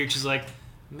disappeared. She's like,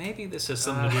 maybe this has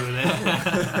something to do with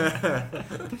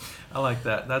it. I like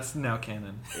that. That's now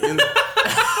canon.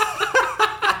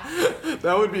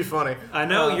 That would be funny. I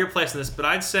know you're placing this, but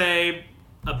I'd say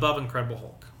above Incredible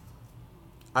Hulk.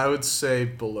 I would say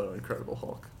below Incredible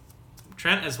Hulk.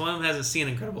 Trent, as one who hasn't seen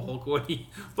Incredible Hulk, what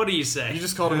do you say? You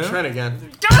just called him Trent again.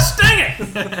 Gosh dang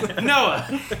it!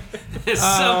 Noah, as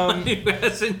someone who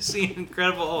hasn't seen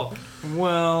Incredible Hulk.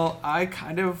 Well, I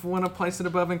kind of want to place it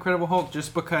above Incredible Hulk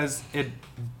just because it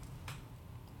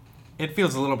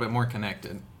feels a little bit more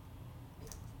connected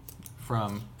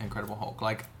from Incredible Hulk.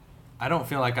 Like, I don't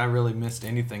feel like I really missed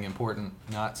anything important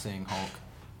not seeing Hulk,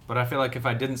 but I feel like if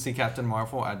I didn't see Captain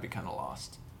Marvel, I'd be kind of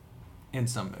lost in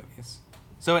some movies.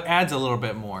 So it adds a little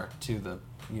bit more to the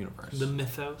universe. The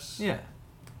mythos. Yeah.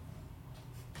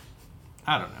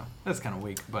 I don't know. That's kind of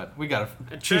weak, but we gotta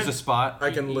Trent, choose a spot. I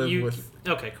can live with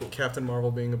Okay, cool. Captain Marvel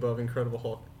being above Incredible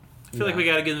Hulk. I feel like we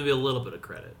got to give them a little bit of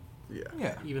credit, Yeah.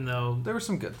 Yeah. even though There were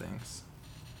some good things.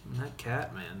 that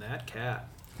cat, man, that cat.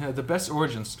 The best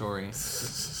origin story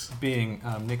being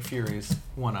Nick Fury's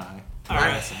one eye. All I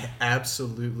right. You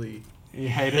absolutely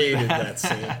hated, hated that. that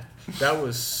scene. That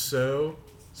was so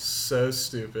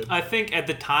stupid. I think at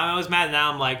the time I was mad.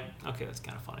 Now I'm like, okay, that's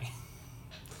kind of funny.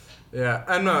 Yeah,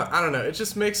 I don't know. It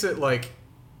just makes it like,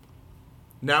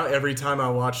 now every time I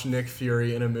watch Nick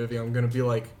Fury in a movie, I'm gonna be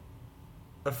like,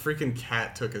 a freaking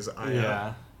cat took his eye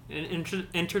out. Yeah. An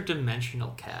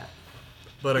interdimensional cat.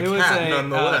 but a It was cat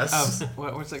nonetheless.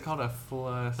 What's it called? A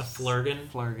flurgan?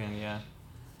 Flurgan, yeah.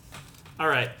 All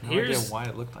right, No idea here's why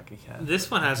it looked like a cat. this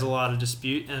one has a lot of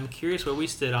dispute, and I'm curious where we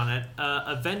stood on it.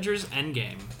 Avengers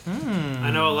Endgame.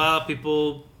 I know a lot of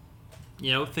people,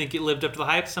 think it lived up to the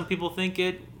hype. Some people think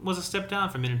it was a step down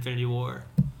from Infinity War.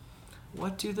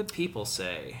 What do the people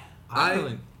say?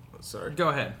 Sorry. Go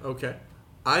ahead. Okay.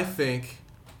 I think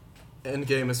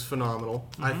Endgame is phenomenal.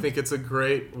 Mm-hmm. I think it's a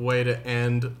great way to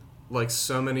end like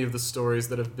so many of the stories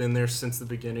that have been there since the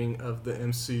beginning of the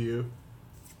MCU.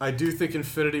 I do think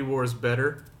Infinity War is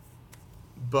better,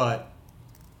 but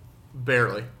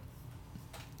barely.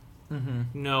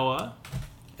 Noah?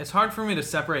 It's hard for me to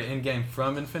separate Endgame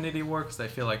from Infinity War because they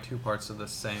feel like two parts of the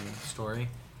same story.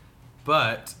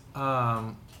 But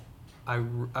I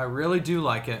really do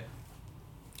like it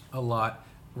a lot.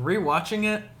 Rewatching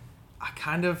it, I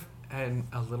kind of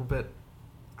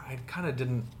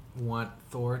didn't want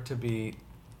Thor to be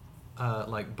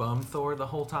like bum Thor the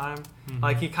whole time.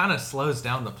 Like he kind of slows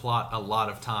down the plot a lot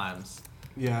of times.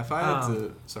 Yeah, if I had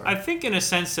to... Sorry. I think in a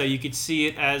sense, though, you could see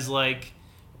it as like...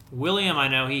 William, I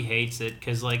know he hates it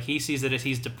because like he sees it as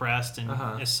he's depressed, and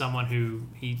as someone who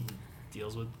he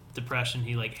deals with depression,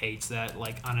 he like hates that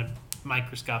like on a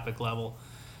microscopic level.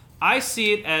 I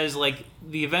see it as like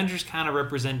the Avengers kind of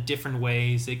represent different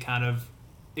ways they kind of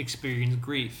experience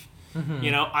grief.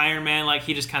 Iron Man, like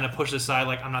he just kind of pushes aside,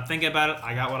 like I'm not thinking about it.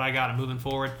 I got what I got. I'm moving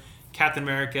forward. Captain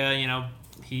America,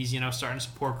 he's starting a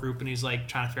support group and he's like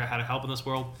trying to figure out how to help in this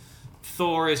world.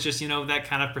 Thor is just that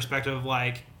kind of perspective of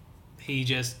like he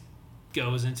just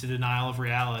goes into denial of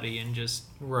reality and just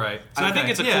right. So I think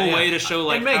it's a cool way to show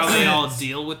like how they all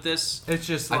deal with this. It's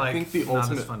just I think the not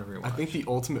ultimate as fun to rewatch. I think the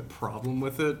ultimate problem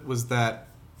with it was that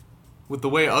with the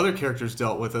way other characters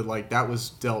dealt with it, like that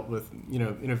was dealt with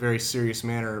in a very serious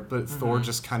manner, but Thor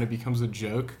just kind of becomes a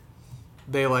joke.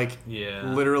 They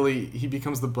literally he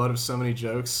becomes the butt of so many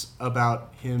jokes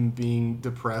about him being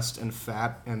depressed and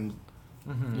fat and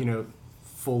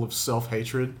full of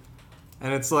self-hatred,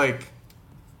 and it's like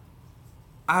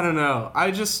I don't know. I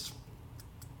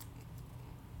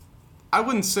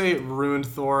wouldn't say it ruined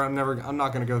Thor. I'm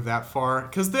not going to go that far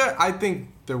because I think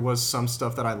there was some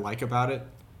stuff that I like about it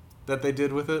that they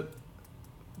did with it,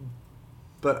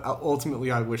 but ultimately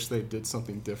I wish they did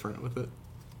something different with it.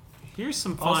 Here's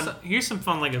some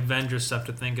fun like Avengers stuff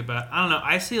to think about. I don't know.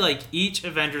 I see like each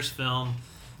Avengers film,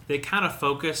 they kind of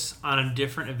focus on a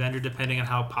different Avenger depending on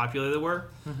how popular they were.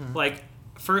 Like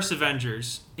first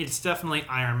Avengers, it's definitely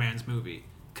Iron Man's movie.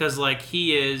 Because like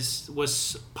he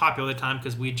was popular at the time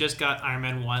because we just got Iron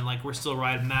Man 1, like we're still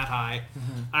riding that high.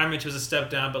 Iron Man 2 was a step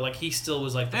down, but like he still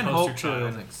was like the poster Hulk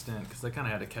child. to an extent because they kind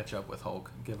of had to catch up with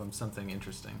Hulk, give him something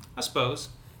interesting. I suppose.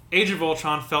 Age of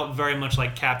Ultron felt very much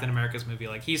like Captain America's movie.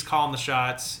 Like he's calling the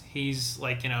shots. He's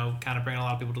like kind of bringing a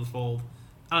lot of people to the fold.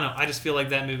 I don't know. I just feel like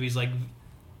that movie's like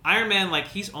Iron Man. Like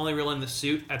he's only really in the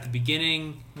suit at the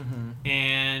beginning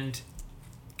and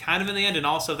kind of in the end, and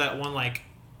also that one like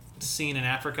scene in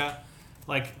Africa.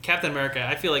 Like Captain America,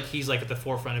 I feel like he's like at the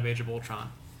forefront of Age of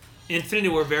Ultron. Infinity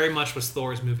War very much was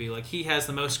Thor's movie. Like he has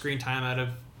the most screen time out of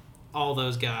all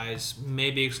those guys,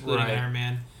 maybe excluding Iron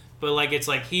Man. But like it's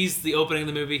like he's the opening of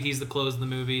the movie, he's the close of the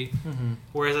movie.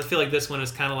 Whereas I feel like this one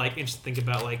is kind of like interesting to think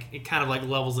about. Like it kind of like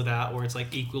levels it out where it's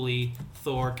like equally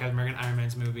Thor, Captain America, and Iron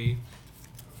Man's movie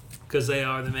because they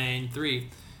are the main three.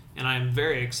 And I'm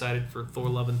very excited for Thor: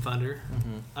 Love and Thunder.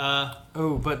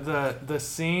 But the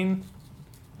scene,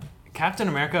 Captain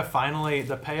America finally,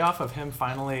 the payoff of him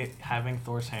finally having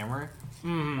Thor's hammer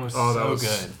was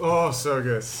good. Oh, so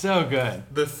good. So good.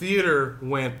 The theater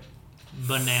went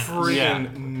bananas.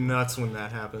 Freaking nuts when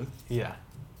that happened. Yeah.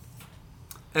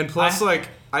 And plus,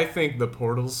 I think the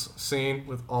portals scene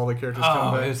with all the characters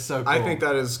coming back, it's so cool. I think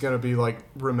that is going to be like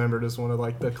remembered as one of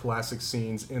like the classic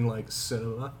scenes in like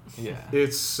cinema. Yeah.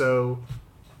 It's so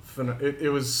it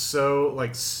was so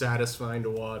like satisfying to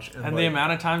watch, and the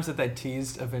amount of times that they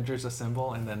teased Avengers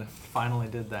Assemble and then finally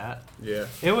did that. Yeah.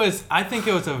 I think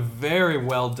it was a very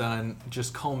well done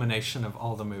just culmination of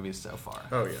all the movies so far.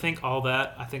 Oh yeah. I think all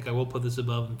that. I think I will put this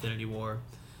above Infinity War.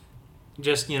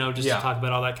 Just to talk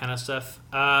about all that kind of stuff.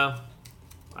 I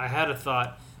had a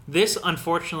thought. This,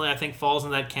 unfortunately, I think falls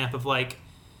in that camp of like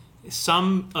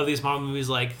some of these Marvel movies,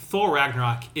 like Thor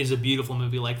Ragnarok is a beautiful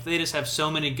movie. Like they just have so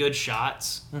many good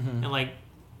shots and like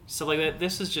stuff like that.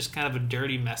 This is just kind of a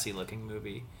dirty, messy looking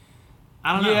movie.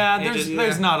 I don't know. Yeah,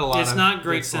 there's not a lot. It's not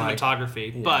great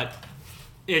cinematography, but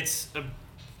it's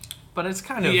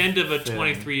kind of the end of a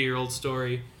 23-year-old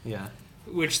story. Yeah.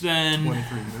 Which then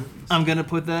 23 movies. I'm gonna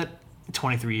put that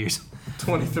 23 years.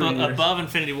 23 years. above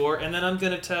Infinity War, and then I'm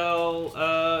gonna tell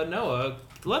Noah.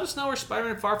 Let us know where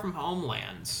Spider-Man: Far From Home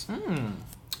lands.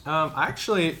 I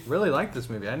actually really like this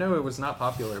movie. I know it was not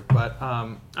popular, but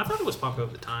I thought it was popular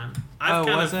at the time.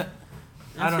 was it?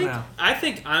 I don't know. I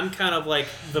think I'm kind of like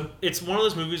it's one of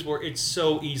those movies where it's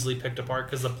so easily picked apart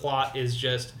because the plot is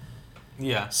just so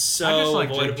I just like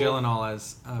Jake avoidable. Gyllenhaal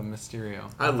as Mysterio.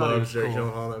 I thought he love was Jake cool.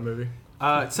 Gyllenhaal in that movie.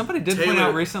 Somebody did point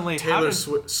out recently Taylor how did,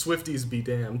 Swifties be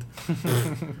damned.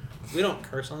 We don't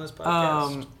curse on this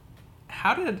podcast.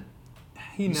 how did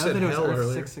he know said that it was hell Earth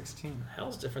earlier. 616?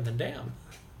 Hell's different than damn.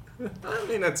 I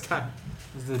mean, that's kind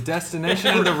It was the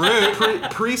destination and the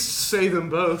route. priests say them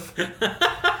both.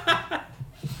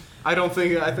 I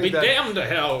think Be that damned to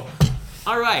hell.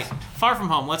 All right, Far From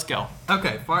Home. Let's go.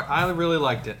 Okay, I really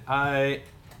liked it. I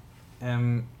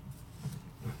am.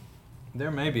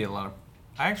 There may be a lot of.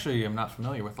 I actually am not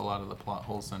familiar with a lot of the plot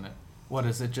holes in it. What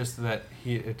is it? Just that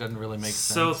it doesn't really make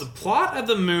So sense. the plot of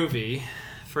the movie,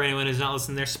 for anyone who's not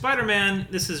listening, there's Spider-Man.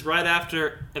 This is right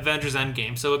after Avengers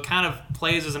Endgame, so it kind of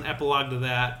plays as an epilogue to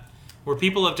that, where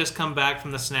people have just come back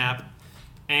from the snap,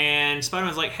 and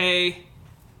Spider-Man's like, hey,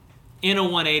 in a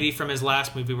 180 from his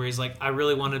last movie where he's like, I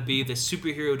really want to be this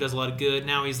superhero who does a lot of good.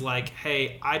 Now he's like,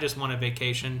 hey, I just want a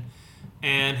vacation.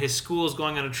 And his school is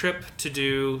going on a trip to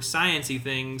do sciencey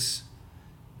things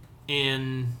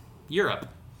in Europe.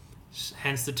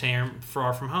 Hence the term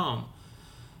Far From Home.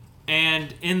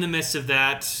 And in the midst of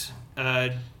that,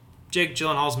 Jake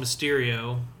Gyllenhaal's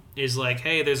Mysterio is like,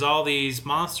 hey, there's all these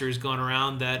monsters going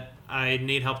around that I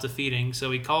need help defeating.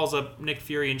 So he calls up Nick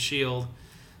Fury and S.H.I.E.L.D.,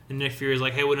 and Nick Fury's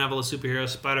like, hey, we don't have all the superheroes.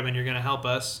 Spider-Man, you're going to help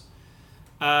us.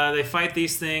 They fight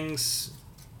these things,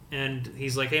 and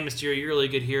he's like, hey, Mysterio, you're a really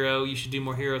good hero. You should do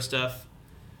more hero stuff.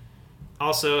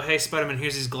 Also, hey, Spider-Man,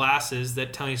 here's these glasses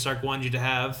that Tony Stark wanted you to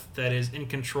have that is in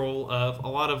control of a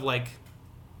lot of, like,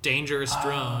 dangerous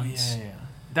drones. Yeah.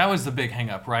 That was the big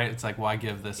hang-up, right? It's like, why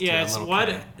give this to a It's little what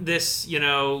kid? this,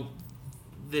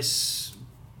 this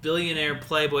billionaire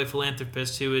playboy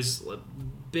philanthropist who is a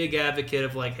big advocate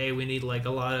of, like, hey, we need, like, a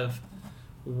lot of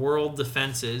world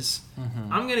defenses.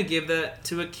 Mm-hmm. I'm going to give that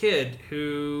to a kid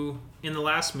who, in the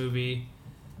last movie,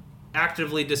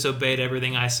 actively disobeyed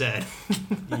everything I said.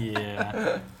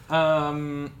 Yeah.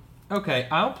 Okay,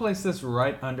 I'll place this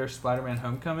right under Spider-Man: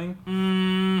 Homecoming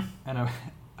and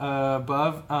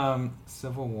above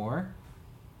Civil War.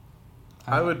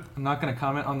 I'm not going to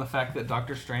comment on the fact that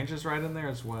Doctor Strange is right in there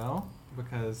as well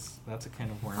because that's a can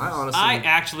of worms. I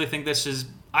actually think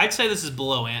I'd say this is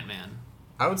below Ant-Man.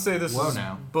 I would say this is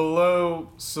below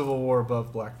Civil War,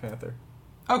 above Black Panther.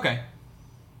 Okay.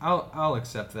 I'll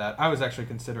accept that. I was actually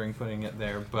considering putting it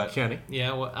there, but Kenny.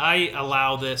 Yeah, well, I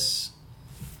allow this.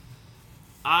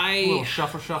 a little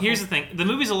shuffle. Here's the thing: the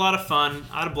movie's a lot of fun.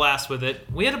 I had a blast with it.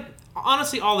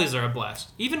 Honestly, all these are a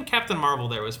blast. Even Captain Marvel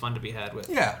there was fun to be had with.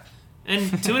 Yeah.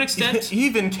 And to an extent,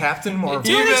 Even Captain Marvel.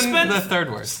 To an Even extent, the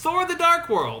third worst. Thor: The Dark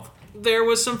World. There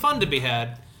was some fun to be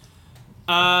had.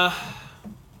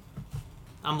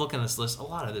 I'm looking at this list. A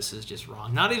lot of this is just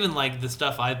wrong. Not even like the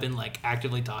stuff I've been like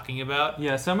actively talking about.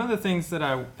 Yeah, some of the things that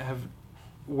I have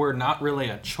were not really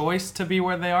a choice to be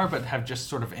where they are, but have just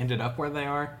sort of ended up where they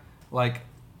are. Like,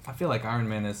 I feel like Iron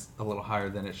Man is a little higher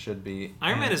than it should be.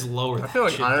 Iron Man is lower than I feel it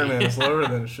like should Iron be. Man is lower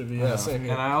than it should be. Yeah, same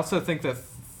here. And I also think that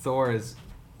Thor is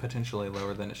potentially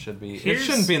lower than it should be. It Here's-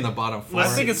 shouldn't be in the bottom four. I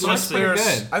think it's Let's just be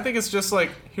good. I think it's just like,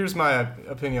 here's my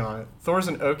opinion on it. Thor's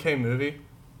an okay movie,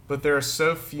 but there are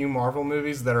so few Marvel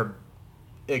movies that are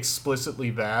explicitly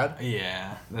bad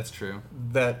Yeah, that's true.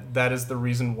 that is the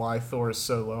reason why Thor is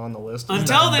so low on the list.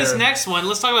 Until That this they're- next one,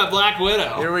 let's talk about Black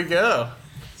Widow. Here we go.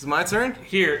 Is it my turn?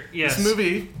 Here, yes. This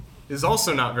movie is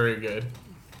also not very good.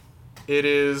 It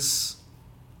is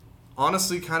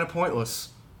honestly kind of pointless.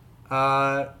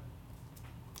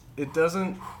 It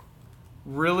doesn't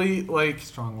really like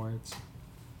Strong words.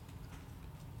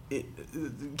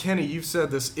 Kenny, you've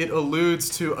said this. It alludes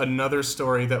to another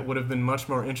story that would have been much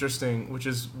more interesting, which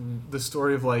is the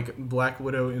story of like Black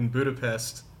Widow in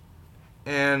Budapest,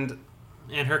 and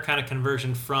her kind of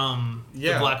conversion from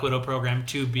the Black Widow program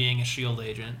to being a S.H.I.E.L.D.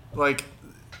 agent. like,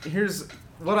 here's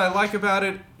what I like about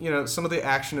it. You know, some of the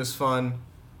action is fun.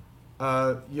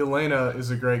 Yelena is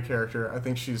a great character. I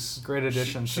think she's Great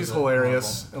addition to She's the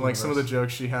hilarious, Marvel and like some of the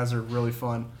universe. jokes she has are really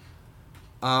fun.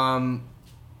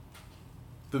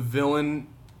 The villain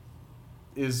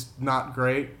is not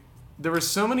great. There were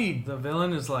so many. The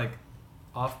villain is like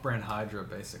off-brand Hydra,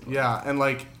 basically. Yeah, and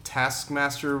like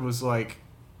Taskmaster was like,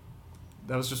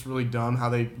 that was just really dumb how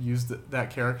they used that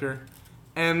character,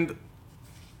 and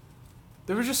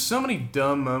there were just so many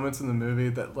dumb moments in the movie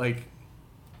that like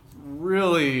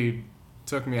really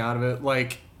took me out of it.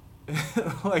 Like,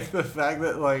 like the fact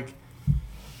that like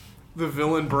the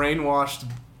villain brainwashed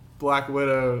Black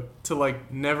Widow to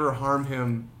like never harm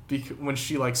him when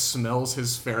she like smells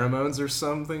his pheromones or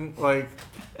something. Like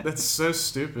that's so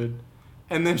stupid.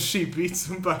 And then she beats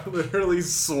him by literally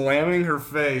slamming her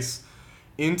face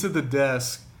into the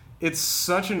desk. It's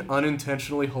such an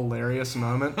unintentionally hilarious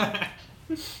moment.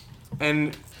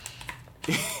 And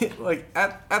like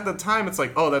at the time it's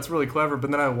like, oh, that's really clever,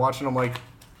 but then I watch and I'm like,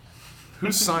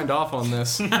 who signed off on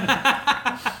this?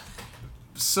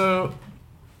 So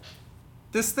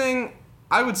this thing,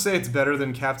 I would say it's better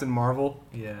than Captain Marvel.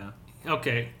 Yeah.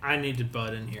 Okay, I need to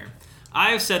butt in here.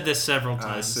 I have said this several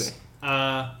times.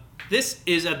 I see. This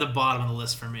is at the bottom of the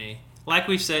list for me. Like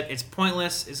we've said, it's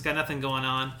pointless. It's got nothing going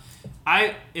on.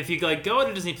 If you like go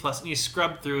to Disney Plus and you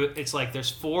scrub through it, it's like there's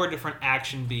 4 different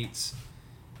action beats,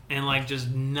 and like just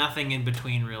nothing in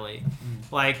between really.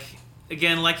 Like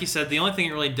again, like you said, the only thing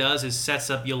it really does is sets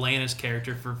up Yelena's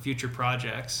character for future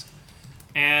projects,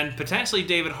 and potentially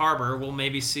David Harbour will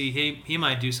maybe see he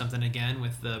might do something again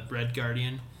with the Red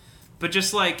Guardian, but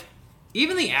just like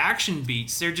even the action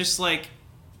beats, they're just like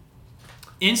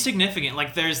insignificant.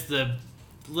 Like there's the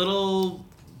little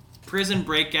prison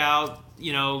breakout,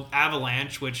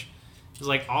 avalanche, which is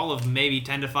like all of maybe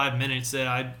 10 to 5 minutes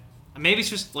that maybe it's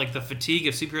just like the fatigue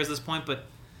of superheroes at this point, but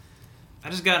I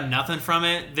just got nothing from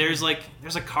it. There's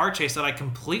a car chase that I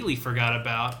completely forgot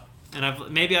about, and I've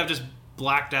just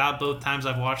blacked out both times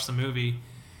I've watched the movie.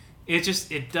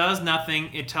 It does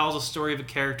nothing. It tells a story of a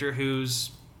character who's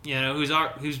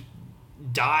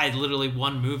died literally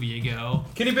 1 movie ago.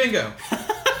 Kenny Bingo.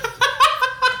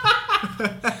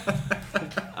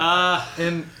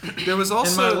 And there was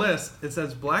also in my list, it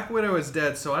says Black Widow is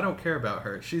dead, so I don't care about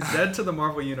her. She's dead to the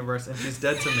Marvel Universe, and she's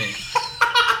dead to me.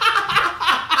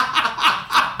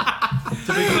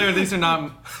 To be clear, this is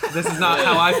not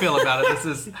how I feel about it. This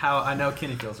is how I know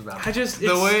Kenny feels about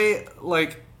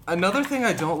it. Another thing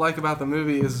I don't like about the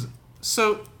movie is,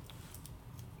 so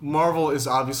Marvel is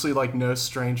obviously like no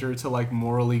stranger to like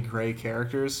morally gray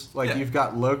characters. Like you've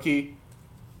got Loki,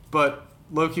 but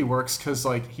Loki works because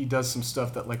like he does some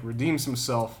stuff that like redeems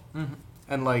himself,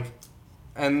 and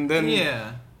then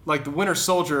like the Winter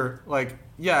Soldier, like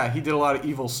he did a lot of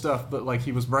evil stuff, but like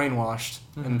he was brainwashed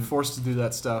and forced to do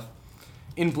that stuff.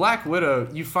 In Black Widow,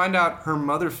 you find out her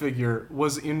mother figure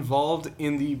was involved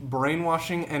in the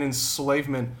brainwashing and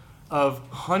enslavement of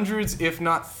hundreds, if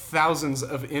not thousands,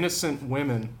 of innocent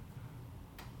women,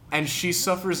 and she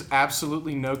suffers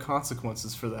absolutely no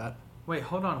consequences for that. Wait,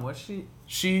 hold on. What's she?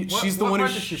 She's the one who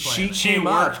she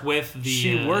worked with the.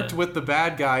 She worked with the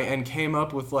bad guy and came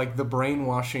up with like the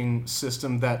brainwashing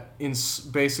system that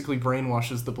basically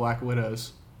brainwashes the Black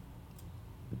Widows.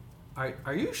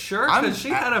 Are you sure? Because she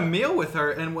had a meal with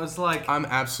her and was like, I'm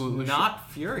absolutely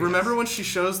not furious. Remember when she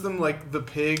shows them like the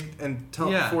pig and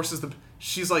forces the?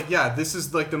 She's like, this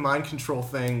is like the mind control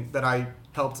thing that I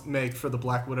helped make for the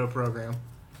Black Widow program.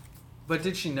 But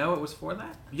did she know it was for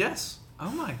that? Yes.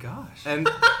 Oh my gosh. And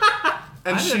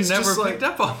she's never just picked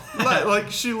up on that.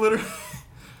 Like she literally,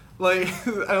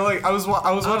 I was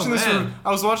watching this.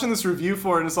 I was watching this review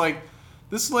for it, and it's like,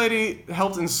 this lady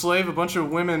helped enslave a bunch of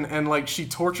women, and like she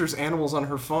tortures animals on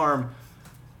her farm,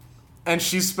 and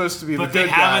she's supposed to be the good guy. But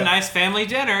they have a nice family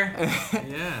dinner.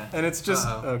 Yeah. And it's just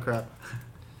oh crap.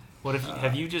 What if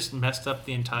have you just messed up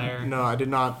the entire? No, I did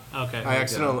not. Okay. I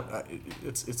accidentally.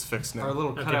 It's fixed now. Our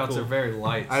little cutouts are very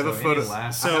light. I have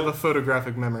I have a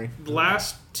photographic memory. The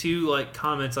last 2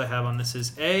 comments I have on this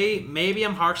is maybe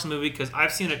I'm harsh on the movie because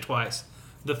I've seen it twice.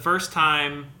 The first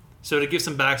time, so to give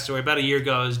some backstory, about a year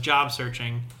ago I was job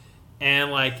searching,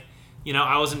 and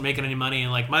I wasn't making any money,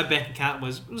 and like my bank account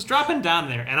was dropping down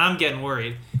there, and I'm getting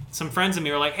worried. Some friends of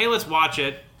me were like, "Hey, let's watch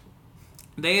it."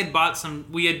 They had bought some.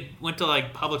 We had went to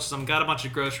Publix or something, got a bunch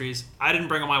of groceries. I didn't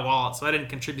bring my wallet, so I didn't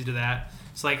contribute to that.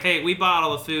 It's like, hey, we bought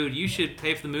all the food. You should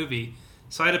pay for the movie.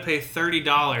 So I had to pay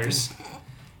 $30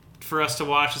 for us to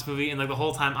watch this movie, and the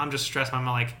whole time I'm just stressed. I'm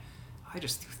like, I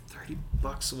just threw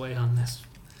 $30 away on this.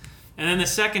 And then the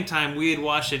second time we had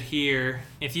watched it here,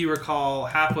 if you recall,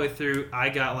 halfway through I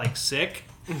got sick,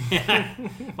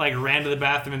 ran to the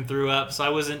bathroom and threw up. So I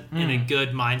wasn't in a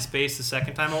good mind space the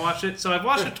second time I watched it. So I've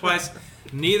watched it twice.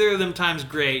 Neither of them times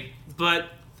great, but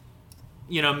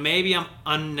maybe I'm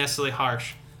unnecessarily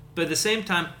harsh. But at the same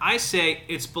time, I say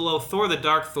it's below Thor: The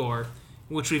Dark Thor,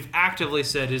 which we've actively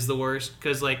said is the worst.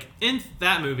 Because in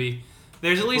that movie,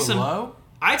 there's at least some.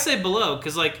 I'd say below,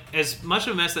 because as much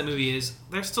of a mess that movie is,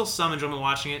 there's still some enjoyment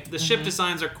watching it. The ship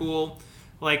designs are cool.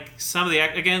 Some of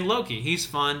the Loki, he's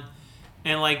fun,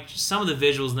 and some of the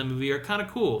visuals in the movie are kind of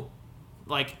cool.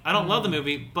 I don't love the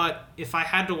movie, but if I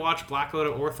had to watch Black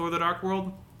Widow or Thor: The Dark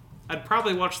World, I'd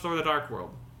probably watch Thor: The Dark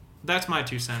World. That's my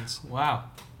 2 cents. Wow.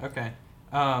 Okay.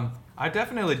 I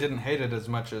definitely didn't hate it as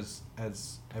much as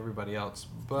everybody else,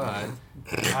 but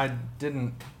I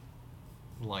didn't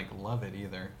love it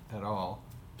either at all.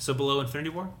 So below Infinity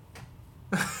War?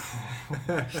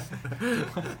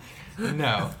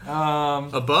 No.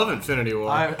 Above Infinity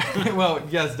War. Well,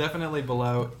 yes, definitely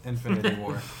below Infinity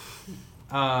War.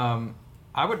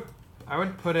 I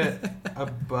would put it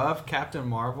above Captain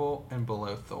Marvel and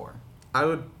below Thor. I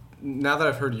would, now that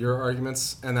I've heard your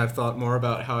arguments and I've thought more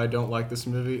about how I don't like this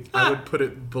movie, I would put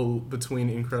it between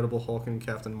Incredible Hulk and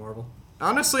Captain Marvel.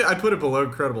 Honestly, I'd put it below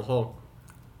Incredible Hulk.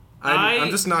 I'm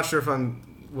just not sure if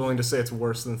I'm willing to say it's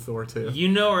worse than Thor 2. You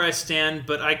know where I stand,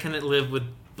 but I couldn't live with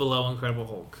below Incredible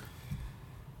Hulk.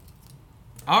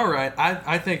 All right,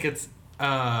 I think it's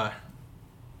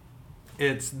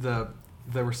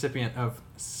the recipient of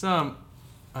some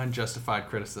unjustified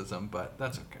criticism, but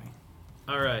that's okay.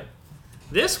 All right.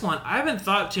 This one I haven't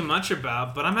thought too much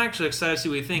about, but I'm actually excited to see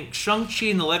what you think. Shang-Chi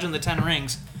and the Legend of the Ten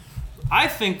Rings. I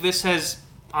think this has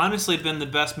honestly been the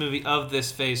best movie of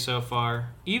this phase so far,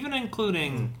 even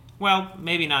including, well,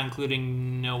 maybe not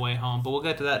including No Way Home, but we'll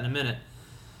get to that in a minute.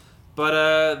 But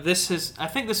I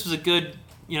think this was a good,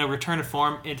 return to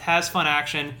form. It has fun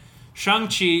action.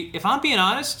 Shang-Chi, if I'm being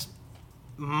honest,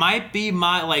 might be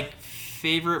my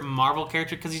favorite Marvel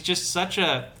character because he's just such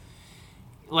a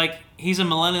he's a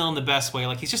millennial in the best way.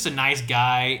 He's just a nice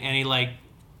guy, and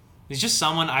he's just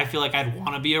someone I feel like I'd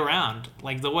want to be around.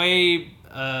 The way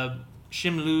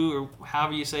Simu or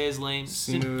however you say his name,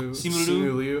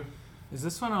 Simu Liu. Is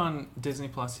this one on Disney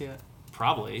Plus yet?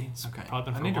 Probably. It's okay.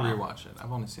 Probably been for I need a while. to rewatch it.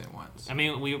 I've only seen it once. I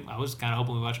mean, I was kind of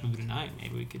hoping we watched a movie tonight.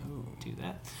 Maybe we could do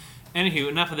that. Anywho,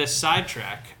 enough of this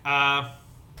sidetrack.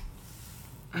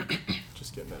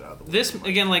 Just getting it out of the way. This,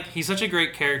 again, he's such a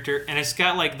great character, and it's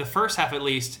got, the first half at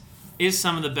least, is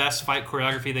some of the best fight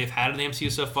choreography they've had in the MCU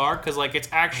so far, because, it's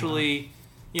actually,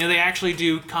 they actually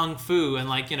do kung fu and,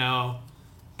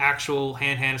 actual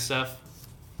hand-to-hand stuff.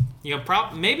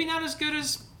 Maybe not as good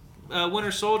as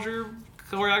Winter Soldier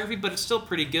choreography, but it's still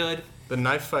pretty good. The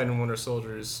knife fight in Winter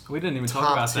Soldier is we didn't even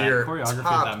talk about that choreography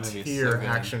of that movie. Top tier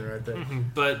action right there. Mm-hmm.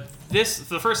 But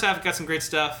the first half got some great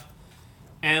stuff,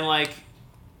 and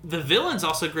the villain's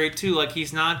also great too.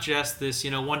 He's not just this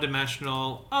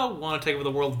one-dimensional want to take over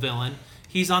the world villain.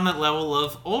 He's on that level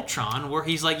of Ultron where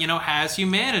he's has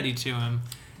humanity to him.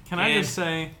 Can I just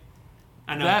say,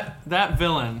 I know that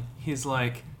villain, he's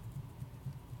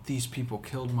these people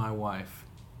killed my wife,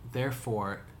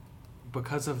 therefore,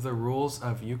 because of the rules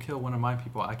of you kill one of my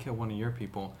people, I kill one of your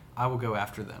people, I will go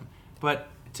after them. But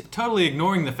totally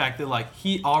ignoring the fact that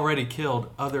he already killed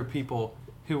other people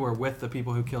who were with the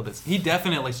people who killed us. He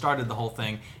definitely started the whole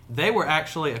thing. They were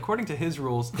actually, according to his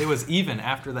rules, it was even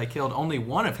after they killed only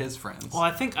one of his friends. Well,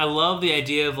 I love the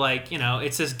idea of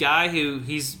it's this guy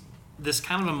he's this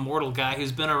kind of immortal guy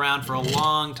who's been around for a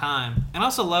long time. And I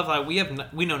also love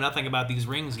we know nothing about these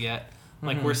rings yet.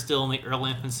 We're still in the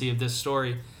early infancy of this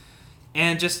story.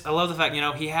 And I love the fact,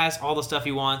 he has all the stuff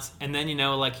he wants, and then,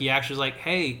 he actually is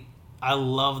hey, I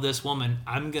love this woman.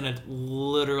 I'm going to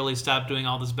literally stop doing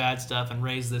all this bad stuff and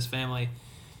raise this family.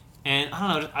 And,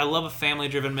 I don't know, I love a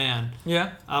family-driven man.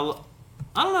 Yeah. I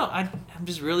don't know, I'm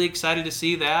just really excited to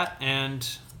see that, and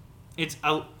it's,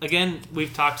 again,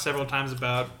 we've talked several times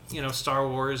about, Star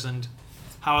Wars and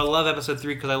how I love Episode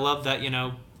 3, because I love that,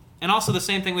 and also the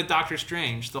same thing with Doctor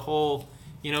Strange, the whole,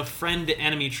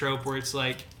 friend-to-enemy trope where it's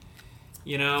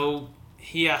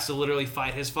he has to literally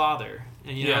fight his father.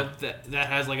 And, that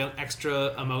has, an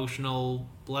extra emotional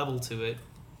level to it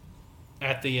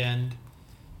at the end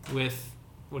with...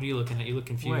 What are you looking at? You look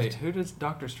confused. Wait, who does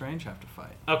Doctor Strange have to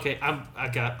fight? Okay, I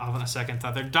got off on a second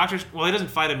thought there. He doesn't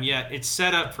fight him yet. It's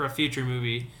set up for a future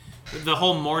movie. The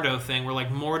whole Mordo thing, where,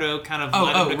 Mordo kind of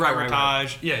led him to Carthage.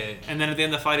 Right. Yeah. And then at the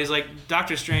end of the fight, he's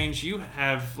Doctor Strange, you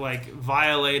have,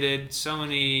 violated so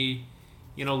many...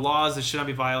 laws that should not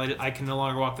be violated. I can no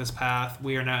longer walk this path.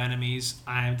 We are now enemies.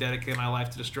 I am dedicating my life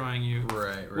to destroying you.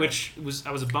 Right.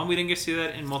 I was a bum we didn't get to see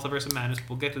that in Multiverse of Madness.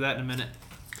 We'll get to that in a minute.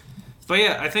 But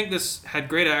yeah, I think this had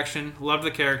great action. Loved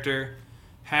the character.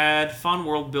 Had fun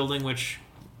world building, which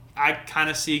I kind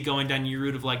of see going down your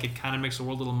route of it kind of makes the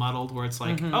world a little muddled, where it's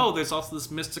there's also this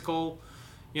mystical,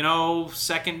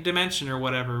 second dimension or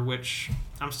whatever, which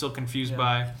I'm still confused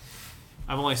by.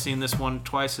 I've only seen this one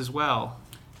twice as well.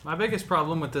 My biggest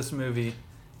problem with this movie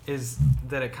is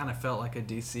that it kind of felt like a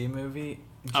DC movie.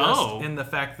 In the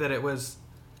fact that it was...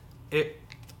 It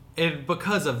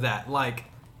because of that.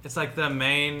 It's the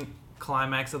main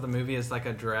climax of the movie is a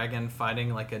dragon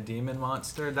fighting a demon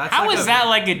monster. How is that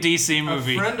like a DC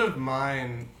movie? A friend of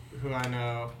mine who I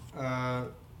know,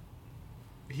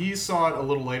 he saw it a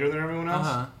little later than everyone else.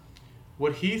 Uh-huh.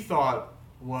 What he thought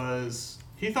it was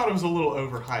a little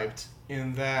overhyped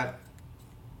in that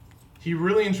he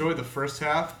really enjoyed the first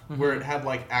half where it had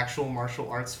like actual martial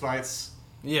arts fights.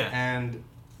 Yeah. And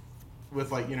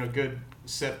with like, good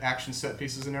action set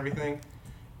pieces and everything.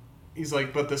 He's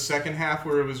like, but the second half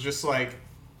where it was just like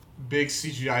big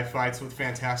CGI fights with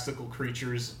fantastical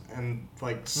creatures and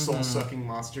like soul-sucking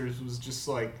monsters was just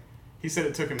like, he said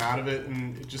it took him out of it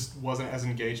and it just wasn't as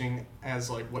engaging as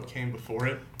like what came before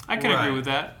it. I can agree with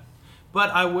that. But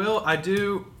I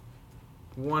do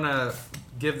want to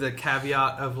give the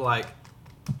caveat of like,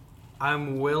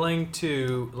 I'm willing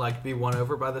to like be won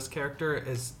over by this character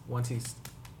as once he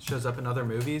shows up in other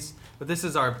movies. But this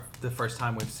is the first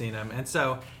time we've seen him. And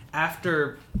so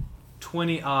after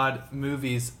 20 odd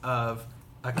movies of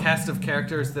a cast of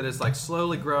characters that is like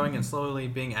slowly growing and slowly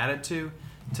being added to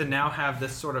now have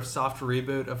this sort of soft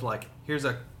reboot of like, here's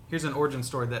an origin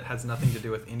story that has nothing to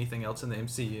do with anything else in the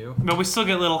MCU. But we still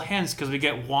get little hints because we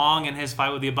get Wong and his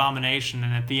fight with the Abomination,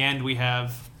 and at the end we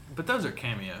have... But those are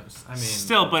cameos. I mean...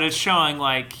 Still, but it's showing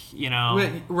like,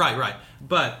 Right.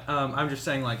 But I'm just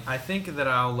saying like, I think that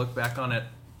I'll look back on it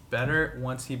better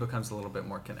once he becomes a little bit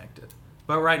more connected.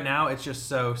 But right now it's just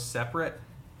so separate.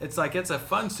 It's like, it's a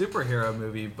fun superhero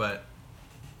movie, but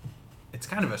it's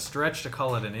kind of a stretch to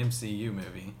call it an MCU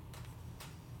movie.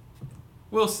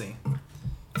 We'll see.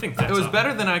 I think that's it was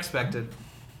better than I expected.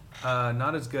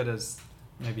 Not as good as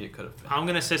maybe it could have been. I'm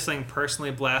going to say something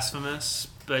personally blasphemous,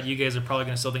 but you guys are probably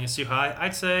going to still think it's too high.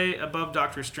 I'd say above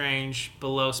Doctor Strange,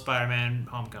 below Spider-Man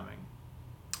Homecoming.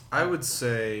 I would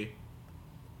say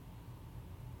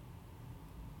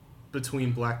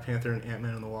between Black Panther and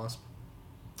Ant-Man and the Wasp.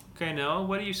 Okay, Noah,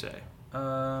 what do you say?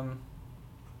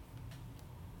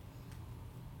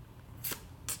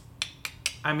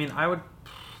 I mean, I would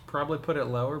probably put it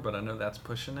lower, but I know that's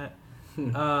pushing it.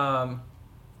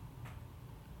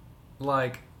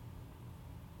 Like,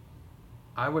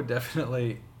 I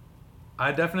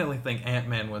definitely think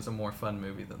Ant-Man was a more fun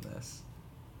movie than this.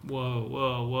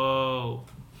 Whoa.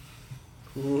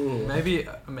 Ooh.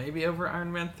 Maybe over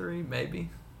Iron Man 3, maybe.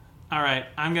 All right,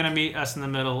 I'm going to meet us in the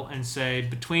middle and say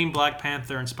between Black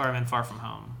Panther and Spider-Man Far From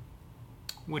Home,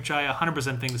 which I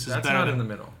 100% think this is That's better. That's not than, in the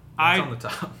middle. That's on the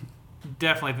top.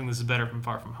 Definitely think this is better from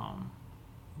Far From Home,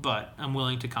 but I'm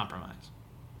willing to compromise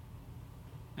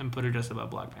and put it just above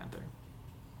Black Panther.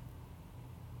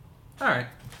 All right.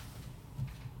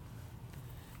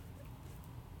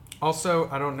 Also,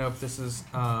 I don't know if this is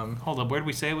Hold up, where did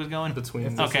we say it was going?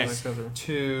 Between okay.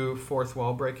 to fourth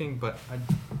wall breaking, but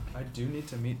I do need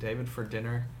to meet David for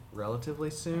dinner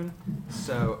relatively soon,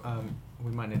 so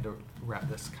we might need to wrap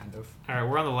this kind of. All right,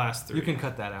 we're on the last 3. You can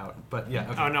cut that out, but yeah.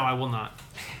 Okay. Oh no, I will not.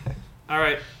 All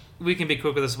right, we can be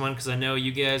quick with this one because I know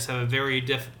you guys have a very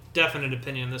definite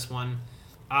opinion on this one.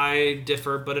 I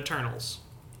differ, but Eternals.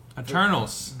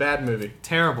 Eternals. Bad movie.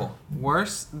 Terrible.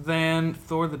 Worse than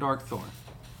Thor: The Dark Thor.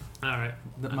 All right.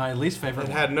 My least favorite.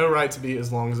 It had no right to be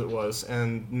as long as it was,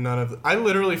 and none of. I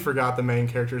literally forgot the main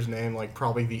character's name like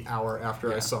probably the hour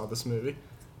after I saw this movie.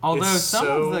 Although some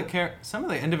of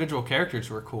the individual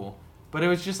characters were cool, but it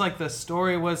was just like the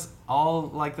story was all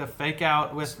like the fake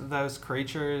out with those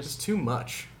creatures. It's too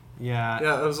much. Yeah.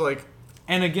 Yeah, it was like.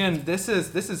 And again, this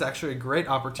is actually a great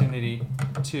opportunity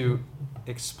to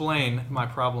explain my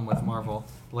problem with Marvel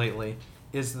lately.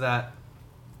 Is that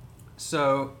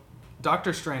so?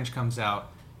 Doctor Strange comes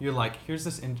out. You're like, here's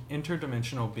this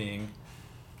interdimensional being,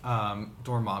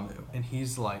 Dormammu, and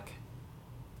he's like,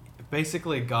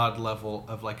 basically god level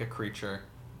of like a creature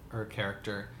or a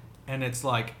character, and it's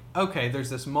like, okay, there's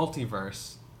this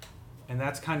multiverse, and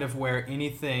that's kind of where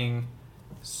anything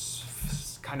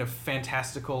kind of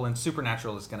fantastical and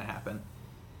supernatural is going to happen.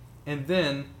 And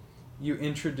then you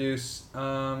introduce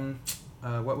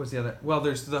what was the other? Well,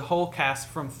 there's the whole cast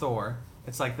from Thor.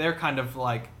 It's like they're kind of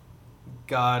like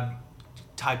god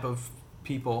type of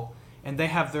people, and they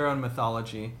have their own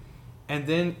mythology. And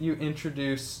then you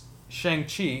introduce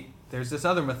Shang-Chi. There's this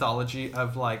other mythology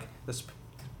of like this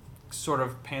sort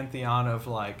of pantheon of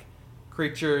like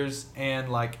creatures and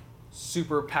like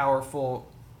super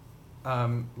powerful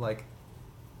like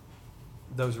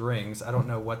those rings. I don't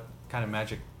know what kind of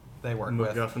magic they work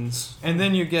MacGuffins. with. And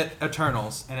then you get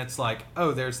Eternals, and it's like,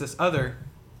 oh, there's this other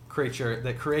creature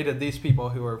that created these people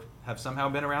who have somehow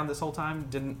been around this whole time,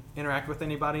 didn't interact with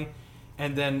anybody,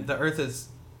 and then the Earth is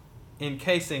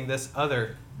encasing this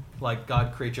other like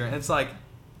god creature, and it's like,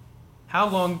 how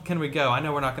long can we go? I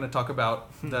know we're not going to talk about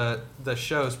the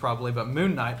shows probably, but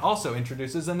Moon Knight also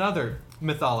introduces another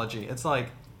mythology. It's like,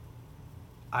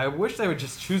 I wish they would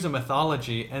just choose a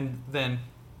mythology and then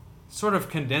sort of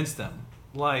condense them.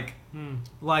 Like,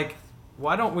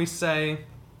 why don't we say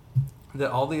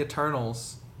that all the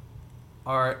Eternals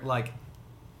are like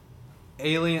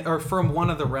alien or from one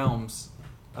of the realms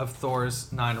of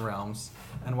Thor's 9 realms,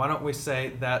 and why don't we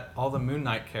say that all the Moon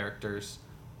Knight characters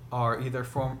are either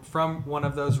from one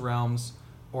of those realms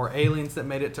or aliens that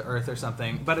made it to Earth or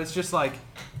something? But it's just like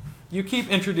you keep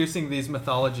introducing these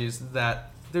mythologies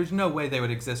that there's no way they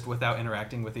would exist without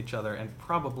interacting with each other and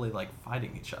probably like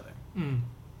fighting each other.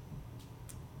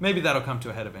 Maybe that'll come to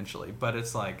a head eventually, but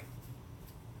it's like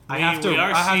I have to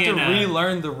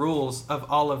relearn the rules of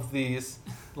all of these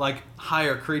like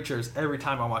higher creatures every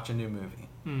time I watch a new movie.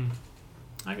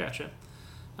 I gotcha.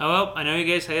 Oh, well, I know you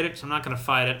guys hate it, so I'm not going to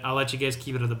fight it. I'll let you guys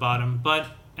keep it at the bottom. But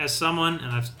as someone,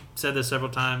 and I've said this several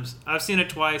times, I've seen it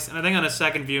twice, and I think on a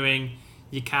second viewing,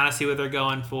 you kind of see what they're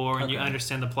going for, and you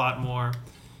understand the plot more,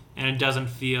 and it doesn't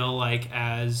feel like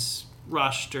as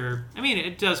rushed or... I mean,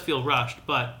 it does feel rushed,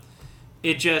 but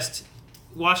it just...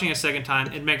 Watching a second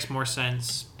time, it makes more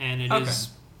sense, and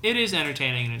it is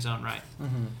entertaining in its own right.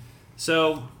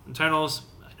 So, Eternals,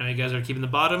 I know you guys are keeping the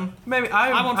bottom. Maybe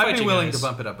I'd be willing to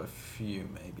bump it up a few,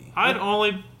 maybe. I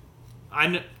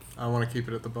want to keep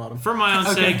it at the bottom. For my own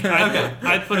sake,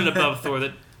 I'd put it above Thor.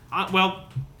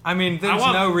 I mean, there's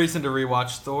no reason to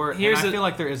rewatch Thor, and I feel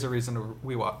like there is a reason to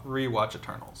rewatch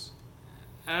Eternals.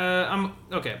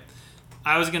 Okay.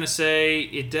 I was going to say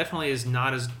it definitely is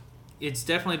not as... It's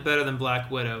definitely better than Black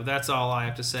Widow. That's all I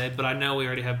have to say. But I know we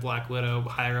already have Black Widow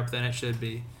higher up than it should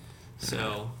be.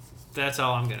 So that's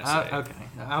all I'm going to say. Okay.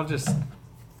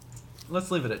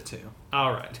 Let's leave it at 2.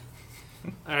 All right.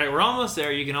 All right, we're almost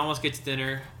there. You can almost get to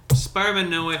dinner. Spider-Man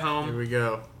No Way Home. Here we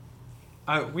go.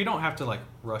 We don't have to like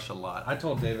rush a lot. I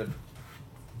told David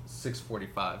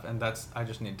 6:45, and I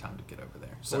just need time to get over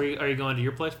there. So, are you going to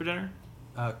your place for dinner?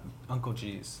 Uncle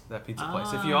G's, that pizza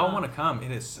place. If you all want to come,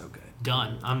 it is so good.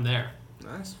 Done. I'm there.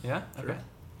 Nice. Yeah? Sure. Okay.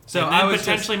 So and then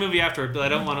potentially movie after, but I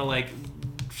don't want to like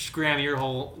scram your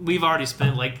whole... We've already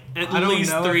spent like at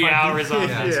least 3 hours on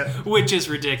this, which is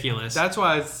ridiculous. That's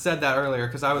why I said that earlier,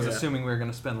 because I was assuming we were going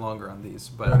to spend longer on these.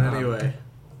 But anyway,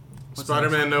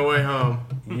 Spider-Man No Way Home.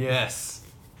 Yes.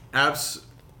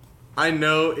 I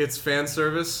know it's fan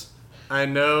service. I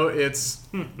know it's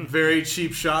very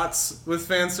cheap shots with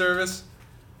fan service.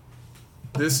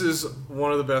 This is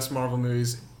one of the best Marvel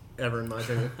movies ever, in my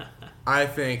opinion. I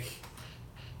think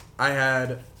I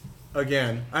had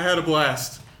a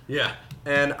blast. Yeah.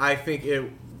 And I think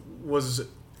it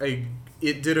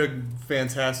did a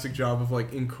fantastic job of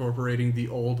like incorporating the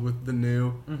old with the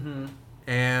new. Mm-hmm.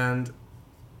 And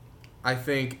I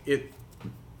think it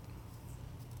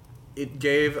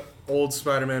gave old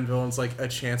Spider-Man villains like a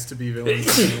chance to be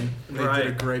villains again. And they did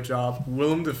a great job.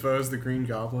 Willem Dafoe's the Green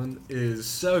Goblin is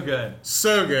so good.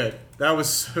 So good. That was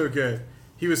so good.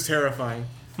 He was terrifying.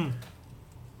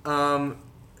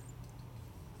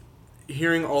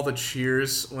 Hearing all the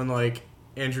cheers when like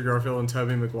Andrew Garfield and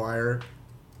Tobey Maguire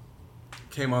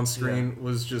came on screen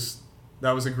was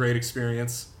that was a great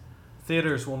experience.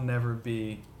 Theaters will never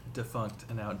be defunct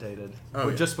and outdated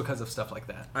just because of stuff like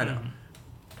that. I know.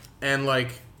 And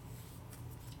like,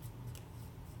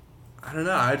 I don't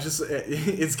know,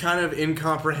 it's kind of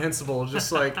incomprehensible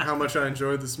just like how much I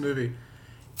enjoyed this movie.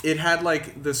 It had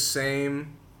like the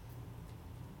same...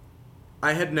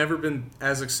 I had never been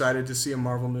as excited to see a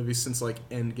Marvel movie since like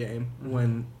Endgame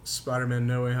when Spider-Man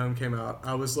No Way Home came out.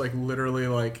 I was like literally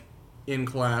like in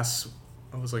class.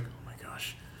 I was like, oh my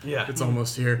gosh. Yeah. It's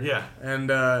almost here. Yeah. And,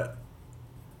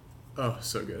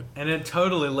 so good. And it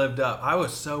totally lived up. I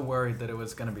was so worried that it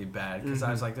was going to be bad because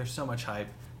I was like, there's so much hype.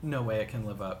 No way it can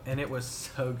live up. And it was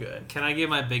so good. Can I give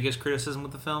my biggest criticism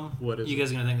with the film? What is it? You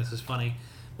guys are going to think this is funny.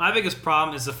 My biggest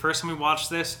problem is the first time we watched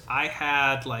this,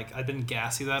 I'd been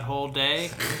gassy that whole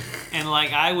day. And,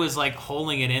 like, I was, like,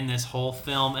 holding it in this whole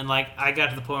film. And, like, I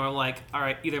got to the point where, like, all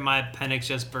right, either my appendix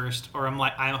just burst or I'm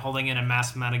holding in a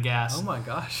massive amount of gas. Oh, my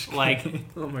gosh. Like,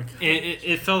 oh, my God.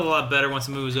 It felt a lot better once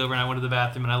the movie was over and I went to the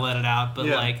bathroom and I let it out. But,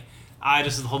 like,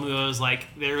 the whole movie, I was like,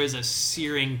 there is a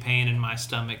searing pain in my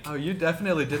stomach. Oh, you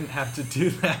definitely didn't have to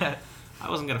do that. I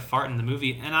wasn't going to fart in the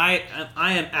movie. And I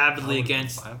am avidly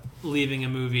against leaving a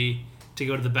movie to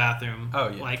go to the bathroom. Oh,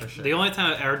 yeah, like, for sure. The only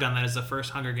time I've ever done that is the first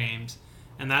Hunger Games.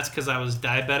 And that's because I was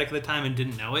diabetic at the time and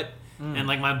didn't know it. And,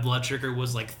 like, my blood sugar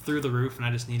was, like, through the roof and I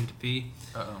just needed to pee.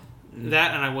 Uh-oh.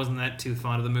 That, and I wasn't that too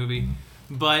fond of the movie.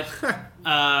 But,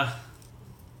 I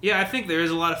think there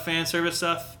is a lot of fan service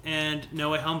stuff and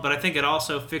No Way Home. But I think it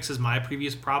also fixes my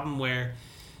previous problem where,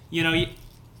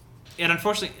 and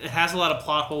unfortunately, it has a lot of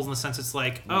plot holes in the sense it's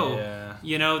like,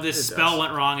 this spell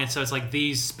went wrong, and so it's like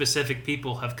these specific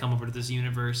people have come over to this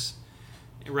universe.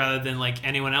 rather than like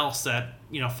anyone else that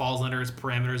falls under its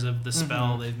parameters of the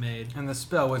spell they've made. And the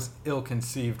spell was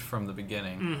ill-conceived from the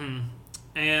beginning.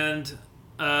 And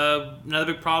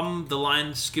another big problem, the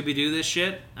line "Scooby-Doo this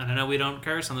shit." And I know we don't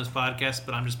curse on this podcast,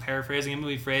 but I'm just paraphrasing a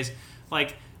movie phrase.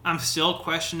 Like, I'm still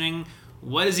questioning,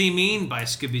 what does he mean by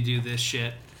Scooby-Doo this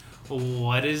shit?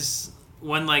 What is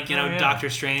when Doctor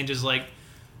Strange is like,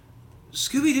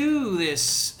 Scooby-Doo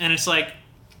this, and it's like,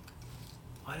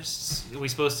 are we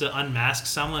supposed to unmask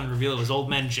someone and reveal it was Old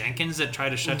Man Jenkins that tried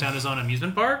to shut down his own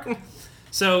amusement park?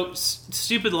 So,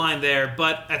 stupid line there,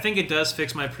 but I think it does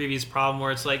fix my previous problem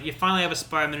where it's like, you finally have a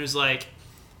Spider-Man who's like,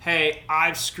 hey,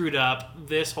 I've screwed up.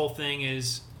 This whole thing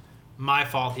is my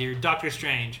fault here. Doctor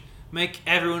Strange, make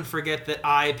everyone forget that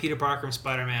I, Peter Parker, am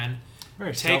Spider-Man.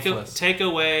 Very selfless. Take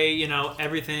away,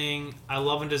 everything I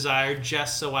love and desire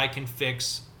just so I can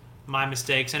fix my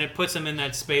mistakes. And it puts him in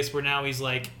that space where now he's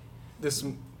like,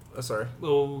 sorry.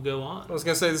 We'll go on. I was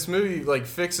gonna say this movie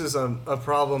fixes a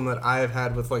problem that I have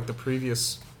had with the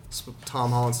previous Tom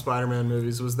Holland Spider-Man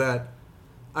movies, was that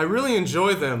I really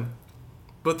enjoy them,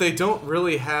 but they don't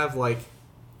really have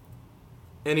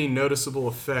any noticeable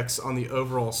effects on the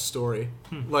overall story.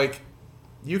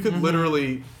 You could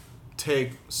literally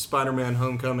take Spider-Man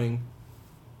Homecoming.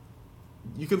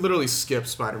 You could literally skip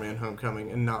Spider-Man Homecoming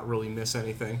and not really miss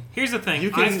anything. Here's the thing. You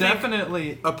can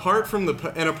definitely, apart from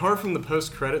the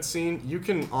post-credit scene, you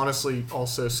can honestly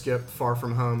also skip Far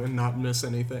From Home and not miss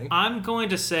anything. I'm going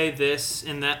to say this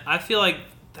in that I feel like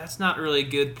that's not really a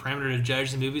good parameter to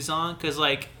judge the movies on, because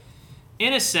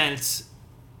in a sense,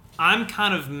 I'm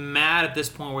kind of mad at this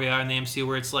point where we are in the MCU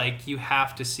where it's like you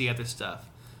have to see other stuff.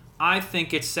 I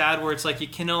think it's sad where it's like you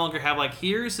can no longer have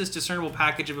here's this discernible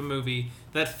package of a movie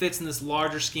that fits in this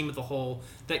larger scheme of the whole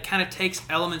that kind of takes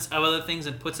elements of other things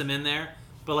and puts them in there,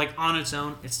 but on its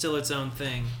own, it's still its own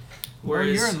thing. Whereas,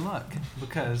 well, you're in luck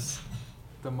because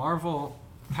the Marvel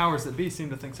powers that be seem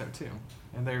to think so too,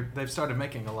 and they've started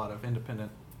making a lot of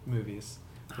independent movies.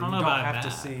 I don't know about that.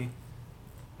 To see.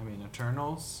 I mean,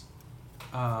 Eternals.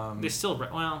 They still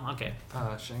okay.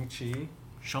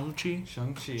 Shang-Chi. Some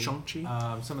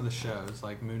of the shows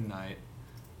like Moon Knight,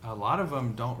 a lot of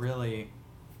them don't really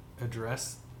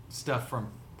address stuff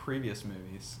from previous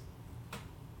movies.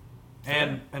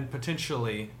 And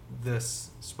potentially this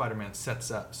Spider-Man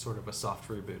sets up sort of a soft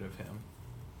reboot of him.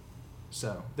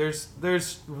 So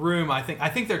there's room. I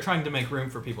think they're trying to make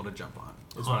room for people to jump on.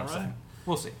 Is what I'm saying.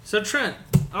 We'll see. So Trent,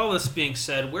 all this being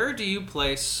said, where do you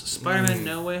place Spider-Man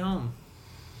No Way Home?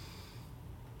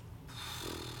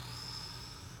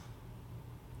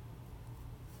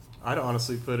 I'd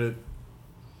honestly put it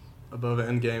above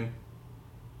Endgame.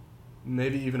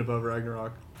 Maybe even above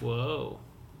Ragnarok. Whoa.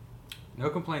 No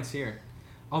complaints here.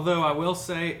 Although I will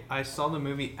say I saw the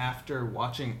movie after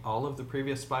watching all of the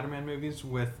previous Spider-Man movies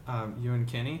with you and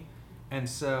Kenny. And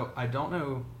so I don't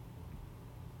know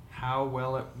how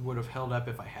well it would have held up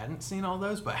if I hadn't seen all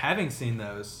those. But having seen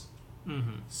those,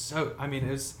 so, I mean,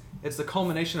 it's the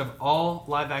culmination of all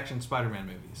live-action Spider-Man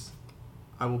movies.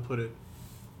 I will put it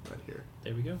right here.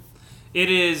 There we go. It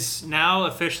is now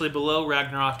officially below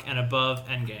Ragnarok and above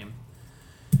Endgame.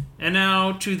 And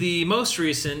now to the most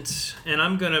recent, and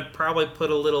I'm going to probably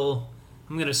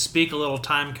speak a little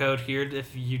time code here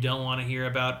if you don't want to hear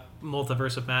about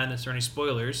Multiverse of Madness or any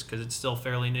spoilers, because it's still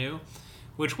fairly new,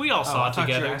 which we all saw I thought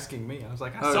together. You were asking me. I was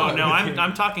like,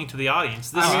 I'm talking to the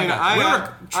audience. I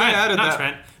added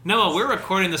that. Noah, we're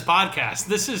recording this podcast.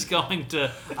 This is going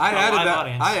to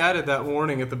audience. I added that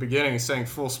warning at the beginning saying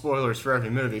full spoilers for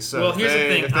every movie. So well, here's the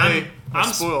thing. If they are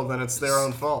spoiled, then it's their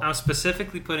own fault. I'm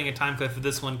specifically putting a time code for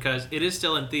this one because it is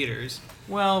still in theaters.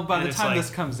 Well, by the time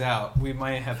this comes out, we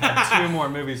might have had 2 more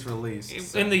movies released.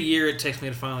 So. In the year it takes me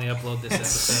to finally upload this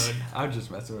episode. I'm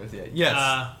just messing with you. Yes,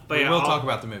 but we'll talk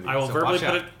about the movie. I will verbally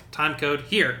put a time code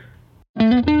here.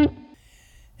 1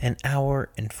 hour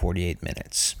and 48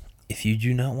 minutes. If you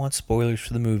do not want spoilers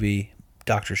for the movie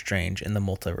Doctor Strange and the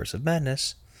Multiverse of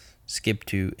Madness, skip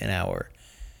to 1 hour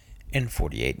and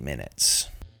 48 minutes.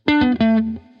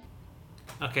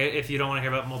 Okay, if you don't want to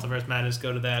hear about Multiverse Madness,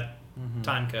 go to that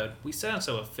time code. We sound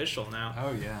so official now.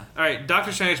 Oh, yeah. All right,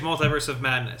 Doctor Strange Multiverse of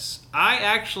Madness. I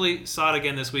actually saw it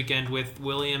again this weekend with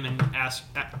William and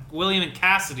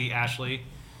Cassidy Ashley,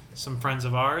 some friends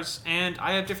of ours, and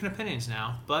I have different opinions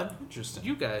now, but interesting.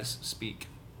 You guys speak.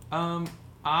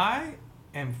 I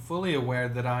am fully aware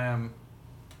that I am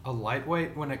a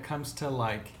lightweight when it comes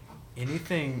to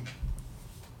anything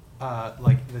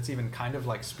that's even kind of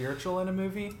spiritual in a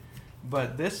movie,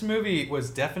 but this movie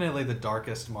was definitely the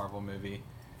darkest Marvel movie,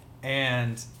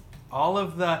 and all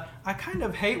of the I kind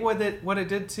of hate what it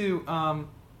did to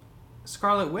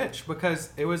Scarlet Witch,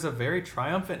 because it was a very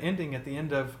triumphant ending at the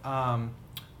end of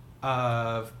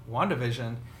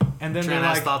WandaVision, and then Tran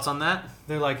has thoughts on that?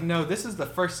 they're like, no, this is the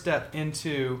first step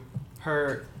into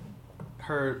her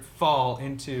fall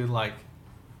into like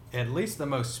at least the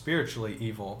most spiritually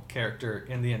evil character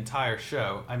in the entire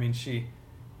show. I mean, she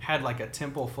had like a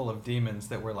temple full of demons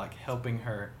that were like helping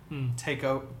her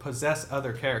possess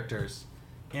other characters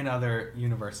in other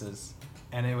universes,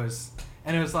 and it was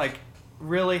like,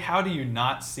 really, how do you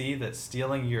not see that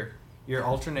stealing your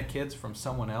alternate kids from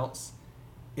someone else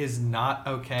is not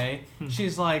okay?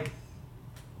 She's like,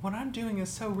 what I'm doing is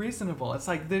so reasonable. It's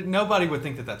like nobody would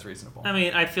think that that's reasonable. I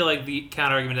mean, I feel like the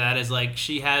counter argument to that is like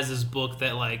she has this book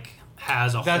that like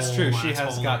has a That's whole true. She ass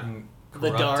has hole. gotten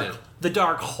corrupted. The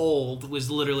Dark Hold was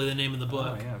literally the name of the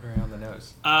book. Oh yeah, very on the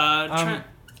nose. Trent,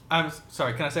 I'm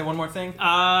sorry. Can I say one more thing?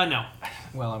 no.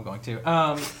 Well, I'm going to.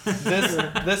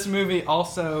 This movie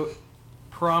also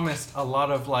promised a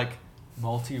lot of like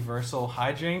multiversal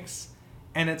hijinks,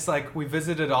 and it's like we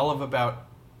visited all of about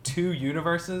 2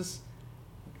 universes.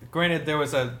 Granted, there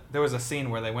was a scene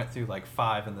where they went through like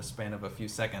 5 in the span of a few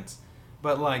seconds,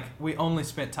 but like we only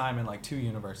spent time in like 3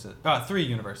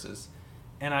 universes,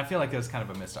 and I feel like it was kind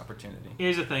of a missed opportunity.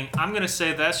 Here's the thing. I'm going to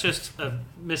say that's just a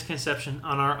misconception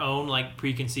on our own, like,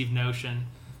 preconceived notion.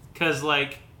 Because,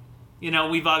 like, you know,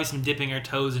 we've obviously been dipping our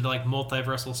toes into, like,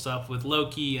 multiversal stuff with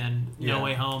Loki and No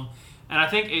Way Home. And I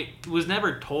think it was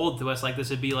never told to us, like,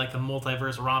 this would be, like, a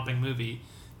multiverse romping movie.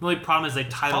 The only problem is they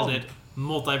titled it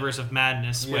Multiverse of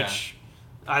Madness, which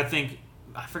I think...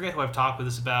 I forget who I've talked with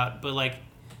this about, but, like...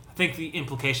 I think the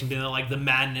implication being that, like, the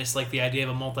madness, like, the idea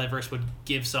of a multiverse would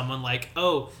give someone, like,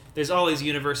 oh, there's all these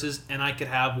universes, and I could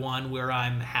have one where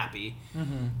I'm happy.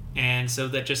 Mm-hmm. And so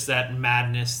that just that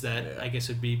madness that I guess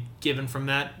would be given from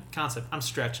that concept. I'm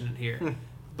stretching it here.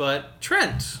 But,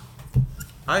 Trent.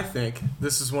 I think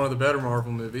this is one of the better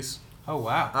Marvel movies. Oh,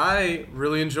 wow. I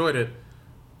really enjoyed it.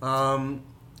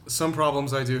 Some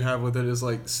problems I do have with it is,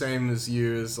 like, same as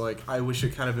you, is, like, I wish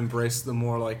it kind of embraced the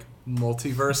more, like,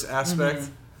 multiverse aspect.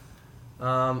 Mm-hmm.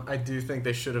 I do think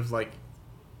they should have, like,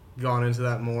 gone into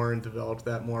that more and developed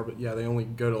that more, but yeah, they only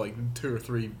go to, like, 2 or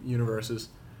 3 universes.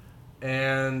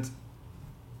 And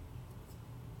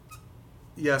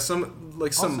yeah, some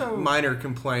also, minor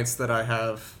complaints that I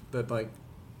have that, like,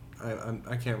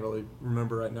 I can't really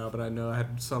remember right now, but I know I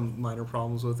had some minor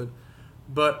problems with it.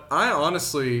 But I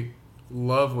honestly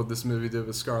love what this movie did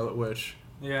with Scarlet Witch.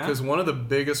 Yeah. Because one of the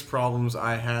biggest problems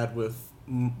I had with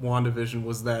WandaVision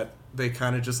was that they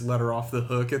kind of just let her off the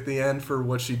hook at the end for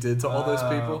what she did to all those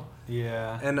people.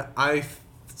 Yeah. And I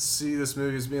see this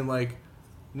movie as being like,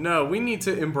 no, we need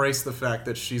to embrace the fact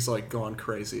that she's, like, gone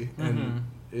crazy and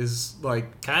is,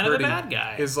 like, kind of a bad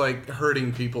guy. Is, like,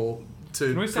 hurting people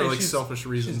for, like, selfish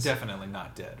reasons. She's definitely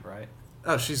not dead, right?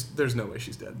 Oh, there's no way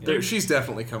she's dead. Yeah. She's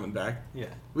definitely coming back. Yeah.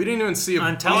 We didn't even see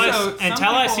until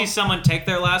I see someone take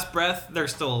their last breath, they're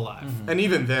still alive. Mm-hmm. And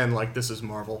even then, like, this is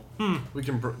Marvel.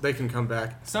 They can come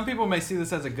back. Some people may see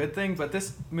this as a good thing, but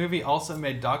this movie also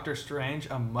made Doctor Strange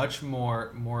a much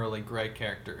more morally gray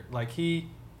character. Like,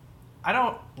 I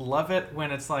don't love it when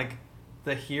it's like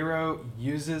the hero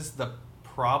uses the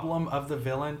problem of the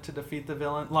villain to defeat the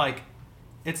villain. Like,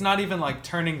 it's not even like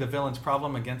turning the villain's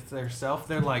problem against themselves.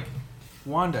 They're like,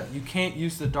 Wanda, you can't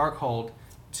use the Darkhold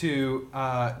to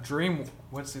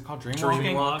what's it called?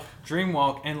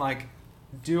 Dreamwalk and, like,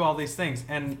 do all these things.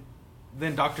 And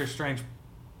then Doctor Strange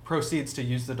proceeds to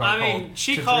use the Darkhold. I mean,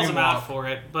 she calls him out for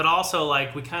it, but also,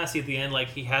 like, we kind of see at the end, like,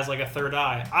 he has, like, a third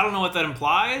eye. I don't know what that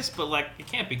implies, but, like, it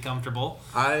can't be comfortable.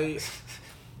 Another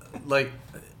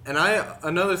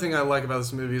thing I like about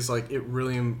this movie is, like, it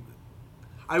really...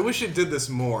 I wish it did this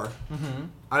more. Mm-hmm.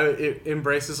 It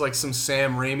embraces, like, some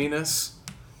Sam Raimi-ness,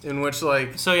 in which,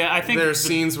 like... So, yeah, I think... There are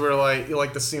scenes where,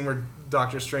 like the scene where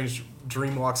Doctor Strange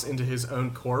dreamwalks into his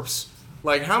own corpse.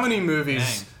 Like, how many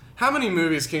movies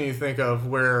can you think of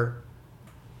where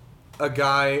a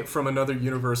guy from another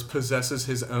universe possesses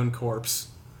his own corpse?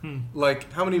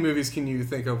 Like, how many movies can you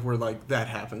think of where, like, that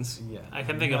happens? Yeah, I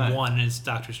can think of one, and it's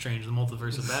Doctor Strange, the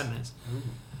Multiverse of Madness.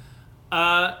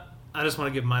 I just want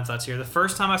to give my thoughts here. The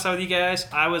first time I saw it with you guys,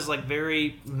 I was, like,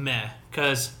 very meh.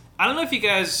 Because I don't know if you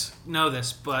guys know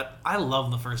this, but I love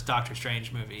the first Doctor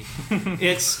Strange movie.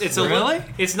 It's really?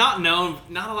 It's not known.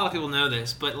 Not a lot of people know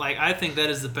this, but, like, I think that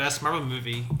is the best Marvel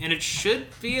movie. And it should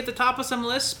be at the top of some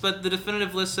lists, but the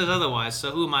definitive list says otherwise.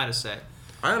 So who am I to say?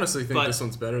 I honestly think this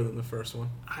one's better than the first one.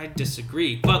 I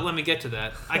disagree, but let me get to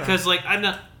that. Because, like,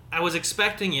 I was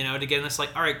expecting, you know, to get in this,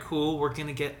 like, all right, cool, we're going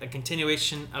to get a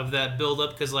continuation of that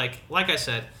build-up, because, like I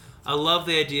said, I love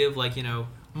the idea of, like, you know,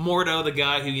 Mordo, the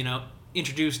guy who, you know,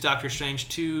 introduced Doctor Strange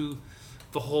to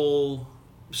the whole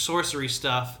sorcery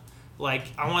stuff, like,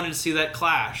 I wanted to see that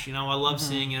clash. You know, I love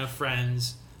seeing,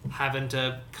 friends having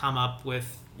to come up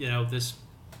with, this,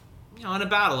 in a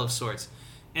battle of sorts.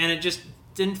 And it just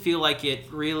didn't feel like it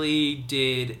really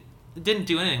did. It didn't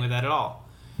do anything with that at all.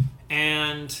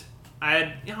 And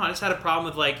I just had a problem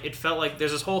with, like, it felt like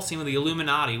there's this whole scene with the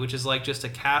Illuminati, which is, like, just a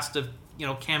cast of,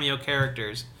 cameo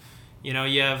characters. You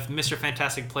have Mr.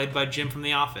 Fantastic played by Jim from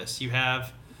The Office. You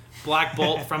have Black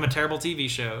Bolt from a terrible TV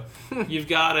show. You've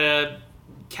got a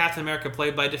Captain America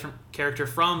played by a different character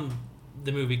from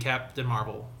the movie Captain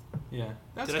Marvel. Yeah.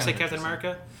 Did I say Captain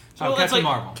America? Oh, Captain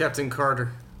Marvel. Captain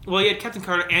Carter. Well, you had Captain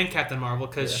Carter and Captain Marvel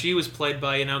because she was played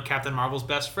by, Captain Marvel's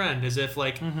best friend, as if,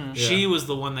 like, she was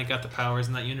the one that got the powers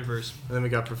in that universe. And then we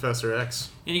got Professor X.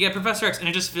 And you get Professor X, and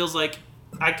it just feels like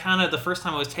the first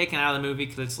time I was taken out of the movie,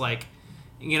 because it's like,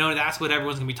 that's what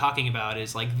everyone's going to be talking about,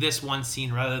 is, like, this one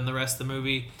scene rather than the rest of the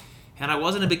movie. And I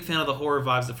wasn't a big fan of the horror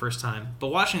vibes the first time. But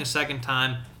watching a second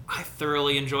time, I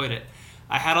thoroughly enjoyed it.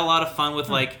 I had a lot of fun with,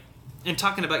 like, and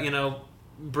talking about,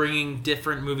 bringing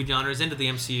different movie genres into the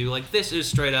MCU. Like, this is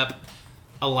straight up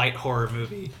a light horror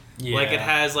movie. Yeah. Like, it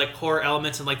has, like, horror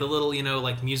elements and, like, the little,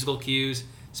 like, musical cues.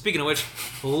 Speaking of which,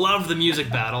 love the music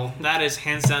battle. That is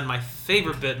hands down my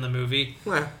favorite bit in the movie.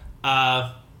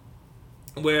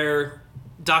 Where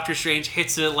Doctor Strange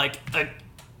hits a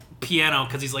piano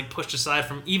because he's, like, pushed aside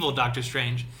from evil Doctor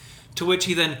Strange, to which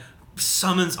he then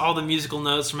summons all the musical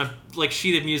notes from a, like,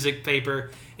 sheet of music paper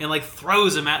and, like,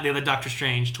 throws them at the other Doctor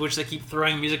Strange, to which they keep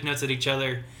throwing music notes at each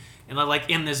other. And they're, like,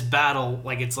 in this battle,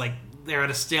 like, it's like they're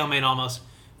at a stalemate almost,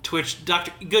 to which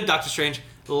good Doctor Strange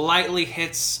lightly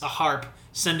hits a harp,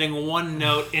 sending one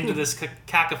note into this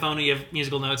cacophony of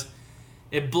musical notes.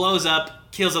 It blows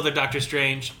up, kills other Doctor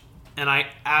Strange, and I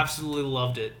absolutely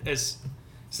loved it.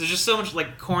 So there's just so much,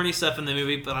 like, corny stuff in the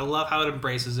movie, but I love how it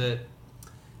embraces it.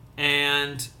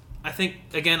 And I think,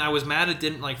 again, I was mad it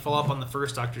didn't, like, follow up on the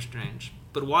first Doctor Strange.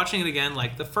 But watching it again,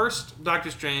 like, the first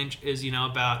Doctor Strange is,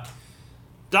 about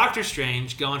Doctor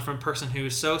Strange going from a person who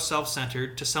is so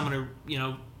self-centered to someone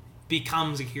who,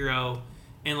 becomes a hero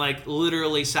and, like,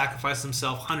 literally sacrifices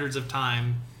himself hundreds of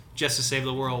times just to save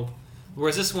the world.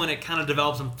 Whereas this one, it kind of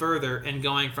develops him further and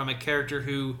going from a character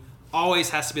who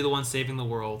always has to be the one saving the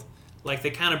world. Like, they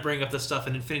kind of bring up the stuff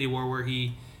in Infinity War where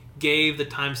he gave the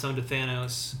Time Stone to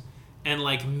Thanos and,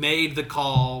 like, made the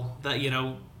call that,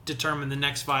 determined the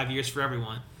next 5 years for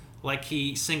everyone. Like,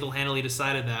 he single-handedly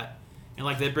decided that. And,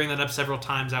 like, they bring that up several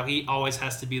times, how he always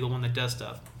has to be the one that does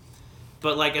stuff.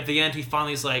 But, like, at the end, he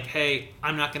finally is like, hey,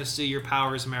 I'm not going to steal your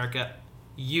powers, America.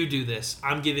 You do this.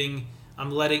 I'm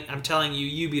telling you,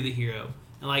 you be the hero.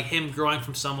 And, like, him growing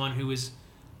from someone who is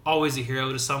always a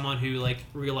hero to someone who, like,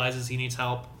 realizes he needs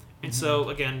help. And so,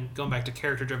 again, going back to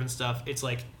character-driven stuff, it's,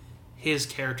 like, his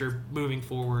character moving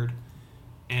forward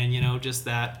and, just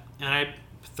that. And I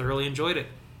thoroughly enjoyed it.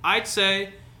 I'd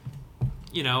say,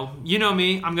 you know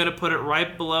me, I'm going to put it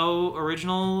right below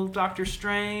original Doctor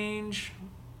Strange.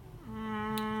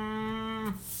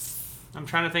 I'm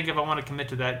trying to think if I want to commit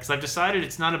to that, because I've decided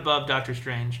it's not above Doctor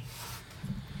Strange.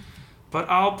 But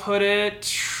I'll put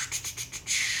it,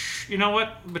 you know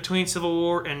what, between Civil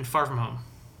War and Far From Home.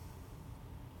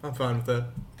 I'm fine with that.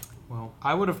 Well,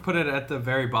 I would have put it at the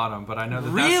very bottom, but I know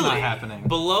that that's not happening.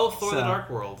 Below Thor: The Dark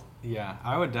World. Yeah,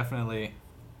 I would definitely...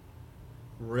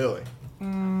 Really?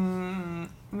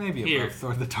 Maybe above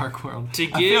Thor: The Dark World.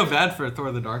 I feel bad for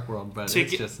Thor: The Dark World, but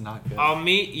it's just not good. I'll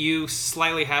meet you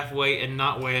slightly halfway and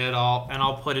not way at all, and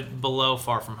I'll put it below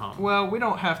Far From Home. Well, we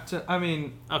don't have to... I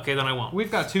mean... Okay, then I won't.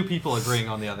 We've got two people agreeing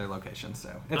on the other location,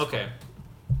 so... Okay.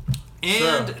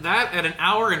 And that at an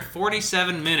hour and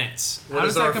 47 minutes. How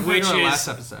does that compare to our last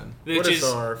episode? What is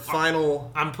our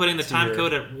final... I'm putting the time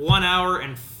code at 1 hour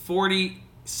and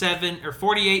 47 or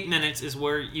 48 minutes is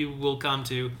where you will come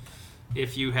to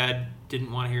if you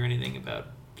didn't want to hear anything about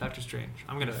Doctor Strange.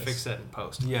 I'm going to fix that in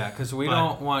post. Yeah, because we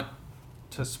don't want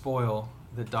to spoil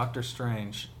that Doctor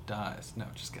Strange dies. No,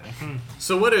 just kidding.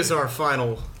 So what is our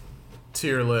final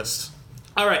tier list?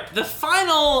 All right, the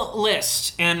final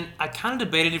list, and I kind of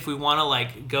debated if we want to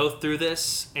like go through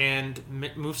this and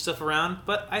move stuff around,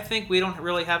 but I think we don't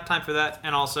really have time for that,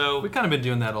 and also we've kind of been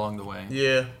doing that along the way.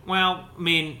 Yeah. Well, I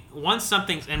mean, once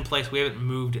something's in place, we haven't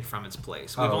moved it from its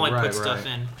place. We've only put stuff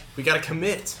in. We gotta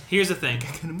commit. Here's the thing: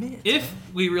 if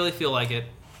we really feel like it,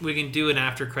 we can do an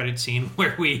after-credit scene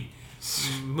where we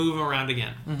move them around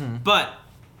again. Mm-hmm. But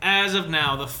as of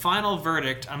now, the final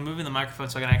verdict. I'm moving the microphone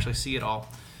so I can actually see it all.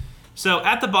 So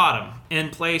at the bottom,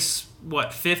 in place,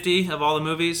 50 of all the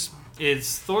movies,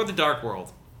 is Thor: The Dark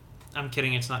World. I'm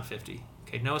kidding, it's not 50.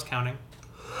 Okay, Noah's counting.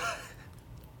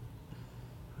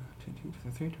 2, 22,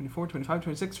 23, 24, 25,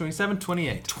 26, 27,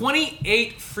 28.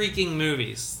 28 freaking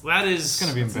movies. That is It's going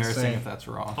to be embarrassing insane. if that's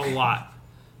wrong. a lot.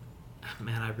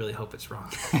 Man, I really hope it's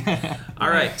wrong. All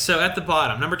right, so at the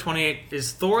bottom, number 28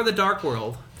 is Thor: The Dark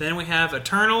World. Then we have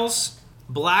Eternals,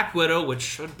 Black Widow, which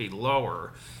should be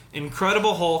lower,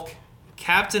 Incredible Hulk,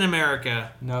 Captain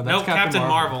America. No, that's nope, Captain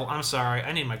Marvel. I'm sorry,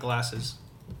 I need my glasses.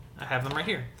 I have them right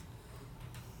here.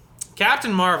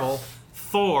 Captain Marvel,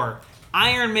 Thor,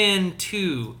 Iron Man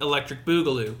 2, Electric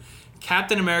Boogaloo,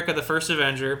 Captain America: The First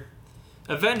Avenger,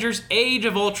 Avengers: Age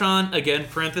of Ultron, again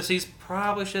parentheses,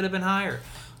 probably should have been higher.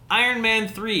 Iron Man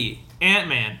 3,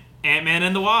 Ant-Man, Ant-Man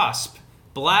and the Wasp,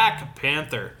 Black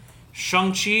Panther,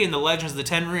 Shang-Chi and the Legends of the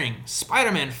Ten Rings,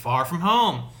 Spider-Man: Far From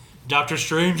Home, Doctor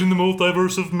Strange in the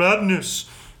Multiverse of Madness,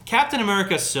 Captain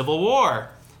America: Civil War,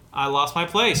 I Lost My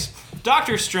Place,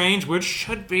 Doctor Strange, which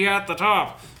should be at the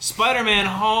top, Spider-Man: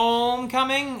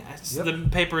 Homecoming, the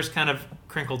paper is kind of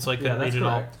crinkled so I couldn't read it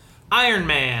all. Iron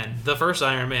Man, the first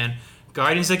Iron Man,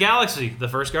 Guardians of the Galaxy, the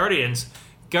first Guardians,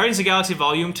 Guardians of the Galaxy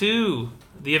Volume 2,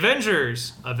 The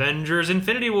Avengers, Avengers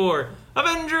Infinity War,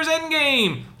 Avengers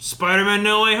Endgame, Spider-Man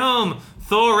No Way Home,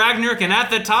 Thor Ragnarok, and at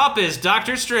the top is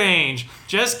Doctor Strange.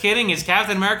 Just kidding, it's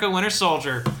Captain America Winter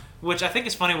Soldier, which I think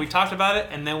is funny. We talked about it,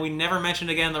 and then we never mentioned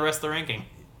again in the rest of the ranking.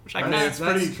 Which I mean, guess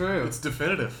That's true. It's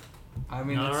definitive. I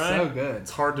mean, All it's right. so good.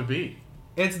 It's hard to beat.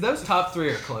 It's those top three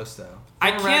are close though.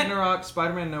 I Thor can't- Ragnarok,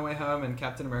 Spider-Man: No Way Home, and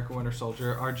Captain America: Winter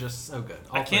Soldier are just so good.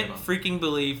 All I three can't of them. freaking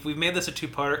believe we've made this a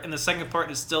two-parter, and the second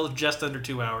part is still just under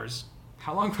 2 hours.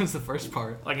 How long was the first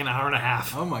part? Like an hour and a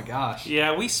half. Oh my gosh.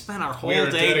 Yeah, we spent our whole We are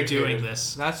day dedicated. doing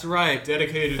this. That's right.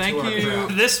 Dedicated Thank to our you.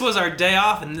 craft. This was our day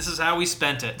off, and this is how we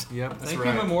spent it. Yep. That's Thank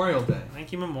right. you, Memorial Day.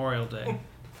 Thank you, Memorial Day.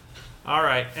 All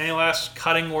right, any last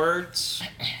cutting words?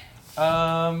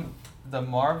 The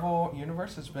Marvel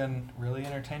universe has been really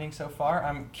entertaining so far.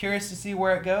 I'm curious to see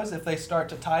where it goes if they start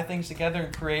to tie things together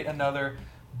and create another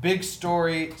big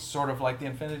story, sort of like the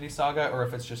Infinity Saga, or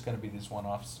if it's just going to be these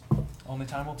one-offs. Only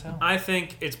time will tell. I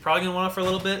think it's probably going to go on for a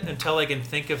little bit until they can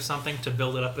think of something to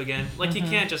build it up again. Like, you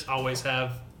can't just always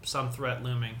have some threat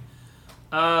looming.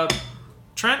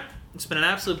 Trent, it's been an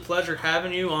absolute pleasure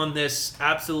having you on this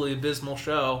absolutely abysmal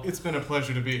show. It's been a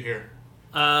pleasure to be here.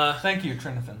 Thank you,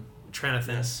 Trinithan. Trenathan.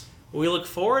 Yes. We look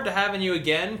forward to having you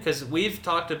again because we've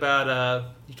talked about,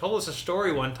 you told us a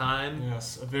story one time,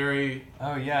 Yes, a very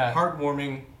Oh, yeah.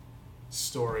 heartwarming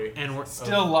story. and we're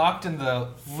Still locked in the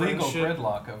legal Friendship-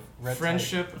 gridlock of red tape.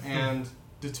 Friendship and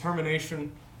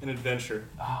determination and adventure.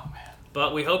 Oh, man.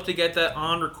 But we hope to get that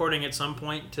on recording at some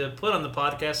point to put on the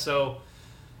podcast, so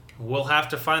we'll have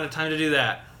to find the time to do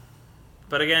that.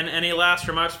 But again, any last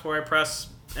remarks before I press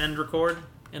end record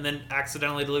and then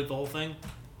accidentally delete the whole thing?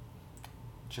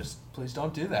 Just please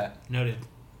don't do that. Noted.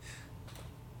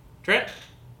 Trent,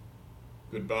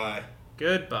 Goodbye.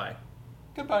 goodbye.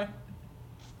 Goodbye.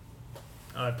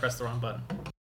 Oh, I pressed the wrong button.